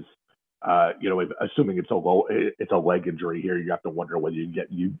that is, assuming it's a leg injury here, you have to wonder whether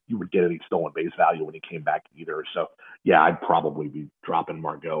you would get any stolen base value when he came back either. So yeah, I'd probably be dropping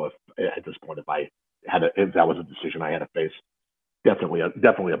Margot at this point if that was a decision I had to face.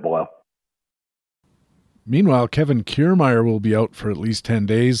 Definitely a blow. Meanwhile, Kevin Kiermaier will be out for at least 10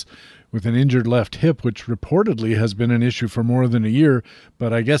 days with an injured left hip, which reportedly has been an issue for more than a year,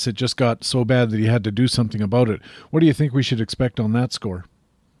 but I guess it just got so bad that he had to do something about it. What do you think we should expect on that score?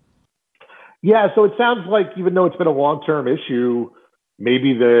 Yeah, so it sounds like even though it's been a long-term issue,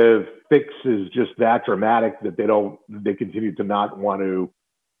 maybe the fix is just that dramatic that they continue to not want to,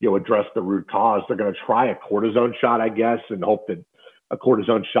 address the root cause. They're going to try a cortisone shot, I guess, and hope that a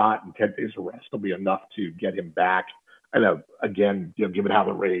cortisone shot and 10 days of rest will be enough to get him back. And again, given how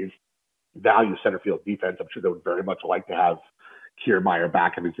the Rays value center field defense, I'm sure they would very much like to have Kiermaier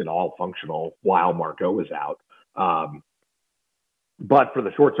back if he's in all functional while Margot is out. But for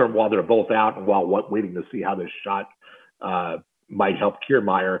the short term, while they're both out and while waiting to see how this shot might help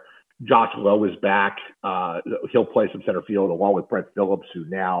Kiermaier, Josh Lowe is back. He'll play some center field along with Brett Phillips, who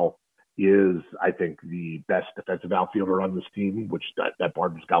now is, I think, the best defensive outfielder on this team, which that bar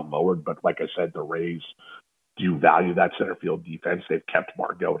just got lowered. But like I said, the Rays do value that center field defense. They've kept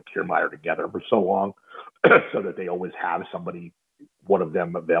Margot and Kiermaier together for so long so that they always have somebody, one of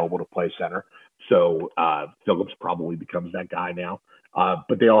them available to play center. So Phillips probably becomes that guy now.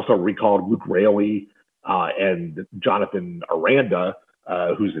 But they also recalled Luke Raley and Jonathan Aranda,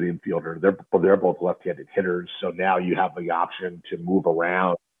 who's an infielder. They're both left-handed hitters. So now you have the option to move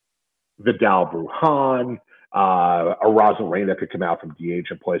around Vidal Brujan. Arazo Reyna could come out from DH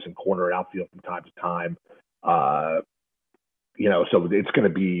and play some corner outfield from time to time. So it's going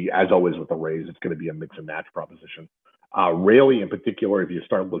to be, as always with the Rays, it's going to be a mix and match proposition. Raley in particular, if you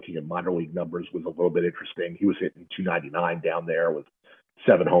start looking at minor league numbers, was a little bit interesting. He was hitting 299 down there with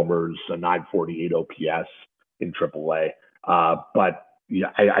 7 homers, a 948 OPS in AAA. But yeah,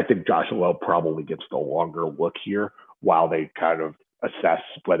 I think Josh Lowe probably gets the longer look here while they kind of assess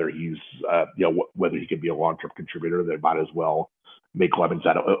whether he's, whether he can be a long-term contributor. They might as well make lemonade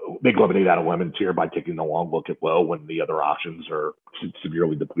out of lemons here by taking the long look at Lowe when the other options are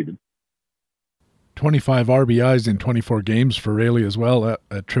severely depleted. 25 RBIs in 24 games for Raley as well at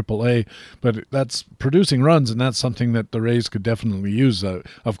AAA, but that's producing runs, and that's something that the Rays could definitely use.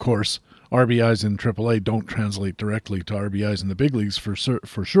 Of course, RBIs in AAA don't translate directly to RBIs in the big leagues for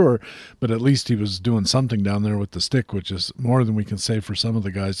sure, but at least he was doing something down there with the stick, which is more than we can say for some of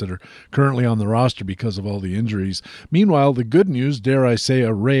the guys that are currently on the roster because of all the injuries. Meanwhile, the good news, dare I say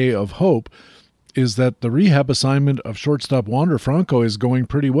a ray of hope, is that the rehab assignment of shortstop Wander Franco is going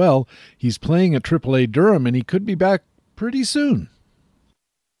pretty well. He's playing at AAA Durham, and he could be back pretty soon.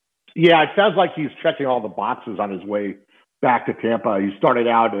 Yeah, it sounds like he's checking all the boxes on his way back to Tampa. He started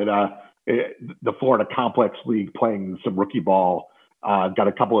out at the Florida Complex League playing some rookie ball, got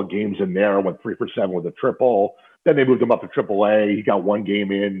a couple of games in there, went 3 for 7 with a triple. Then they moved him up to AAA. He got 1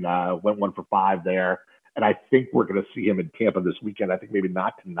 game in, went 1 for 5 there. And I think we're going to see him in Tampa this weekend. I think maybe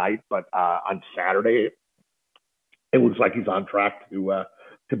not tonight, but on Saturday, it looks like he's on track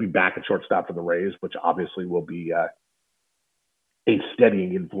to be back at shortstop for the Rays, which obviously will be a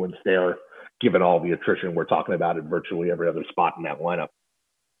steadying influence there, given all the attrition we're talking about in virtually every other spot in that lineup.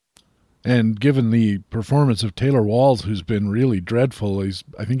 And given the performance of Taylor Walls, who's been really dreadful,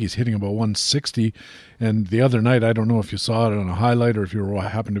 I think he's hitting about 160. And the other night, I don't know if you saw it on a highlight or if you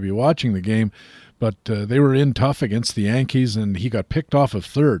happened to be watching the game, but they were in tough against the Yankees, and he got picked off of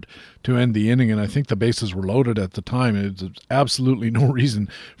third to end the inning, and I think the bases were loaded at the time. There's absolutely no reason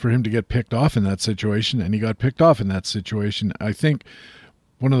for him to get picked off in that situation, and he got picked off in that situation. I think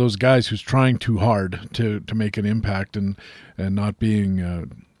one of those guys who's trying too hard to make an impact and not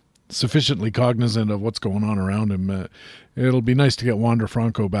being sufficiently cognizant of what's going on around him. It'll be nice to get Wander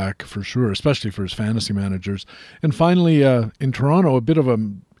Franco back for sure, especially for his fantasy managers. And finally, in Toronto, a bit of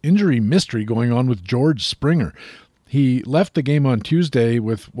an injury mystery going on with George Springer. He left the game on Tuesday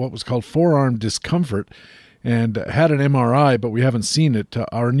with what was called forearm discomfort and had an MRI, but we haven't seen it.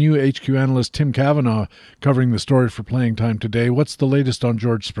 Our new HQ analyst, Tim Cavanaugh, covering the story for Playing Time today. What's the latest on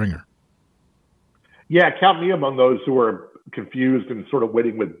George Springer? Yeah, count me among those who are confused and sort of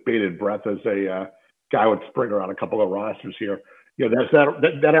waiting with bated breath as a guy with Springer on a couple of rosters here. You know,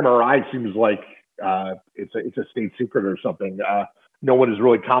 that MRI seems like it's a state secret or something. No one has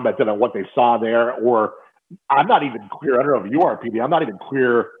really commented on what they saw there, or I'm not even clear. I don't know if you are, PD. I'm not even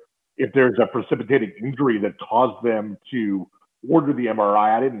clear if there's a precipitating injury that caused them to order the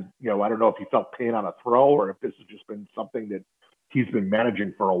MRI. I don't know if he felt pain on a throw or if this has just been something that he's been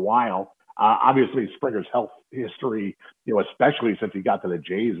managing for a while. Obviously, Springer's health history, especially since he got to the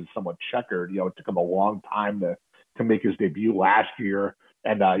Jays, is somewhat checkered. It took him a long time to make his debut last year.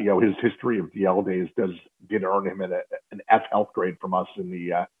 And, his history of DL days did earn him an F health grade from us in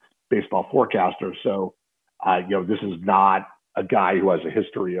the baseball forecaster. So, this is not a guy who has a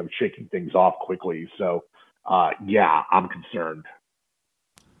history of shaking things off quickly. So, I'm concerned.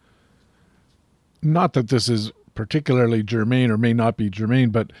 Not that this is particularly germane or may not be germane,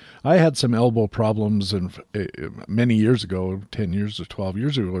 but I had some elbow problems many years ago, 10 years or 12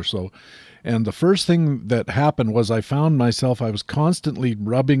 years ago or so. And the first thing that happened was I found myself, I was constantly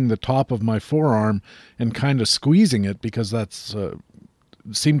rubbing the top of my forearm and kind of squeezing it because that's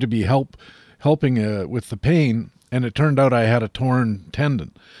seemed to be helping with the pain. And it turned out I had a torn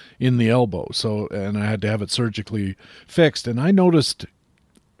tendon in the elbow. And I had to have it surgically fixed. And I noticed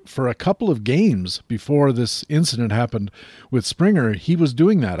for a couple of games before this incident happened with Springer, he was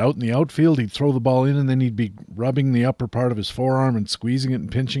doing that out in the outfield. He'd throw the ball in and then he'd be rubbing the upper part of his forearm and squeezing it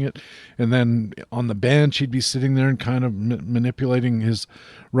and pinching it. And then on the bench, he'd be sitting there and kind of manipulating his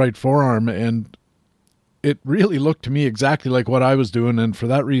right forearm. And it really looked to me exactly like what I was doing. And for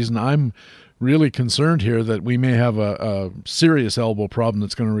that reason, I'm really concerned here that we may have a serious elbow problem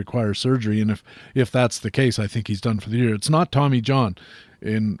that's going to require surgery. And if that's the case, I think he's done for the year. It's not Tommy John.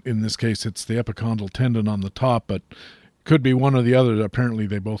 In this case, it's the epicondyle tendon on the top, but could be one or the other. Apparently,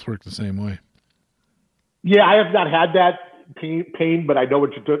 they both work the same way. Yeah, I have not had that pain, but I know what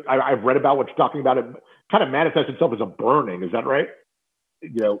I've read about what you're talking about. It kind of manifests itself as a burning. Is that right?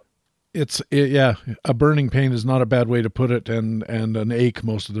 A burning pain is not a bad way to put it, and an ache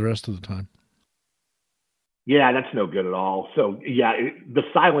most of the rest of the time. Yeah, that's no good at all. So, the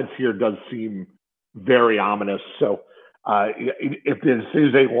silence here does seem very ominous. So, if this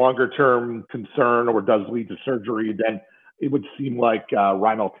is a longer-term concern or does lead to surgery, then it would seem like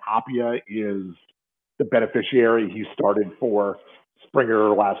Raimel Tapia is the beneficiary. He started for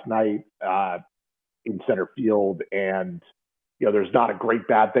Springer last night in center field, and there's not a great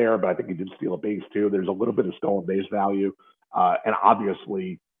bat there, but I think he did steal a base too. There's a little bit of stolen base value, and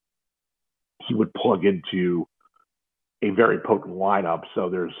obviously he would plug into a very potent lineup. So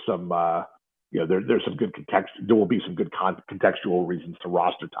there's some, there's some good context. There will be some good contextual reasons to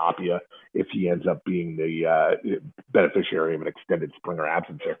roster Tapia if he ends up being the beneficiary of an extended Springer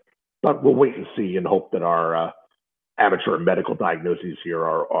absence here. But we'll wait and see and hope that our amateur medical diagnoses here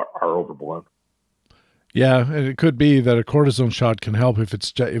are overblown. Yeah, and it could be that a cortisone shot can help if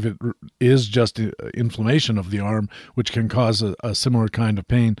it is just inflammation of the arm, which can cause a similar kind of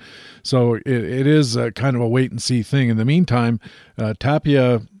pain. So it is a kind of a wait and see thing. In the meantime,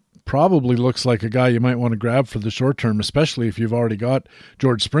 Tapia probably looks like a guy you might want to grab for the short term, especially if you've already got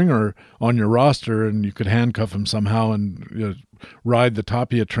George Springer on your roster and you could handcuff him somehow and ride the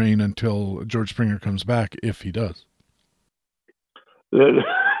Tapia train until George Springer comes back, if he does.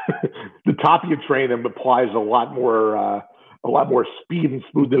 The Tapia train implies a lot more speed and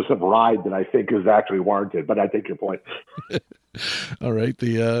smoothness of ride than I think is actually warranted. But I take your point. All right,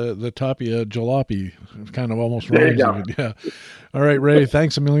 the Tapia jalopy kind of almost rhymes with it. Yeah. All right, Ray.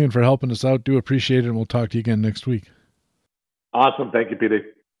 Thanks a million for helping us out. Do appreciate it, and we'll talk to you again next week. Awesome. Thank you, PD.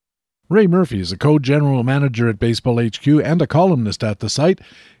 Ray Murphy is a co-general manager at Baseball HQ and a columnist at the site,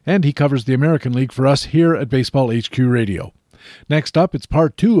 and he covers the American League for us here at Baseball HQ Radio. Next up, it's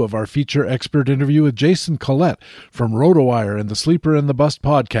part 2 of our feature expert interview with Jason Collette from RotoWire and the Sleeper and the Bust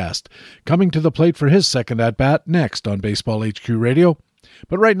podcast, coming to the plate for his second at-bat next on Baseball HQ Radio.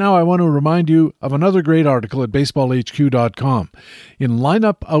 But right now, I want to remind you of another great article at baseballhq.com. In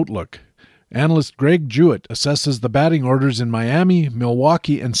Lineup Outlook, analyst Greg Jewett assesses the batting orders in Miami,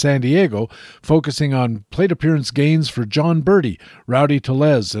 Milwaukee, and San Diego, focusing on plate appearance gains for John Birdie, Rowdy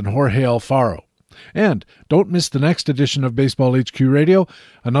Tellez, and Jorge Alfaro. And don't miss the next edition of Baseball HQ Radio,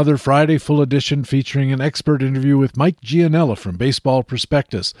 another Friday full edition featuring an expert interview with Mike Gianella from Baseball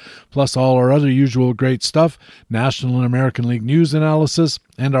Prospectus, plus all our other usual great stuff, National and American League news analysis,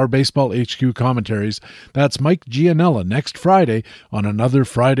 and our Baseball HQ commentaries. That's Mike Gianella next Friday on another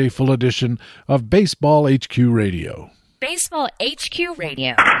Friday full edition of Baseball HQ Radio. Baseball HQ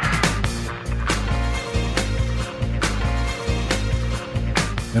Radio.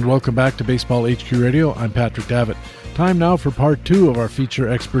 And welcome back to Baseball HQ Radio. I'm Patrick Davitt. Time now for part 2 of our feature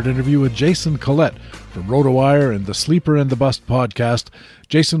expert interview with Jason Collette from RotoWire and the Sleeper and the Bust podcast.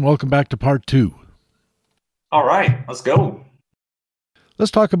 Jason, welcome back to part 2. All right, let's go. Let's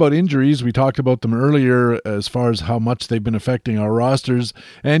talk about injuries. We talked about them earlier as far as how much they've been affecting our rosters,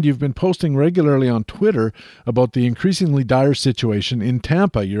 and you've been posting regularly on Twitter about the increasingly dire situation in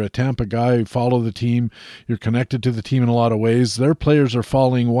Tampa. You're a Tampa guy, you follow the team, you're connected to the team in a lot of ways. Their players are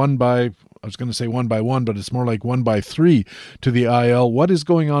falling one by one, but it's more like 1 by 3 to the IL. What is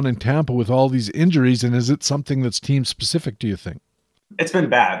going on in Tampa with all these injuries, and is it something that's team specific, do you think? It's been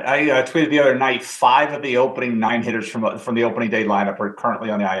bad. I tweeted the other night 5 of the opening 9 hitters from the opening day lineup are currently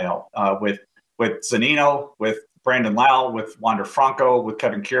on the IL. With Zunino, with Brandon Lau, with Wander Franco, with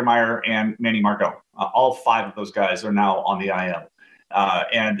Kevin Kiermaier, and Manny Margot. All 5 of those guys are now on the IL,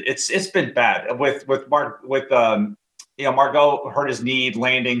 and it's been bad. Margot hurt his knee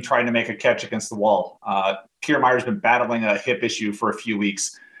landing, trying to make a catch against the wall. Kiermaier's been battling a hip issue for a few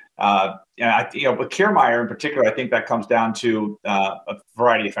weeks. With Kiermaier in particular, I think that comes down to a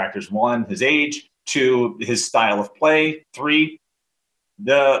variety of factors. 1, his age. 2, his style of play. 3,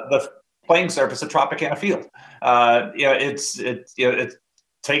 the playing surface at Tropicana Field. It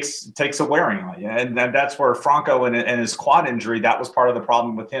takes a wearing on you, and that's where Franco and his quad injury, that was part of the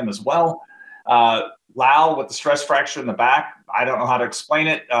problem with him as well. Lau with the stress fracture in the back, I don't know how to explain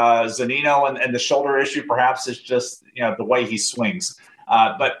it. Zunino and the shoulder issue perhaps is just the way he swings.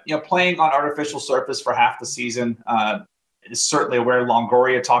 But playing on artificial surface for half the season is certainly aware.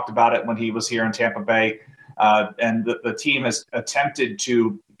 Longoria talked about it when he was here in Tampa Bay, and the team has attempted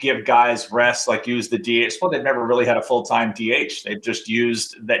to give guys rest, like use the DH. Well, they've never really had a full-time DH. They've just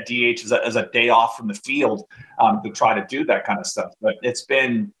used that DH as a day off from the field to try to do that kind of stuff. But it's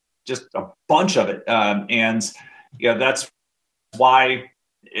been just a bunch of it, and that's why.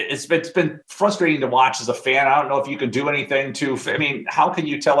 It's been frustrating to watch as a fan. I don't know if you can do anything how can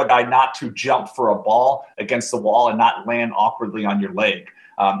you tell a guy not to jump for a ball against the wall and not land awkwardly on your leg?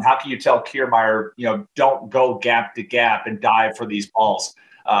 How can you tell Kiermaier, don't go gap to gap and dive for these balls?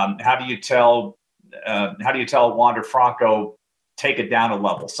 How do you tell Wander Franco take it down a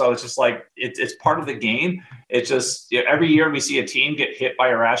level? So it's just like, it's part of the game. It's just every year we see a team get hit by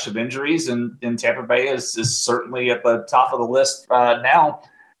a rash of injuries, and Tampa Bay is certainly at the top of the list now.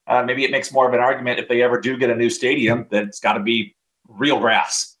 Maybe it makes more of an argument if they ever do get a new stadium that it's got to be real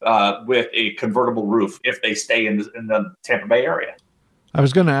grass with a convertible roof if they stay in the Tampa Bay area. I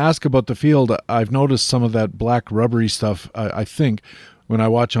was going to ask about the field. I've noticed some of that black rubbery stuff. I think when I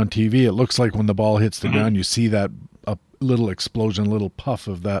watch on TV, it looks like when the ball hits the ground, you see that little explosion, little puff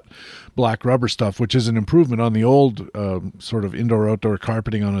of that black rubber stuff, which is an improvement on the old sort of indoor-outdoor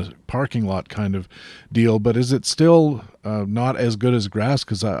carpeting on a parking lot kind of deal. But is it still not as good as grass?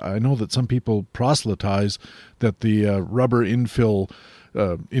 Because I know that some people proselytize that the rubber infill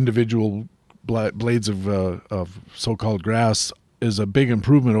individual blades of so-called grass is a big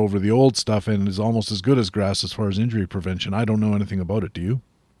improvement over the old stuff and is almost as good as grass as far as injury prevention. I don't know anything about it. Do you?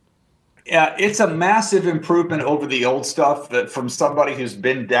 Yeah, it's a massive improvement over the old stuff that from somebody who's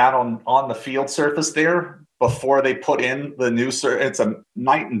been down on the field surface there before they put in the new it's a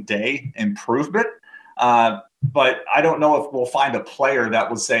night and day improvement. But I don't know if we'll find a player that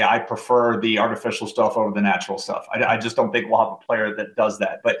would say, I prefer the artificial stuff over the natural stuff. I just don't think we'll have a player that does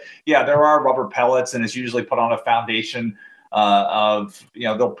that. But yeah, there are rubber pellets, and it's usually put on a foundation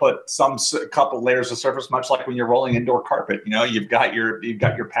they'll put couple layers of surface, much like when you're rolling indoor carpet. You've got your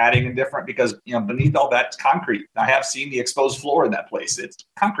padding and different, because beneath all that's concrete. I have seen the exposed floor in that place. It's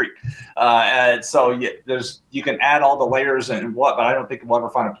concrete, and so you can add all the layers but I don't think we'll ever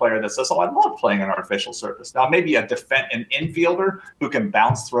find a player that says, "Oh, I love playing an artificial surface." Now, maybe an infielder who can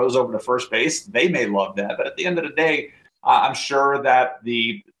bounce throws over to first base, they may love that. But at the end of the day, I'm sure that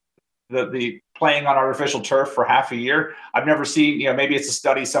the playing on artificial turf for half a year, I've never seen, maybe it's a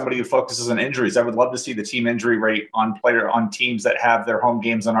study, somebody who focuses on injuries. I would love to see the team injury rate on teams that have their home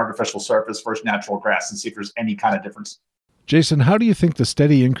games on artificial surface versus natural grass and see if there's any kind of difference. Jason, how do you think the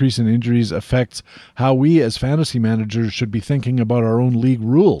steady increase in injuries affects how we as fantasy managers should be thinking about our own league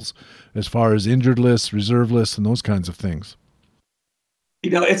rules as far as injured lists, reserve lists, and those kinds of things?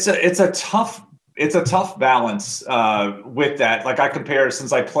 It's a tough It's a tough balance with that. Like I compare,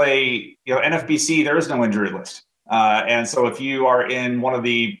 since I play, NFBC, there is no injury list. And so if you are in one of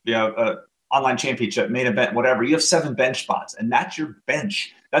the online championship, main event, whatever, you have 7 bench spots, and that's your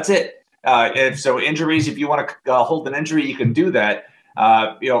bench. That's it. If injuries, if you want to hold an injury, you can do that.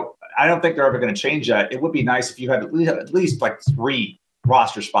 I don't think they're ever going to change that. It would be nice if you had at least like 3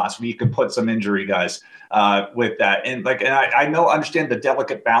 roster spots where you could put some injury guys with that. And I understand the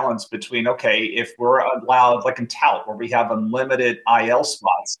delicate balance between, okay, if we're allowed, like in Tout, where we have unlimited IL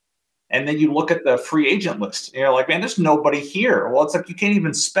spots, and then you look at the free agent list, like, man, there's nobody here. Well, it's like you can't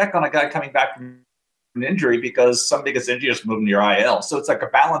even spec on a guy coming back from an injury because somebody gets injured, just move them to your IL. So it's like a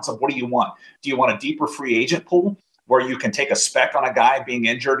balance of, what do you want? Do you want a deeper free agent pool where you can take a spec on a guy being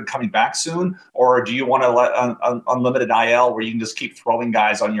injured and coming back soon? Or do you want to let unlimited IL where you can just keep throwing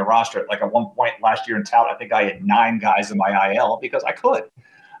guys on your roster? Like at one point last year in Tout, I think I had 9 guys in my IL because I could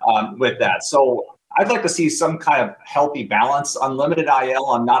with that. So I'd like to see some kind of healthy balance. Unlimited IL,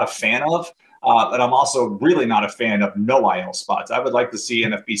 I'm not a fan of, but I'm also really not a fan of no IL spots. I would like to see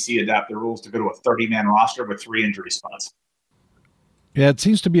NFBC adapt the rules to go to a 30-man roster with 3 injury spots. Yeah, it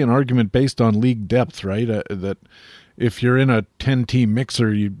seems to be an argument based on league depth, right? That if you're in a 10-team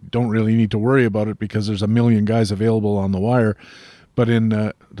mixer, you don't really need to worry about it because there's a million guys available on the wire. But in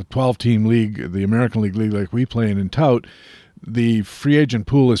the 12-team league, the American League like we play in Tout, the free agent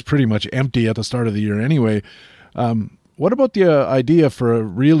pool is pretty much empty at the start of the year anyway. What about the idea for a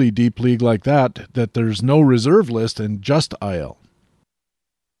really deep league like that there's no reserve list and just IL?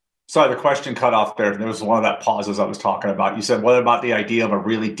 Sorry, the question cut off there. There was one of that pauses I was talking about. You said, what about the idea of a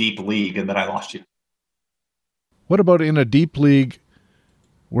really deep league? And then I lost you. What about in a deep league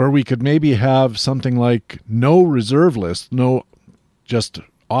where we could maybe have something like no reserve list, no just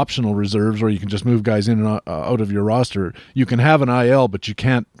optional reserves where you can just move guys in and out of your roster? You can have an IL, but you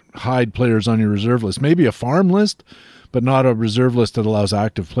can't hide players on your reserve list. Maybe a farm list, but not a reserve list that allows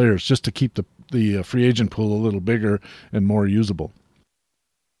active players, just to keep the free agent pool a little bigger and more usable.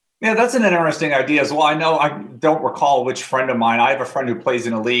 Yeah, that's an interesting idea as well. I know, I don't recall which friend of mine. I have a friend who plays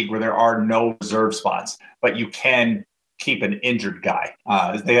in a league where there are no reserve spots, but you can keep an injured guy.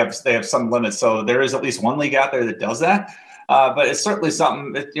 They have some limits. So there is at least one league out there that does that. But it's certainly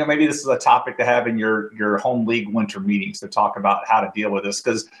something that, maybe this is a topic to have in your home league winter meetings to talk about how to deal with this.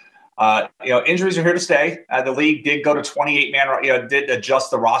 Because, injuries are here to stay. The league did go to 28-man, did adjust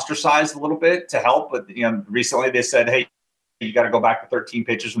the roster size a little bit to help. But, recently they said, hey, you got to go back to 13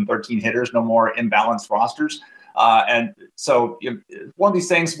 pitchers and 13 hitters, no more imbalanced rosters. And so one of these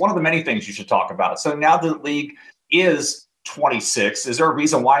things, one of the many things you should talk about. So now the league is 26. Is there a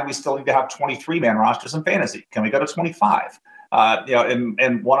reason why we still need to have 23-man rosters in fantasy? Can we go to 25?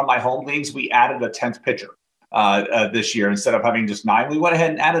 In one of my home leagues, we added a 10th pitcher this year. Instead of having just 9, we went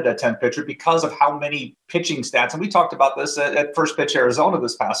ahead and added a 10th pitcher because of how many pitching stats. And we talked about this at First Pitch Arizona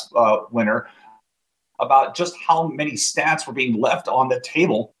this past winter, about just how many stats were being left on the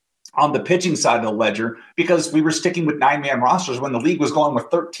table on the pitching side of the ledger because we were sticking with 9-man rosters when the league was going with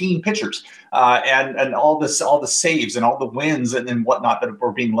 13 pitchers and all the saves and all the wins and whatnot that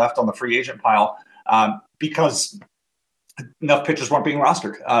were being left on the free agent pile because enough pitchers weren't being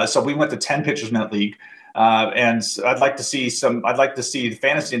rostered. So we went to 10 pitchers in that league. And I'd like to see the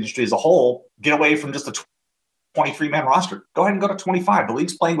fantasy industry as a whole get away from just a 23-man roster. Go ahead and go to 25. The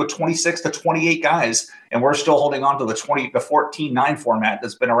league's playing with 26 to 28 guys, and we're still holding on to the 14-9 format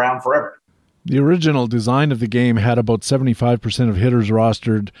that's been around forever. The original design of the game had about 75% of hitters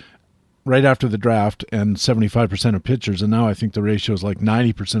rostered right after the draft and 75% of pitchers, and now I think the ratio is like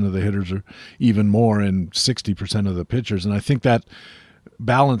 90% of the hitters or even more and 60% of the pitchers, and I think that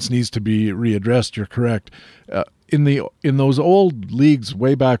balance needs to be readdressed. You're correct. In those old leagues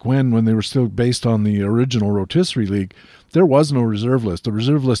way back when they were still based on the original rotisserie league, there was no reserve list. The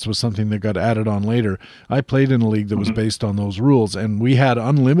reserve list was something that got added on later. I played in a league that was based on those rules, and we had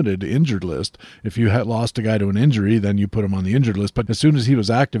unlimited injured list. If you had lost a guy to an injury, then you put him on the injured list. But as soon as he was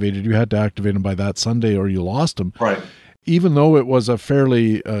activated, you had to activate him by that Sunday or you lost him. Right. Even though it was a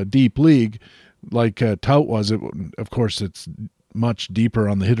fairly deep league, like Tout was, of course, it's much deeper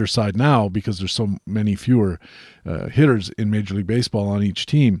on the hitter side now because there's so many fewer hitters in Major League Baseball on each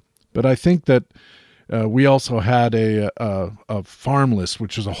team. But I think that we also had a farm list,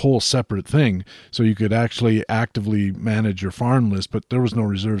 which is a whole separate thing. So you could actually actively manage your farm list, but there was no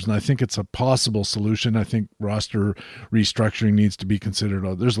reserves. And I think it's a possible solution. I think roster restructuring needs to be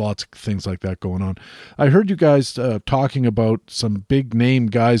considered. There's lots of things like that going on. I heard you guys talking about some big name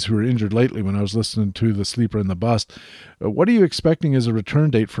guys who were injured lately when I was listening to the Sleeper and the Bust. What are you expecting as a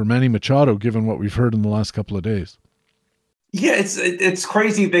return date for Manny Machado, given what we've heard in the last couple of days? Yeah, it's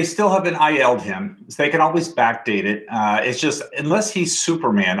crazy. They still haven't IL'd him. So they can always backdate it. It's just, unless he's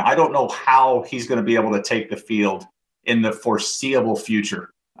Superman, I don't know how he's going to be able to take the field in the foreseeable future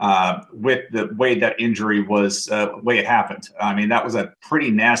with the way that injury was, way it happened. I mean, that was a pretty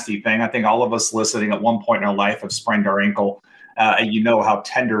nasty thing. I think all of us listening at one point in our life have sprained our ankle, and you know how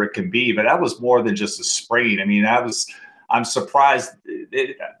tender it can be. But that was more than just a sprain. I mean, I'm surprised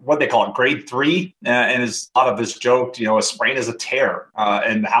what they call it, grade 3. And a lot of us joked, a sprain is a tear.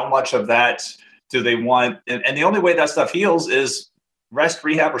 And how much of that do they want? And the only way that stuff heals is rest,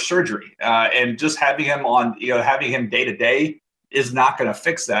 rehab, or surgery. And just having him having him day to day is not going to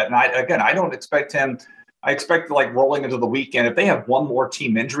fix that. And I don't expect him. I expect like rolling into the weekend, if they have one more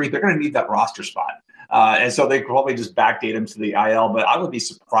team injury, they're going to need that roster spot. And so they could probably just backdate him to the IL, but I would be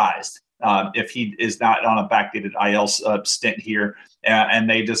surprised if he is not on a backdated IL stint here, and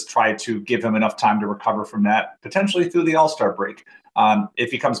they just try to give him enough time to recover from that, potentially through the All-Star break.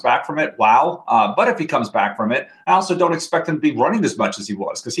 If he comes back from it, wow. But if he comes back from it, I also don't expect him to be running as much as he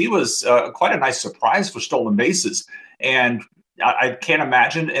was, because he was quite a nice surprise for stolen bases. And I can't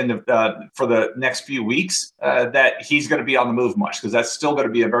imagine for the next few weeks that he's going to be on the move much, because that's still going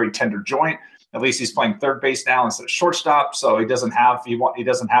to be a very tender joint. At least he's playing third base now instead of shortstop, so he doesn't have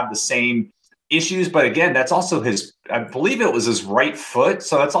the same issues. But again, that's also I believe it was his right foot,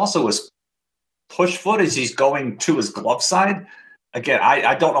 so that's also his push foot as he's going to his glove side. Again,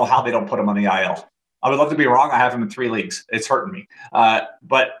 I don't know how they don't put him on the IL. I would love to be wrong. I have him in 3 leagues. It's hurting me,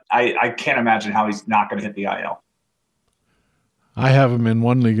 but I can't imagine how he's not going to hit the IL. I have him in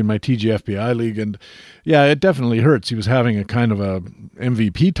one league, in my TGFBI league, and yeah, it definitely hurts. He was having a kind of a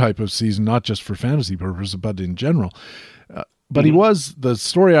MVP type of season, not just for fantasy purposes, but in general. But he was, the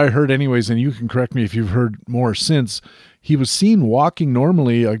story I heard anyways, and you can correct me if you've heard more since, he was seen walking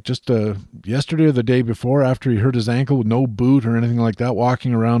normally, like just yesterday or the day before, after he hurt his ankle, with no boot or anything like that,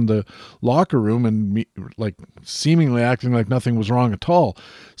 walking around the locker room and like seemingly acting like nothing was wrong at all.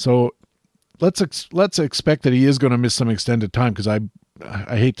 So let's expect that he is going to miss some extended time, because I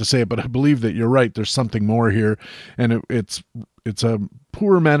hate to say it, but I believe that you're right. There's something more here, and it's a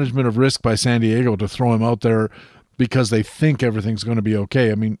poor management of risk by San Diego to throw him out there because they think everything's going to be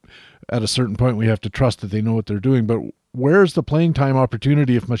okay. I mean, at a certain point, we have to trust that they know what they're doing. But where's the playing time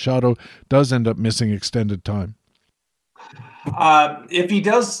opportunity if Machado does end up missing extended time? If he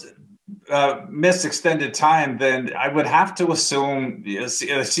does miss extended time, then I would have to assume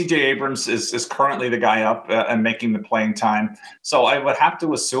CJ Abrams is currently the guy up and making the playing time. So I would have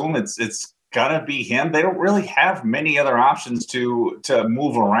to assume it's gonna be him. They don't really have many other options to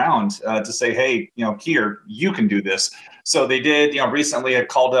move around to say, hey, Kier, you can do this. So they did, recently had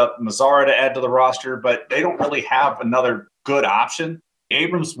called up Mazara to add to the roster, but they don't really have another good option.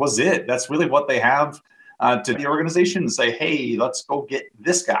 Abrams was it. That's really what they have to the organization and say, hey, let's go get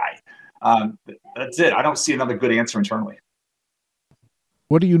this guy. That's it. I don't see another good answer internally.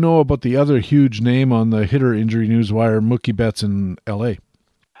 What do you know about the other huge name on the hitter injury news wire, Mookie Betts in LA?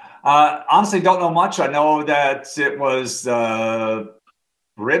 Honestly, don't know much. I know that it was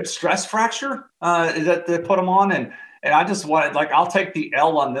rib stress fracture that they put him on, and I just wanted, I'll take the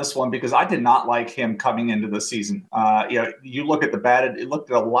L on this one, because I did not like him coming into the season. You look at it looked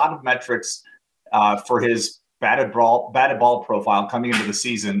at a lot of metrics for his batted ball profile coming into the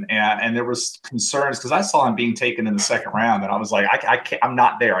season, and there was concerns because I saw him being taken in the second round, and I was like, I'm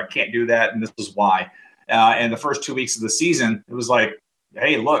not there. I can't do that, and this is why. And the first 2 weeks of the season, it was like,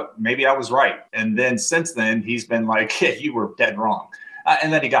 hey, look, maybe I was right. And then since then, he's been like, hey, you were dead wrong.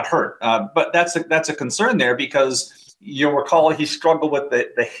 And then he got hurt. But that's a concern there, because you'll recall he struggled with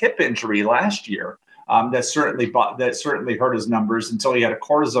the hip injury last year. That certainly hurt his numbers until he had a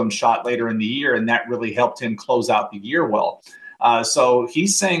cortisone shot later in the year, and that really helped him close out the year well. So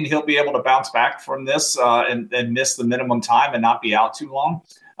he's saying he'll be able to bounce back from this and miss the minimum time and not be out too long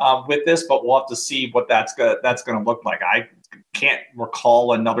with this, but we'll have to see what that's going to look like. I can't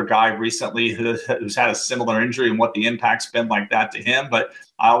recall another guy recently who's had a similar injury and what the impact's been like that to him. But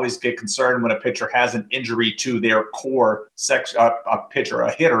I always get concerned when a pitcher has an injury to their core section,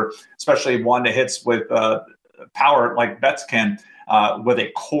 a hitter, especially one that hits with power like Betts can, with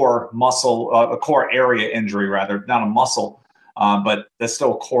a core muscle, a core area injury rather, not a muscle, but that's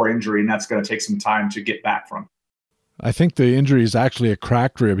still a core injury, and that's going to take some time to get back from. I think the injury is actually a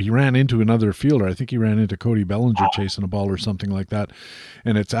cracked rib. He ran into another fielder. I think he ran into Cody Bellinger chasing a ball or something like that,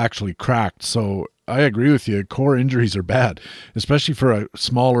 and it's actually cracked. So I agree with you. Core injuries are bad, especially for a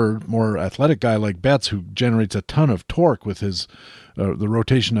smaller, more athletic guy like Betts, who generates a ton of torque with his the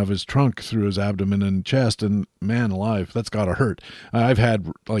rotation of his trunk through his abdomen and chest. And man alive, that's got to hurt. I've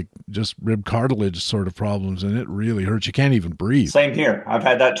had like just rib cartilage sort of problems, and it really hurts. You can't even breathe. Same here. I've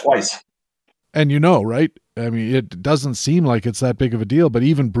had that twice. And right? I mean, it doesn't seem like it's that big of a deal, but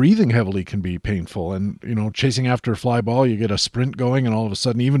even breathing heavily can be painful. And, chasing after a fly ball, you get a sprint going, and all of a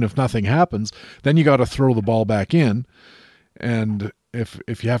sudden, even if nothing happens, then you got to throw the ball back in. And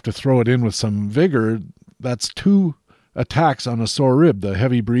if you have to throw it in with some vigor, that's two attacks on a sore rib, the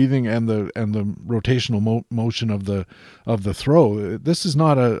heavy breathing and the rotational motion of the throw. This is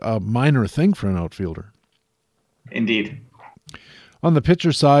not a minor thing for an outfielder. Indeed. On the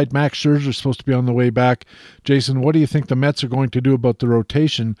pitcher side, Max Scherzer is supposed to be on the way back. Jason, what do you think the Mets are going to do about the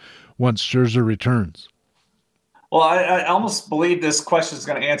rotation once Scherzer returns? Well, I almost believe this question is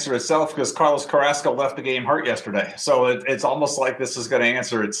going to answer itself because Carlos Carrasco left the game hurt yesterday. So it's almost like this is going to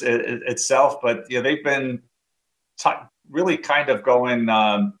answer itself. But they've been really kind of going,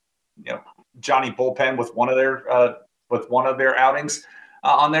 Johnny bullpen with one of their outings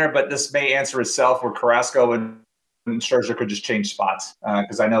on there. But this may answer itself where Carrasco and Scherzer could just change spots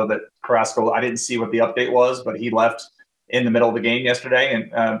because I know that Carrasco, I didn't see what the update was, but he left in the middle of the game yesterday,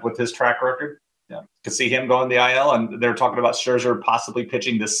 and with his track record, could see him going the IL. And they're talking about Scherzer possibly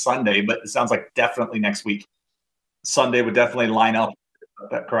pitching this Sunday, but it sounds like definitely next week. Sunday would definitely line up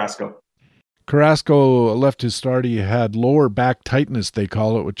at Carrasco. Carrasco left his start. He had lower back tightness, they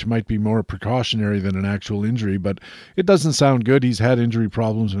call it, which might be more precautionary than an actual injury, but it doesn't sound good. He's had injury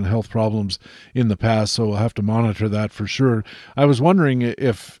problems and health problems in the past, so we'll have to monitor that for sure. I was wondering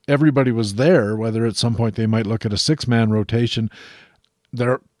if everybody was there, whether at some point they might look at a six-man rotation.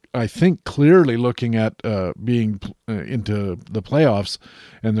 They're, I think, clearly looking at being into the playoffs,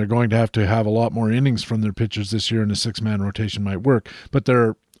 and they're going to have a lot more innings from their pitchers this year, and a six-man rotation might work. But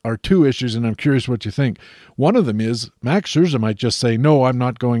there are two issues, and I'm curious what you think. One of them is Max Scherzer might just say, no, I'm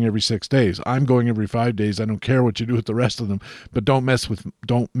not going every 6 days. I'm going every 5 days. I don't care what you do with the rest of them, but don't mess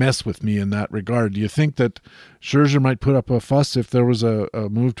with me in that regard. Do you think that Scherzer might put up a fuss if there was a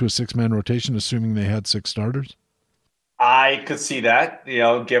move to a six-man rotation, assuming they had six starters? I could see that,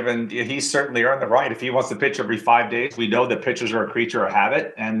 given he's certainly earned the right. If he wants to pitch every 5 days, we know that pitchers are a creature of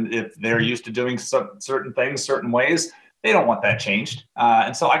habit. And if they're used to doing certain things, certain ways, they don't want that changed.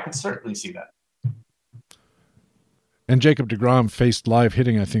 And so I could certainly see that. And Jacob deGrom faced live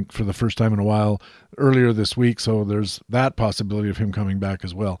hitting, I think, for the first time in a while earlier this week. So there's that possibility of him coming back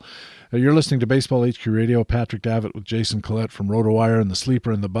as well. You're listening to Baseball HQ Radio. Patrick Davitt with Jason Collette from RotoWire and the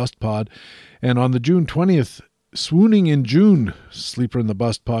Sleeper and the Bust Pod. And on the June 20th, Swooning in June, Sleeper and the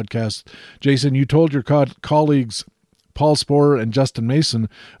Bust podcast, Jason, you told your colleagues Paul Sporer and Justin Mason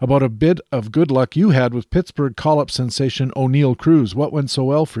about a bit of good luck you had with Pittsburgh call-up sensation O'Neill Cruz. What went so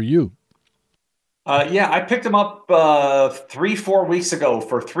well for you? I picked him up 3-4 weeks ago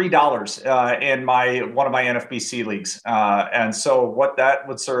for $3 in one of my NFBC leagues. And so what that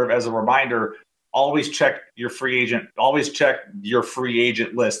would serve as a reminder, always check your free agent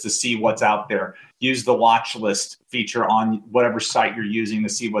list to see what's out there. Use the watch list feature on whatever site you're using to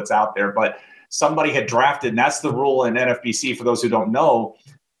see what's out there. But somebody had drafted, and that's the rule in NFBC for those who don't know,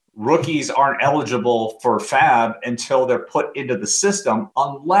 rookies aren't eligible for FAB until they're put into the system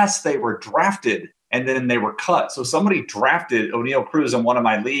unless they were drafted and then they were cut. So somebody drafted O'Neill Cruz in one of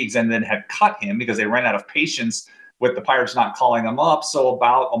my leagues and then had cut him because they ran out of patience with the Pirates not calling him up. So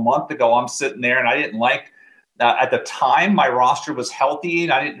about a month ago, I'm sitting there and I didn't like, at the time, my roster was healthy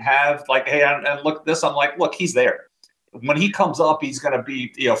and I didn't have hey, and look at this. I'm like, look, he's there. When he comes up, he's going to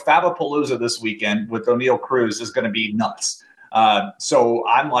be, Fabapalooza this weekend with O'Neill Cruz is going to be nuts. So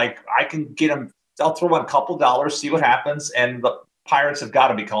I'm like, I can get him. I'll throw in a couple dollars, see what happens. And the Pirates have got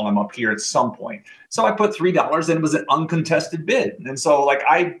to be calling him up here at some point. So I put $3 and it was an uncontested bid. And so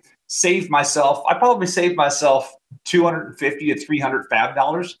I probably saved myself $250 to $300 FAB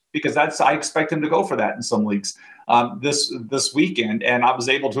dollars because I expect him to go for that in some leagues this weekend. And I was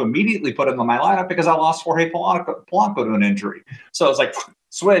able to immediately put him in my lineup because I lost Jorge Polanco to an injury. So I was like,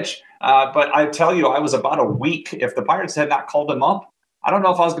 switch. But I tell you, I was about a week. If the Pirates had not called him up, I don't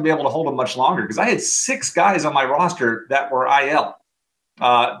know if I was going to be able to hold him much longer because I had 6 guys on my roster that were IL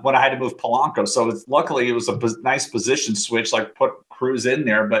when I had to move Polanco. So luckily it was a nice position switch, put Cruz in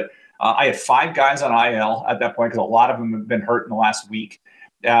there. But I had 5 guys on IL at that point because a lot of them have been hurt in the last week.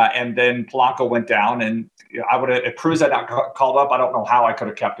 And then Polanco went down, and I would have, if Cruz had not called up, I don't know how I could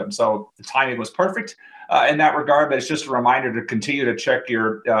have kept him. So the timing was perfect in that regard, but it's just a reminder to continue to check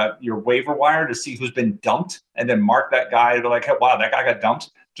your waiver wire to see who's been dumped, and then mark that guy to like, hey, wow, that guy got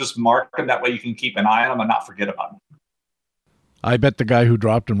dumped. Just mark him. That way you can keep an eye on him and not forget about him. I bet the guy who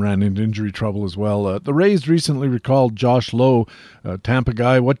dropped him ran into injury trouble as well. The Rays recently recalled Josh Lowe, Tampa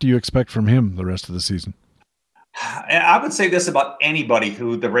guy. What do you expect from him the rest of the season? I would say this about anybody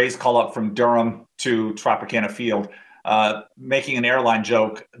who the Rays call up from Durham to Tropicana Field, making an airline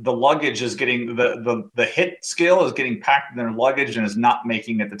joke. The luggage is getting the hit skill is getting packed in their luggage and is not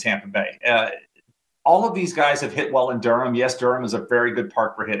making it to Tampa Bay. All of these guys have hit well in Durham. Yes, Durham is a very good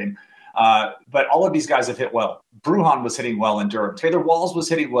park for hitting. But all of these guys have hit well. Brujan was hitting well in Durham. Taylor Walls was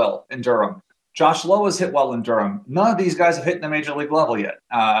hitting well in Durham. Josh Lowe has hit well in Durham. None of these guys have hit in the major league level yet.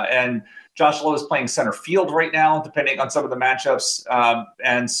 And Josh Lowe is playing center field right now, depending on some of the matchups.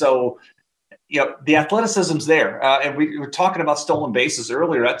 And so, the athleticism's there. And we were talking about stolen bases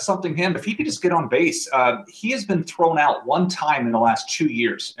earlier. That's something if he could just get on base. He has been thrown out one time in the last 2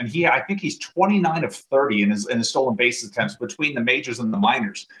 years. And I think he's 29 of 30 in his stolen base attempts between the majors and the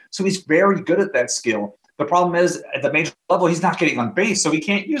minors. So he's very good at that skill. The problem is at the major level, he's not getting on base, so he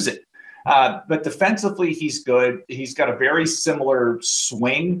can't use it. But defensively, he's good. He's got a very similar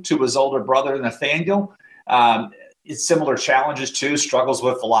swing to his older brother, Nathaniel. It's similar challenges too, struggles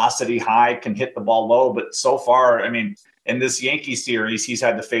with velocity high, can hit the ball low. But so far, in this Yankee series, he's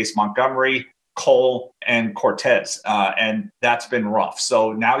had to face Montgomery, Cole, and Cortez. And that's been rough.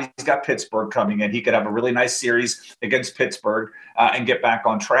 So now he's got Pittsburgh coming in. He could have a really nice series against Pittsburgh and get back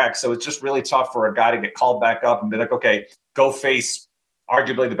on track. So it's just really tough for a guy to get called back up and be like, okay, go face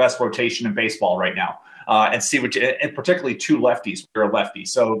arguably the best rotation in baseball right now. And see and particularly two lefties. You're a lefty.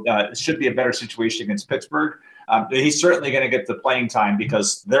 So it should be a better situation against Pittsburgh. He's certainly going to get the playing time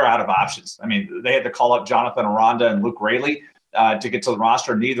because they're out of options. They had to call up Jonathan Aranda and Luke Raley to get to the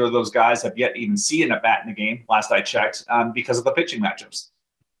roster. Neither of those guys have yet even seen a bat in the game, last I checked, because of the pitching matchups.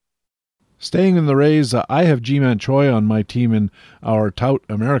 Staying in the Rays, I have Ji-Man Choi on my team in our Tout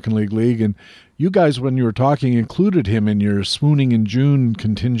American League, and you guys, when you were talking, included him in your swooning in June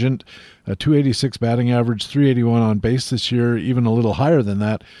contingent. A 286 batting average, 381 on base this year, even a little higher than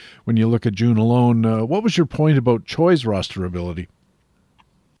that when you look at June alone. What was your point about Choi's roster ability?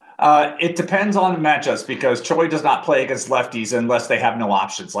 It depends on the matchups because Choi does not play against lefties unless they have no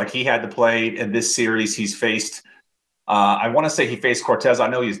options. Like he had to play in this series. He's faced I want to say he faced Cortez. I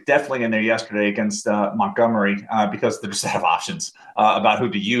know he's definitely in there yesterday against Montgomery because they just have options about who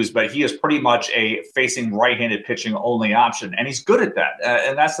to use. But he is pretty much a facing right-handed pitching only option, and he's good at that.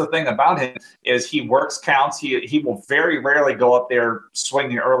 And that's the thing about him is he works counts. He will very rarely go up there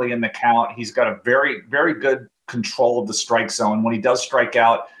swinging early in the count. He's got a very, very good control of the strike zone. When he does strike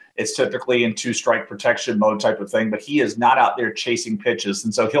out, it's typically in two-strike protection mode type of thing. But he is not out there chasing pitches,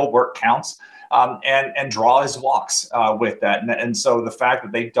 and so he'll work counts. And draw his walks with that. And so the fact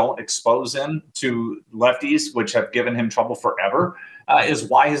that they don't expose him to lefties, which have given him trouble forever, is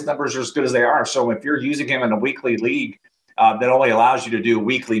why his numbers are as good as they are. So if you're using him in a weekly league that only allows you to do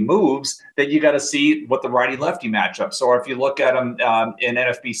weekly moves, then you got to see what the righty-lefty matchups. Or if you look at him in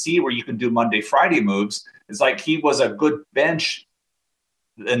NFBC where you can do Monday, Friday moves, it's like he was a good bench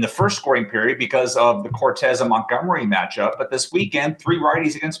in the first scoring period because of the Cortez and Montgomery matchup. But this weekend, 3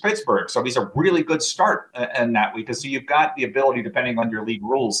 righties against Pittsburgh. So he's a really good start in that week. So you've got the ability, depending on your league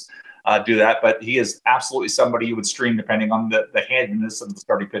rules, do that. But he is absolutely somebody you would stream depending on the handiness of the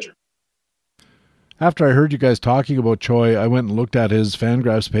starting pitcher. After I heard you guys talking about Choi, I went and looked at his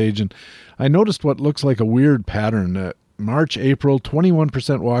Fangraphs page, and I noticed what looks like a weird pattern. March, April,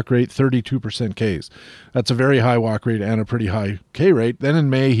 21% walk rate, 32% Ks. That's a very high walk rate and a pretty high K rate. Then in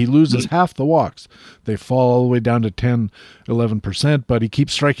May, he loses half the walks. They fall all the way down to 10, 11%, but he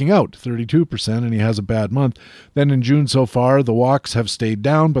keeps striking out, 32%, and he has a bad month. Then in June so far, the walks have stayed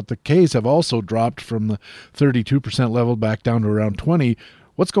down, but the Ks have also dropped from the 32% level back down to around 20.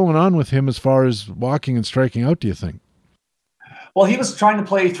 What's going on with him as far as walking and striking out, do you think? Well, he was trying to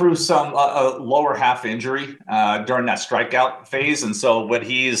play through some lower half injury during that strikeout phase. And so when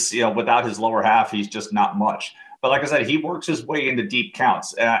he's, without his lower half, he's just not much. But like I said, he works his way into deep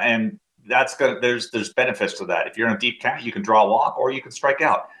counts. And that's there's benefits to that. If you're in a deep count, you can draw a walk or you can strike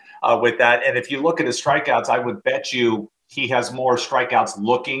out with that. And if you look at his strikeouts, I would bet you he has more strikeouts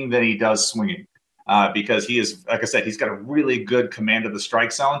looking than he does swinging. Because he is, like I said, he's got a really good command of the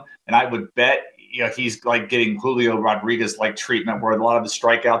strike zone. And I would bet he's like getting Julio Rodriguez-like treatment where a lot of the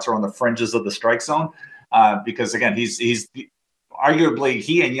strikeouts are on the fringes of the strike zone. Because, again, he's arguably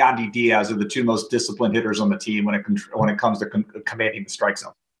he and Yandy Diaz are the two most disciplined hitters on the team when it comes to commanding the strike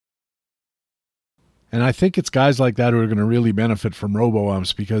zone. And I think it's guys like that who are going to really benefit from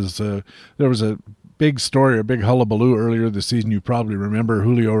robo-umps, because there was a big story, a big hullabaloo earlier this season. You probably remember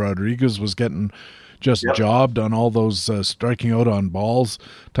Julio Rodriguez was getting just jobbed on all those striking out on balls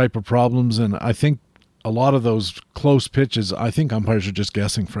type of problems. And I think a lot of those close pitches, I think umpires are just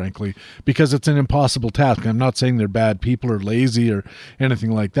guessing, frankly, because it's an impossible task. I'm not saying they're bad people or lazy or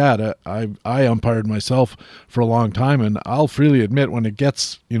anything like that. I umpired myself for a long time, and I'll freely admit when it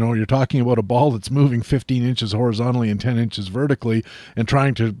gets, you're talking about a ball that's moving 15 inches horizontally and 10 inches vertically and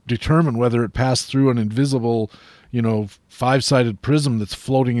trying to determine whether it passed through an invisible, 5-sided prism that's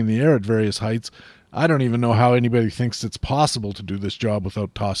floating in the air at various heights. I don't even know how anybody thinks it's possible to do this job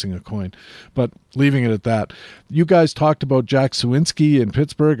without tossing a coin. But leaving it at that, you guys talked about Jack Suwinski in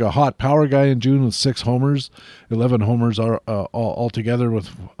Pittsburgh, a hot power guy in June with 6 homers, 11 homers are altogether with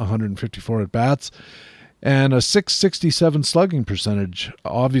 154 at-bats, and a .667 slugging percentage,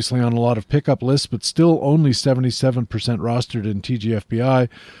 obviously on a lot of pickup lists, but still only 77% rostered in TGFBI.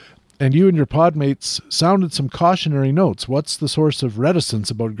 And you and your podmates sounded some cautionary notes. What's the source of reticence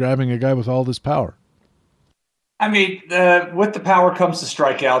about grabbing a guy with all this power? I mean, with the power comes the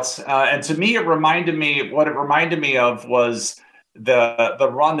strikeouts. And to me, what it reminded me of was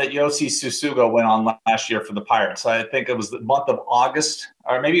the run that Yoshi Tsutsugo went on last year for the Pirates. I think it was the month of August,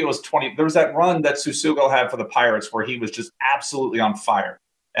 or maybe it was 20. There was that run that Tsutsugo had for the Pirates where he was just absolutely on fire.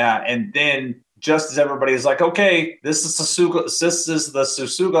 And then just as everybody is like, okay, this is the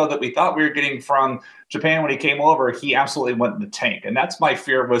Tsutsugo that we thought we were getting from Japan when he came over, he absolutely went in the tank. And that's my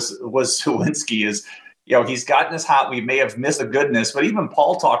fear was Suwinski is, he's gotten us hot. We may have missed a goodness, but even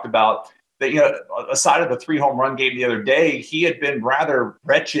Paul talked about that, aside of the 3 home run game the other day, he had been rather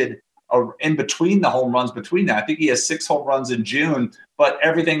wretched in between the home runs between that. I think he has 6 home runs in June, but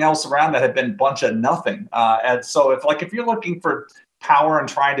everything else around that had been a bunch of nothing. And so if you're looking for power and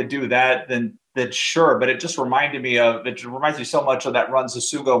trying to do that, then sure. But it reminds me so much of that run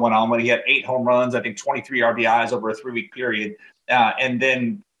Tsutsugo went on when he had 8 home runs, I think 23 RBIs over a 3-week period, and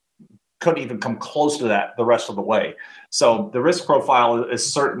then couldn't even come close to that the rest of the way. So the risk profile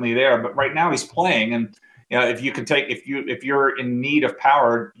is certainly there, but right now he's playing. And, if you're in need of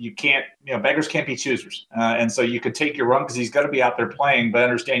power, you can't, beggars can't be choosers. And so you could take your run because he's going to be out there playing, but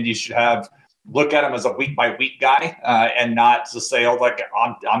understand you should look at him as a week by week guy and not to say,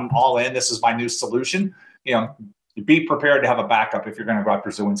 I'm all in. This is my new solution. Be prepared to have a backup if you're going to go after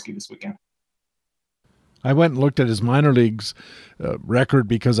Suwinski this weekend. I went and looked at his minor leagues record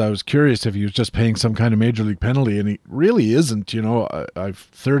because I was curious if he was just paying some kind of major league penalty, and he really isn't. I've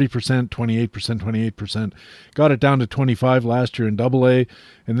 30%, 28%, 28%, got it down to 25 last year in AA,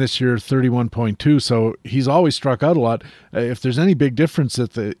 and this year 31.2. So he's always struck out a lot. If there's any big difference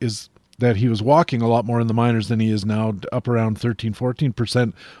that he was walking a lot more in the minors than he is now, up around 13,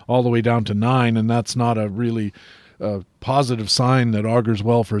 14%, all the way down to 9, and that's not a really positive sign that augurs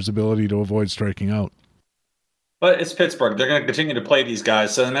well for his ability to avoid striking out. But it's Pittsburgh. They're going to continue to play these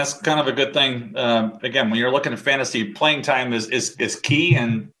guys. So, and that's kind of a good thing. Again, when you're looking at fantasy, playing time is key,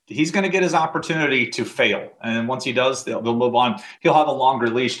 and he's going to get his opportunity to fail. And once he does, they'll move on. He'll have a longer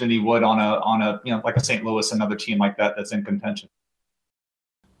leash than he would on a like a St. Louis, another team like that's in contention.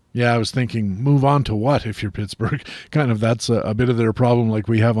 Yeah, I was thinking, move on to what if you're Pittsburgh? Kind of that's a bit of their problem like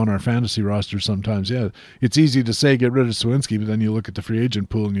we have on our fantasy roster sometimes. Yeah, it's easy to say get rid of Suwinski, but then you look at the free agent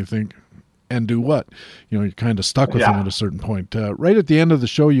pool and you think, and do what? You're kind of stuck with him at a certain point. Right at the end of the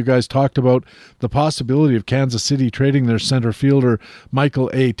show, you guys talked about the possibility of Kansas City trading their center fielder,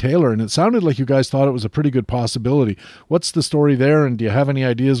 Michael A. Taylor, and it sounded like you guys thought it was a pretty good possibility. What's the story there, and do you have any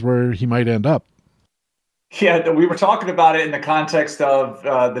ideas where he might end up? Yeah, we were talking about it in the context of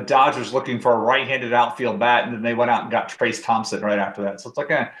the Dodgers looking for a right-handed outfield bat, and then they went out and got Trace Thompson right after that. So it's like,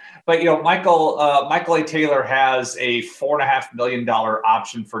 but Michael A. Taylor has a $4.5 million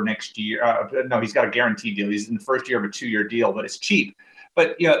option for next year. No, he's got a guaranteed deal. He's in the first year of a 2-year deal, but it's cheap.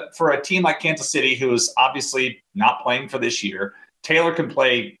 But for a team like Kansas City, who is obviously not playing for this year, Taylor can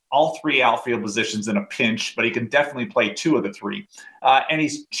play all 3 outfield positions in a pinch, but he can definitely play 2 of the 3. And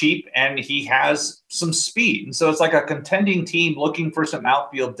he's cheap and he has some speed. And so it's like a contending team looking for some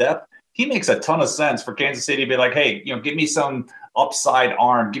outfield depth. He makes a ton of sense for Kansas City to be like, hey, give me some upside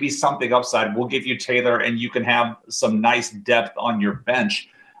arm, give me something upside. We'll give you Taylor and you can have some nice depth on your bench.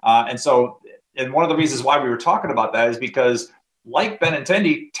 And one of the reasons why we were talking about that is because like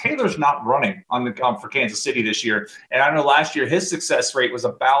Benintendi, Taylor's not running for Kansas City this year. And I know last year his success rate was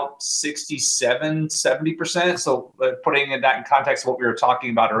about 67, 70%. So putting that in context of what we were talking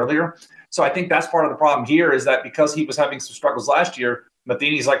about earlier. So I think that's part of the problem here is that because he was having some struggles last year,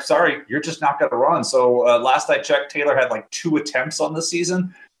 Matheny's like, sorry, you're just not going to run. So last I checked, Taylor had like 2 attempts on the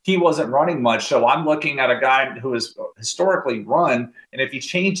season. He wasn't running much. So I'm looking at a guy who has historically run. And if he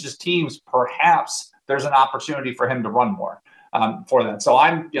changes teams, perhaps there's an opportunity for him to run more for that. So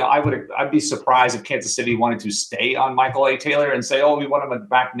I'd be surprised if Kansas City wanted to stay on Michael A. Taylor and say, oh, we want him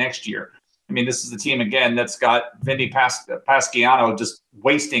back next year. I mean, this is the team, again, that's got Vinny Pasquantino just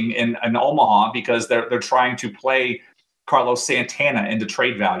wasting in Omaha because they're trying to play Carlos Santana into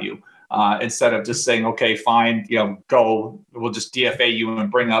trade value instead of just saying, okay, fine, go, we'll just DFA you and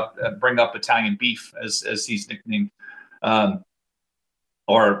bring up Italian beef as he's nicknamed.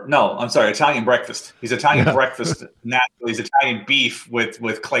 Italian breakfast. He's Italian breakfast. Naturally, he's Italian beef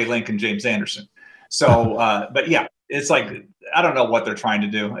with Clay Link and James Anderson. So, but yeah, it's like, I don't know what they're trying to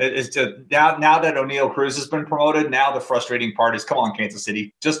do. It's just now that O'Neal Cruz has been promoted, now the frustrating part is, come on, Kansas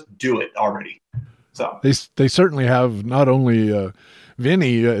City, just do it already. So they certainly have not only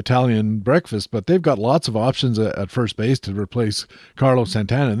Vinny Italian breakfast, but they've got lots of options at first base to replace Carlos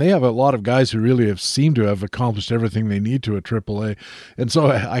Santana. And they have a lot of guys who really have seemed to have accomplished everything they need to at AAA. And so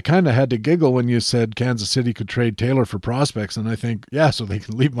I kind of had to giggle when you said Kansas City could trade Taylor for prospects. And I think, yeah, so they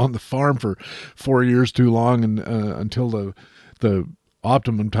can leave him on the farm for 4 years too long and until the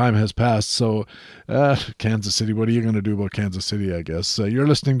optimum time has passed. So Kansas City, what are you going to do about Kansas City, I guess? You're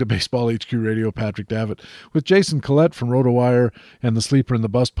listening to Baseball HQ Radio, Patrick Davitt, with Jason Collette from RotoWire and the Sleeper and the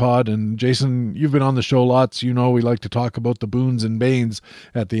Bust Pod. And Jason, you've been on the show lots. You know we like to talk about the boons and banes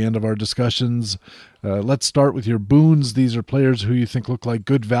at the end of our discussions. Let's start with your boons. These are players who you think look like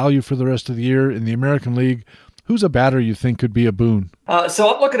good value for the rest of the year in the American League. Who's a batter you think could be a boon?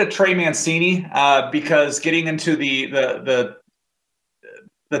 So I'm looking at Trey Mancini because getting into the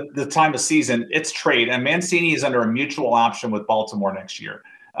time of season, it's trade. And Mancini is under a mutual option with Baltimore next year.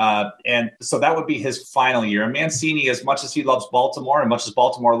 And so that would be his final year. And Mancini, as much as he loves Baltimore and much as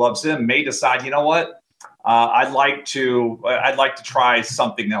Baltimore loves him, may decide, you know what? I'd like to try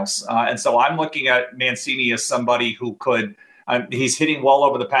something else. And so I'm looking at Mancini as somebody who could, he's hitting well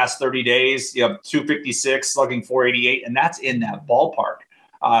over the past 30 days, 256, slugging 488, and that's in that ballpark.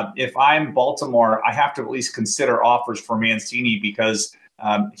 If I'm Baltimore, I have to at least consider offers for Mancini because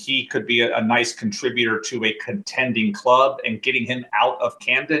he could be a nice contributor to a contending club, and getting him out of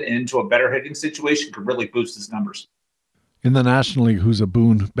Camden and into a better hitting situation could really boost his numbers. In the National League, who's a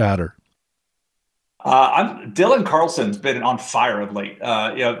boon batter? Dylan Carlson's been on fire of late.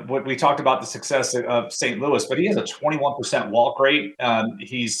 We talked about the success of St. Louis, but he has a 21% walk rate.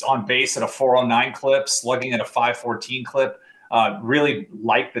 He's on base at a 409 clip, slugging at a 514 clip. Really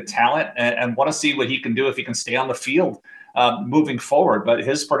like the talent and want to see what he can do if he can stay on the field moving forward. But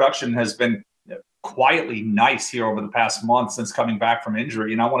his production has been quietly nice here over the past month since coming back from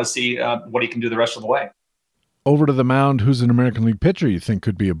injury, and I want to see what he can do the rest of the way. Over to the mound, who's an American League pitcher you think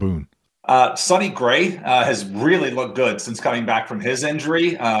could be a boon? Sonny Gray has really looked good since coming back from his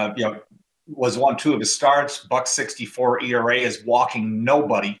injury. Was won 2 of his starts. .64 ERA, is walking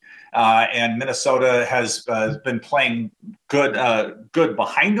nobody, and Minnesota has been playing good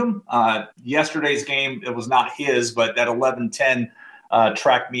behind him. Yesterday's game, it was not his, but that 11-10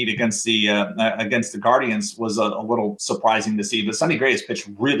 track meet against the Guardians was a little surprising to see. But Sonny Gray has pitched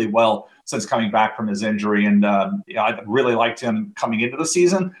really well since coming back from his injury, and I really liked him coming into the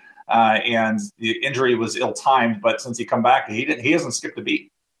season. And the injury was ill-timed, but since he come back, he hasn't skipped a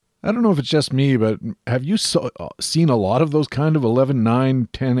beat. I don't know if it's just me, but have you seen a lot of those kind of 11-9,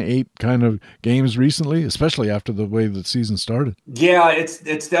 10-8 kind of games recently, especially after the way the season started? Yeah,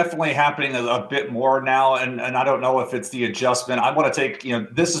 it's definitely happening a bit more now, and I don't know if it's the adjustment. I want to take,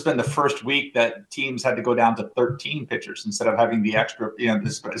 this has been the first week that teams had to go down to 13 pitchers instead of having the extra,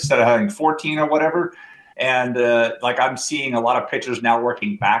 instead of having 14 or whatever. And I'm seeing a lot of pitchers now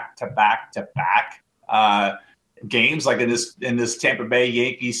working back to back games. Like in this Tampa Bay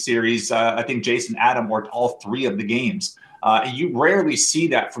Yankees series, I think Jason Adam worked all 3 of the games. And you rarely see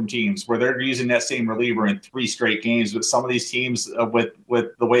that from teams where they're using that same reliever in 3 straight games. But some of these teams, with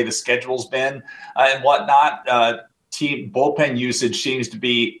the way the schedule's been and whatnot, team bullpen usage seems to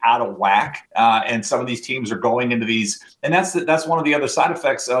be out of whack, and some of these teams are going into these, and that's one of the other side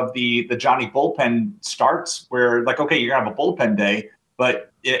effects of the Johnny bullpen starts, where okay, you're gonna have a bullpen day,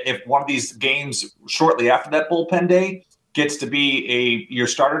 but if one of these games shortly after that bullpen day, gets to be your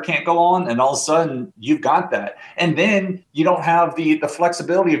starter can't go on, and all of a sudden you've got that. And then you don't have the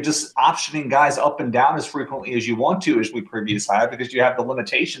flexibility of just optioning guys up and down as frequently as you want to, as we previously had, because you have the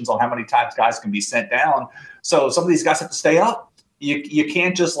limitations on how many times guys can be sent down. So some of these guys have to stay up. You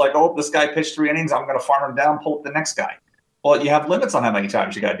can't just like, oh, this guy pitched 3 innings, I'm going to farm him down, pull up the next guy. Well, you have limits on how many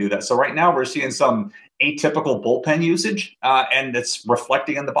times you got to do that. So right now we're seeing some atypical bullpen usage, and it's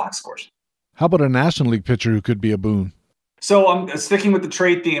reflecting in the box scores. How about a National League pitcher who could be a boon? So I'm sticking with the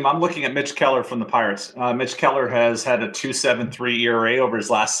trade theme. I'm looking at Mitch Keller from the Pirates. Mitch Keller has had a 2.73 ERA over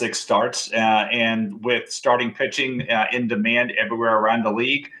his last 6 starts, and with starting pitching in demand everywhere around the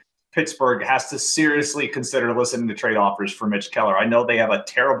league, Pittsburgh has to seriously consider listening to trade offers for Mitch Keller. I know they have a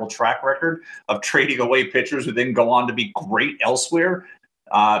terrible track record of trading away pitchers who then go on to be great elsewhere.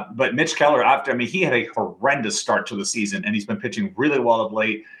 But Mitch Keller, he had a horrendous start to the season, and he's been pitching really well of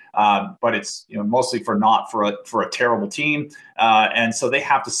late. But it's mostly for a terrible team, and so they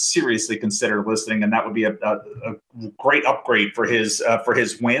have to seriously consider listening, and that would be a great upgrade for his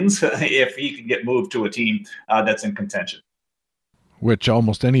wins if he can get moved to a team that's in contention. Which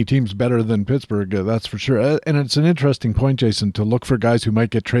almost any team's better than Pittsburgh, that's for sure. And it's an interesting point, Jason, to look for guys who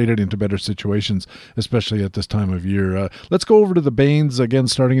might get traded into better situations, especially at this time of year. Let's go over to the Banes, again,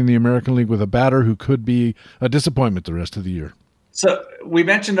 starting in the American League with a batter who could be a disappointment the rest of the year. So we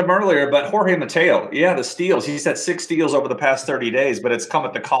mentioned him earlier, but Jorge Mateo, the steals. He's had 6 steals over the past 30 days, but it's come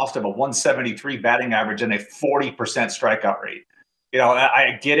at the cost of a 173 batting average and a 40% strikeout rate.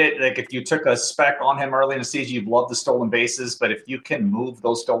 I get it. Like if you took a spec on him early in the season, you'd love the stolen bases, but if you can move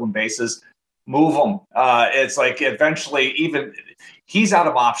those stolen bases, move them. It's like eventually even he's out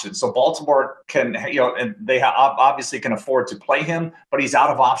of options. So Baltimore can, and they obviously can afford to play him, but he's out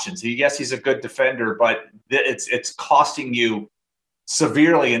of options. Yes, he's a good defender, but it's costing you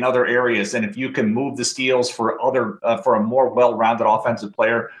severely in other areas. And if you can move the steals for a more well-rounded offensive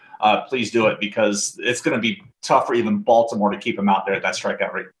player, please do it, because it's going to be tough for even Baltimore to keep him out there at that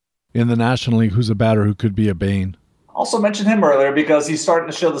strikeout rate. In the National League, who's a batter who could be a bane? Also mentioned him earlier because he's starting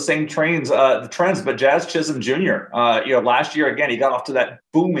to show the same trends, but Jazz Chisholm Jr., last year, again, he got off to that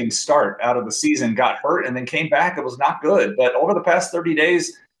booming start out of the season, got hurt, and then came back. It was not good. But over the past 30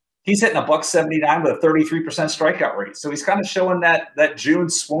 days, he's hitting a $179 with a 33% strikeout rate. So he's kind of showing that June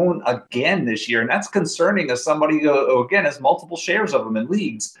swoon again this year. And that's concerning as somebody who, again, has multiple shares of him in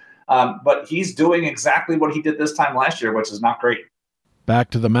leagues. But he's doing exactly what he did this time last year, which is not great. Back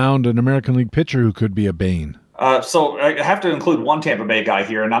to the mound, an American League pitcher who could be a bane. So I have to include one Tampa Bay guy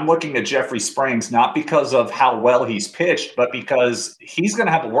here, and I'm looking at Jeffrey Springs, not because of how well he's pitched, but because he's going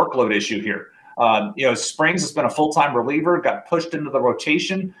to have a workload issue here. Springs has been a full-time reliever, got pushed into the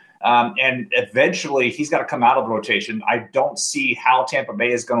rotation, and eventually he's got to come out of the rotation. I don't see how Tampa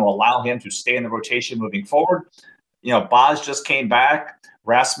Bay is going to allow him to stay in the rotation moving forward. Boz just came back.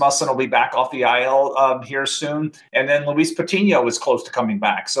 Rasmussen will be back off the IL here soon. And then Luis Patino is close to coming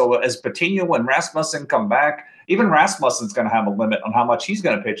back. So as Patino and Rasmussen come back, even Rasmussen's going to have a limit on how much he's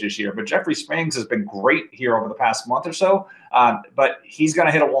going to pitch this year. But Jeffrey Springs has been great here over the past month or so, but he's going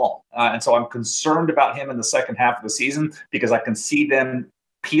to hit a wall. And so I'm concerned about him in the second half of the season because I can see them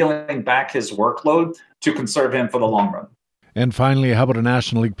peeling back his workload to conserve him for the long run. And finally, how about a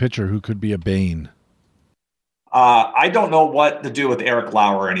National League pitcher who could be a bane? I don't know what to do with Eric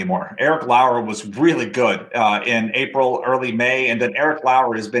Lauer anymore. Eric Lauer was really good in April, early May, and then Eric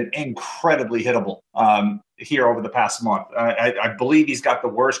Lauer has been incredibly hittable here over the past month. I believe he's got the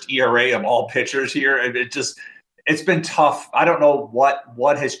worst ERA of all pitchers here. It's been tough. I don't know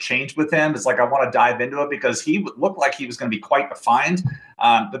what has changed with him. It's like I want to dive into it because he looked like he was going to be quite defined.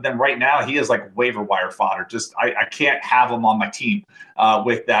 But then right now he is like waiver wire fodder. I can't have him on my team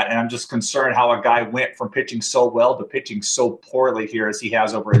with that. And I'm just concerned how a guy went from pitching so well to pitching so poorly here as he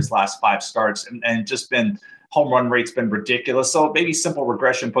has over his last 5 starts. And just been home run rate's been ridiculous. So maybe simple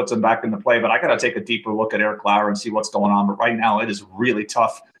regression puts him back into play. But I got to take a deeper look at Eric Lauer and see what's going on. But right now it is really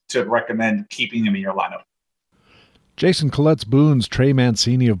tough to recommend keeping him in your lineup. Jason Collette's boons: Trey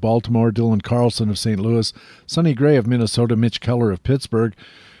Mancini of Baltimore, Dylan Carlson of St. Louis, Sonny Gray of Minnesota, Mitch Keller of Pittsburgh.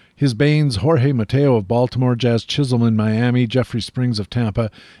 His banes: Jorge Mateo of Baltimore, Jazz Chisholm in Miami, Jeffrey Springs of Tampa,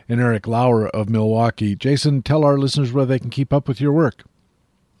 and Eric Lauer of Milwaukee. Jason, tell our listeners where they can keep up with your work.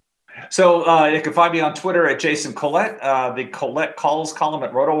 So you can find me on Twitter at Jason Collette. The Collette Calls column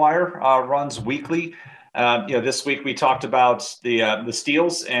at RotoWire runs weekly. This week we talked about the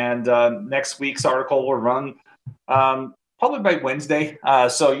steals, and next week's article will run probably by Wednesday.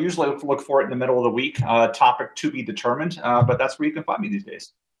 So usually look for it in the middle of the week. Topic to be determined, but that's where you can find me these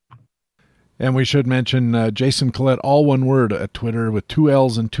days. And we should mention Jason Collette, all one word, at Twitter with 2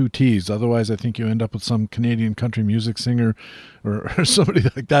 L's and 2 T's. Otherwise, I think you end up with some Canadian country music singer or somebody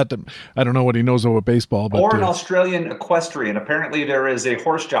like that. I don't know what he knows about baseball. But, or an Australian equestrian. Apparently, there is a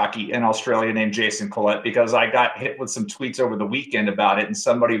horse jockey in Australia named Jason Collette, because I got hit with some tweets over the weekend about it, and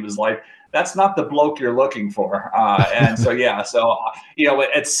somebody was like, that's not the bloke you're looking for. And so, yeah, so,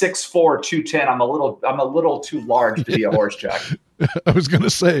 at 6'4", 210, I'm a little too large to be a horse jockey. I was going to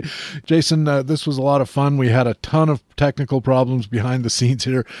say, Jason, this was a lot of fun. We had a ton of technical problems behind the scenes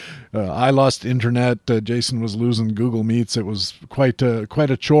here. I lost internet. Jason was losing Google Meets. It was quite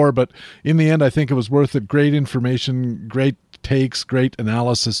a chore, but in the end, I think it was worth it. Great information, great takes, great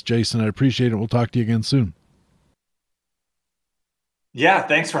analysis, Jason. I appreciate it. We'll talk to you again soon. Yeah,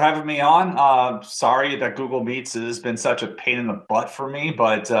 thanks for having me on. Sorry that Google Meets has been such a pain in the butt for me,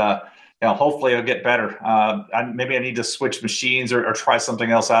 but hopefully it'll get better. Maybe I need to switch machines or try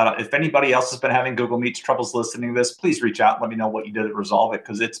something else out. If anybody else has been having Google Meets troubles listening to this, please reach out and let me know what you did to resolve it,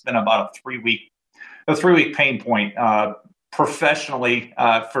 because it's been about a 3-week pain point professionally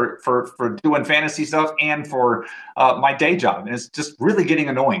for doing fantasy stuff and for my day job, and it's just really getting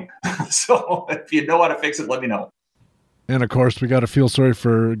annoying. So if you know how to fix it, let me know. And, of course, we got to feel sorry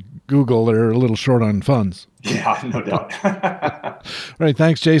for Google. They're a little short on funds. Yeah, no doubt. All right,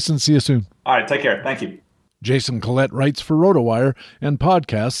 thanks, Jason. See you soon. All right, take care. Thank you. Jason Collette writes for RotoWire and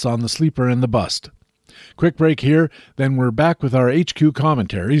podcasts on The Sleeper and the Bust. Quick break here, then we're back with our HQ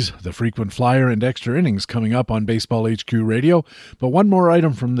commentaries, the frequent flyer and extra innings coming up on Baseball HQ Radio. But one more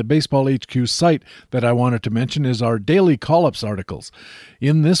item from the Baseball HQ site that I wanted to mention is our daily call-ups articles.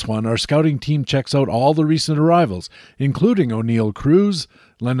 In this one, our scouting team checks out all the recent arrivals, including O'Neill Cruz,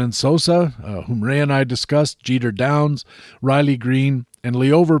 Lennon Sosa, whom Ray and I discussed, Jeter Downs, Riley Green, and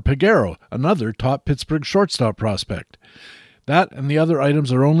Liover Peguero, another top Pittsburgh shortstop prospect. That and the other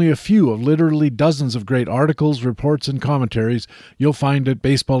items are only a few of literally dozens of great articles, reports, and commentaries you'll find at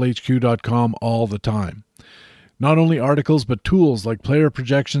baseballhq.com all the time. Not only articles, but tools like player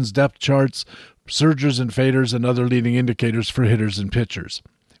projections, depth charts, surgers and faders, and other leading indicators for hitters and pitchers.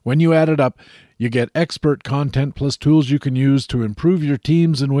 When you add it up, you get expert content plus tools you can use to improve your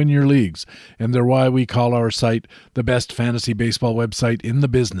teams and win your leagues, and they're why we call our site the best fantasy baseball website in the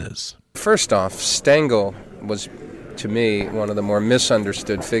business. First off, Stengel was, to me, one of the more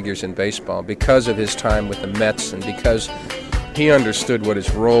misunderstood figures in baseball because of his time with the Mets and because he understood what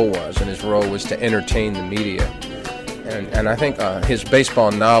his role was, and his role was to entertain the media. And I think his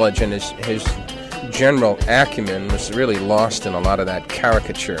baseball knowledge and his general acumen was really lost in a lot of that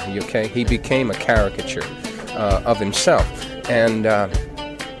caricature. Okay, he became a caricature of himself. And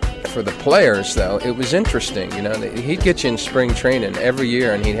for the players, though, it was interesting. He'd get you in spring training every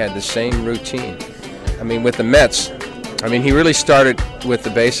year, and he had the same routine. I mean, with the Mets, he really started with the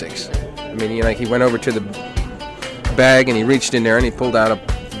basics. He went over to the bag and he reached in there and he pulled out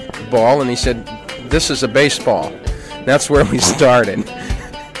a ball and he said, "This is a baseball." That's where we started.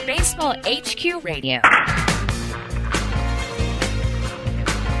 Baseball HQ Radio.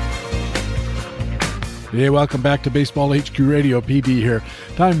 Hey, welcome back to Baseball HQ Radio. PB here.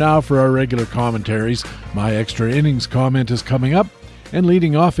 Time now for our regular commentaries. My extra innings comment is coming up. And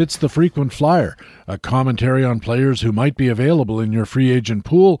leading off, it's the frequent flyer, a commentary on players who might be available in your free agent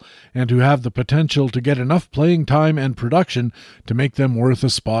pool and who have the potential to get enough playing time and production to make them worth a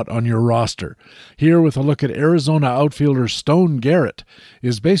spot on your roster. Here with a look at Arizona outfielder Stone Garrett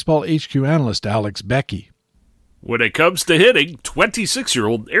is Baseball HQ analyst Alex Becky. When it comes to hitting,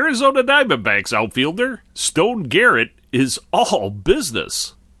 26-year-old Arizona Diamondbacks outfielder Stone Garrett is all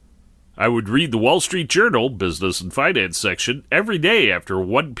business. I would read the Wall Street Journal business and finance section every day after a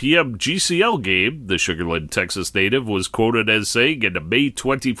 1 p.m. GCL game, the Sugar Land, Texas native was quoted as saying in a May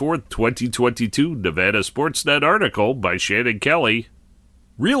 24, 2022 Nevada Sportsnet article by Shannon Kelly.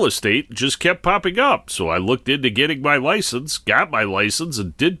 Real estate just kept popping up, so I looked into getting my license, got my license,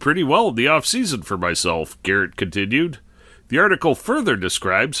 and did pretty well in the off-season for myself, Garrett continued. The article further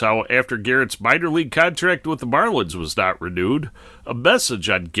describes how after Garrett's minor league contract with the Marlins was not renewed, a message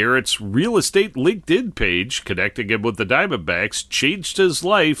on Garrett's real estate LinkedIn page connecting him with the Diamondbacks changed his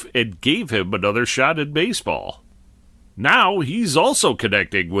life and gave him another shot at baseball. Now he's also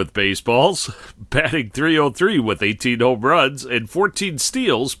connecting with baseballs, batting .303 with 18 home runs and 14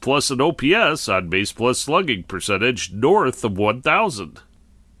 steals plus an OPS on base plus slugging percentage north of 1,000.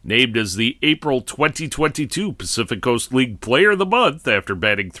 Named as the April 2022 Pacific Coast League Player of the Month after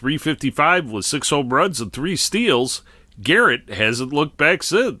batting .355 with 6 home runs and 3 steals, Garrett hasn't looked back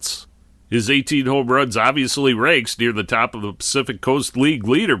since. His 18 home runs obviously ranks near the top of the Pacific Coast League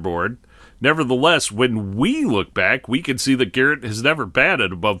leaderboard. Nevertheless, when we look back, we can see that Garrett has never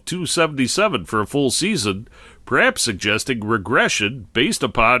batted above .277 for a full season, perhaps suggesting regression based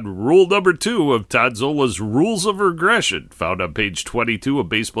upon rule number 2 of Todd Zola's Rules of Regression, found on page 22 of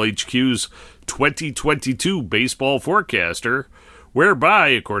Baseball HQ's 2022 Baseball Forecaster, whereby,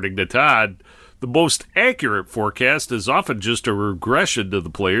 according to Todd, the most accurate forecast is often just a regression to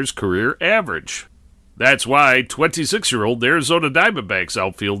the player's career average. That's why 26-year-old Arizona Diamondbacks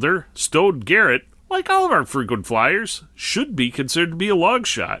outfielder Stone Garrett, like all of our frequent flyers, should be considered to be a long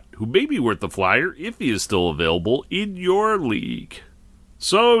shot, who may be worth the flyer if he is still available in your league.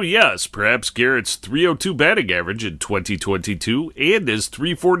 So yes, perhaps Garrett's .302 batting average in 2022 and his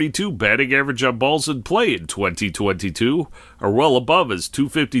 .342 batting average on balls in play in 2022 are well above his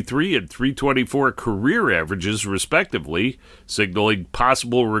 .253 and .324 career averages respectively, signaling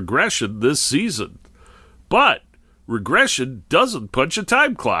possible regression this season. But regression doesn't punch a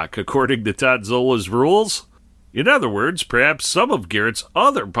time clock, according to Todd Zola's rules. In other words, perhaps some of Garrett's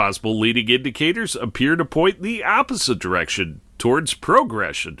other possible leading indicators appear to point the opposite direction, towards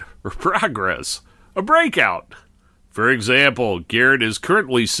progression, or progress, a breakout. For example, Garrett is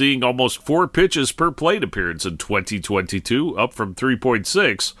currently seeing almost 4 pitches per plate appearance in 2022, up from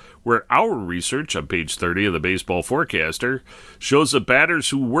 3.6, where our research on page 30 of the Baseball Forecaster shows that batters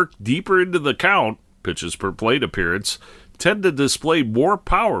who work deeper into the count, pitches per plate appearance, tend to display more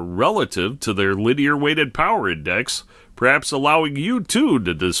power relative to their linear weighted power index, perhaps allowing you too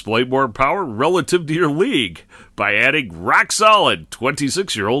to display more power relative to your league by adding rock-solid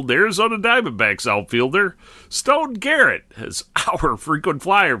 26-year-old Arizona Diamondbacks outfielder Stone Garrett as our frequent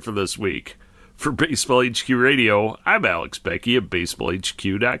flyer for this week. For Baseball HQ Radio, I'm Alex Becky at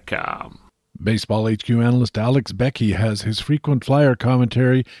BaseballHQ.com. Baseball HQ analyst Alex Becky has his frequent flyer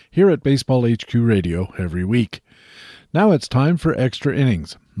commentary here at Baseball HQ Radio every week. Now it's time for Extra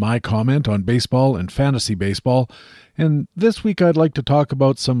Innings, my comment on baseball and fantasy baseball, and this week I'd like to talk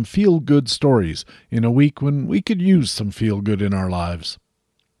about some feel-good stories in a week when we could use some feel-good in our lives.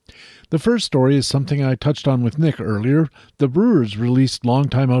 The first story is something I touched on with Nick earlier. The Brewers released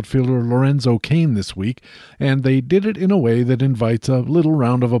longtime outfielder Lorenzo Cain this week, and they did it in a way that invites a little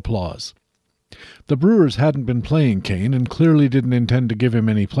round of applause. The Brewers hadn't been playing Cain and clearly didn't intend to give him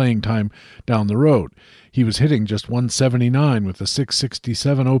any playing time down the road. He was hitting just .179 with a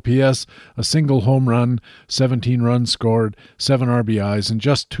 .667 OPS, a single home run, 17 runs scored, 7 RBIs, and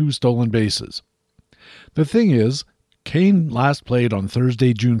just 2 stolen bases. The thing is, Cain last played on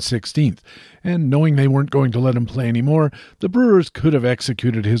Thursday, June 16th, and knowing they weren't going to let him play anymore, the Brewers could have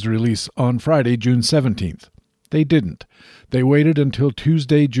executed his release on Friday, June 17th. They didn't. They waited until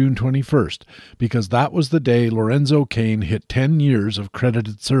Tuesday, June 21st, because that was the day Lorenzo Cain hit 10 years of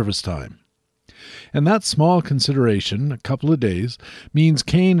credited service time. And that small consideration, a couple of days, means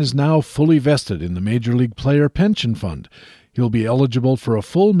Cain is now fully vested in the Major League Player Pension Fund. He'll be eligible for a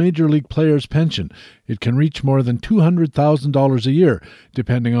full Major League Player's pension. It can reach more than $200,000 a year,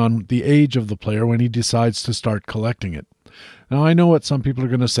 depending on the age of the player when he decides to start collecting it. Now, I know what some people are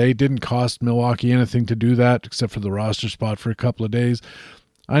going to say. It didn't cost Milwaukee anything to do that, except for the roster spot for a couple of days.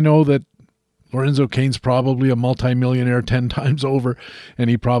 I know that Lorenzo Cain's probably a multimillionaire 10 times over, and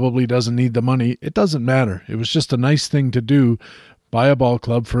he probably doesn't need the money. It doesn't matter. It was just a nice thing to do by a ball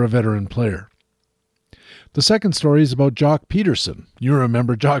club for a veteran player. The second story is about Jock Peterson. You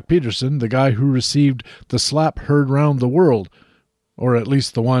remember Jock Peterson, the guy who received the slap heard round the world, or at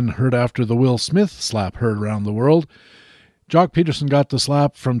least the one heard after the Will Smith slap heard round the world. Jock Peterson got the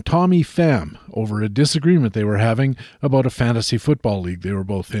slap from Tommy Pham over a disagreement they were having about a fantasy football league they were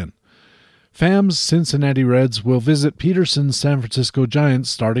both in. Pham's Cincinnati Reds will visit Peterson's San Francisco Giants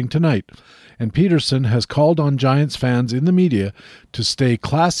starting tonight, and Peterson has called on Giants fans in the media to stay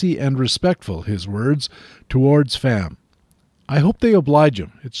classy and respectful, his words, towards Pham. I hope they oblige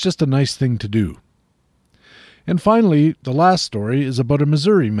him. It's just a nice thing to do. And finally, the last story is about a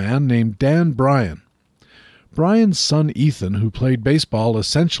Missouri man named Dan Bryan. Brian's son Ethan, who played baseball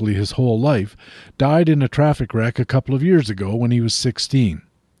essentially his whole life, died in a traffic wreck a couple of years ago when he was 16.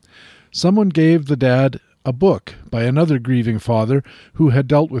 Someone gave the dad a book by another grieving father who had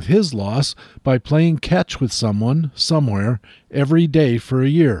dealt with his loss by playing catch with someone, somewhere, every day for a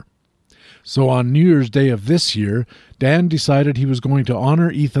year. So on New Year's Day of this year, Dan decided he was going to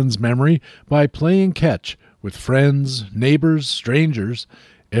honor Ethan's memory by playing catch with friends, neighbors, strangers,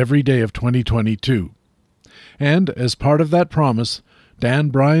 every day of 2022. And as part of that promise, Dan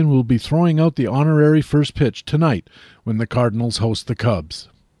Bryan will be throwing out the honorary first pitch tonight when the Cardinals host the Cubs.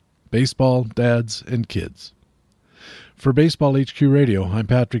 Baseball, dads, and kids. For Baseball HQ Radio, I'm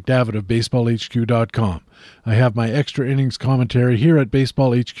Patrick Davitt of BaseballHQ.com. I have my extra innings commentary here at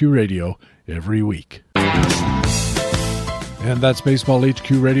Baseball HQ Radio every week. And that's Baseball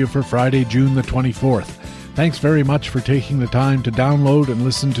HQ Radio for Friday, June the 24th. Thanks very much for taking the time to download and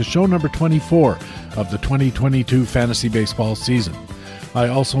listen to show number 24 of the 2022 fantasy baseball season. I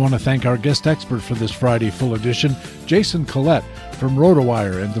also want to thank our guest expert for this Friday full edition, Jason Collette from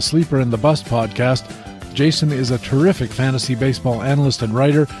RotoWire and the Sleeper and the Bust podcast. Jason is a terrific fantasy baseball analyst and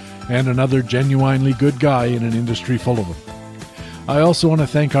writer, and another genuinely good guy in an industry full of them. I also want to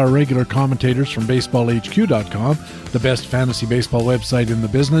thank our regular commentators from BaseballHQ.com, the best fantasy baseball website in the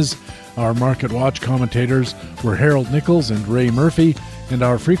business. Our Market Watch commentators were Harold Nichols and Ray Murphy, and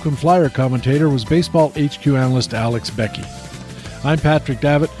our frequent flyer commentator was Baseball HQ analyst Alex Becky. I'm Patrick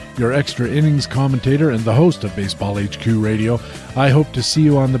Davitt, your extra innings commentator and the host of Baseball HQ Radio. I hope to see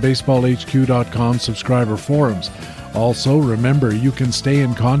you on the BaseballHQ.com subscriber forums. Also, remember, you can stay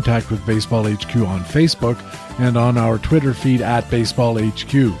in contact with Baseball HQ on Facebook and on our Twitter feed at Baseball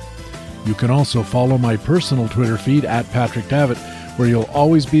HQ. You can also follow my personal Twitter feed at Patrick Davitt, where you'll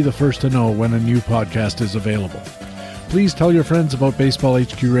always be the first to know when a new podcast is available. Please tell your friends about Baseball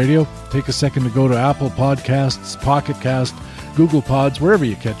HQ Radio. Take a second to go to Apple Podcasts, Pocket Cast, Google Pods, wherever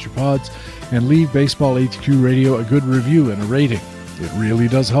you catch your pods, and leave Baseball HQ Radio a good review and a rating. It really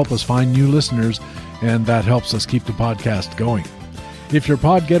does help us find new listeners, and that helps us keep the podcast going. If your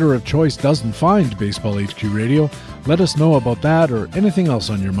pod getter of choice doesn't find Baseball HQ Radio, let us know about that or anything else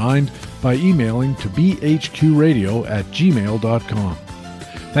on your mind by emailing to bhqradio@gmail.com.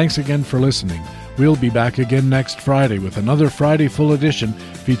 Thanks again for listening. We'll be back again next Friday with another Friday full edition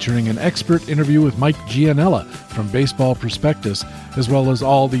featuring an expert interview with Mike Gianella from Baseball Prospectus, as well as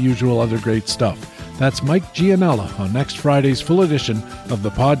all the usual other great stuff. That's Mike Gianella on next Friday's full edition of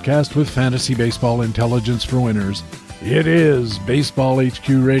the podcast with fantasy baseball intelligence for winners. It is Baseball HQ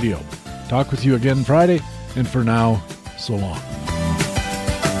Radio. Talk with you again Friday, and for now, so long.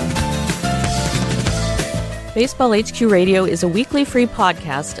 Baseball HQ Radio is a weekly free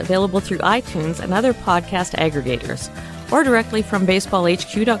podcast available through iTunes and other podcast aggregators, or directly from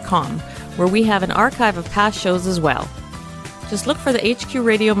baseballhq.com, where we have an archive of past shows as well. Just look for the HQ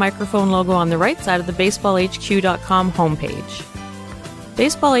Radio microphone logo on the right side of the baseballhq.com homepage.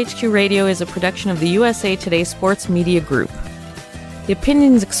 Baseball HQ Radio is a production of the USA Today Sports Media Group. The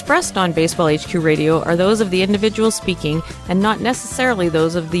opinions expressed on Baseball HQ Radio are those of the individual speaking and not necessarily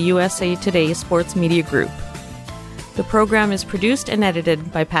those of the USA Today Sports Media Group. The program is produced and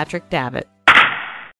edited by Patrick Davitt.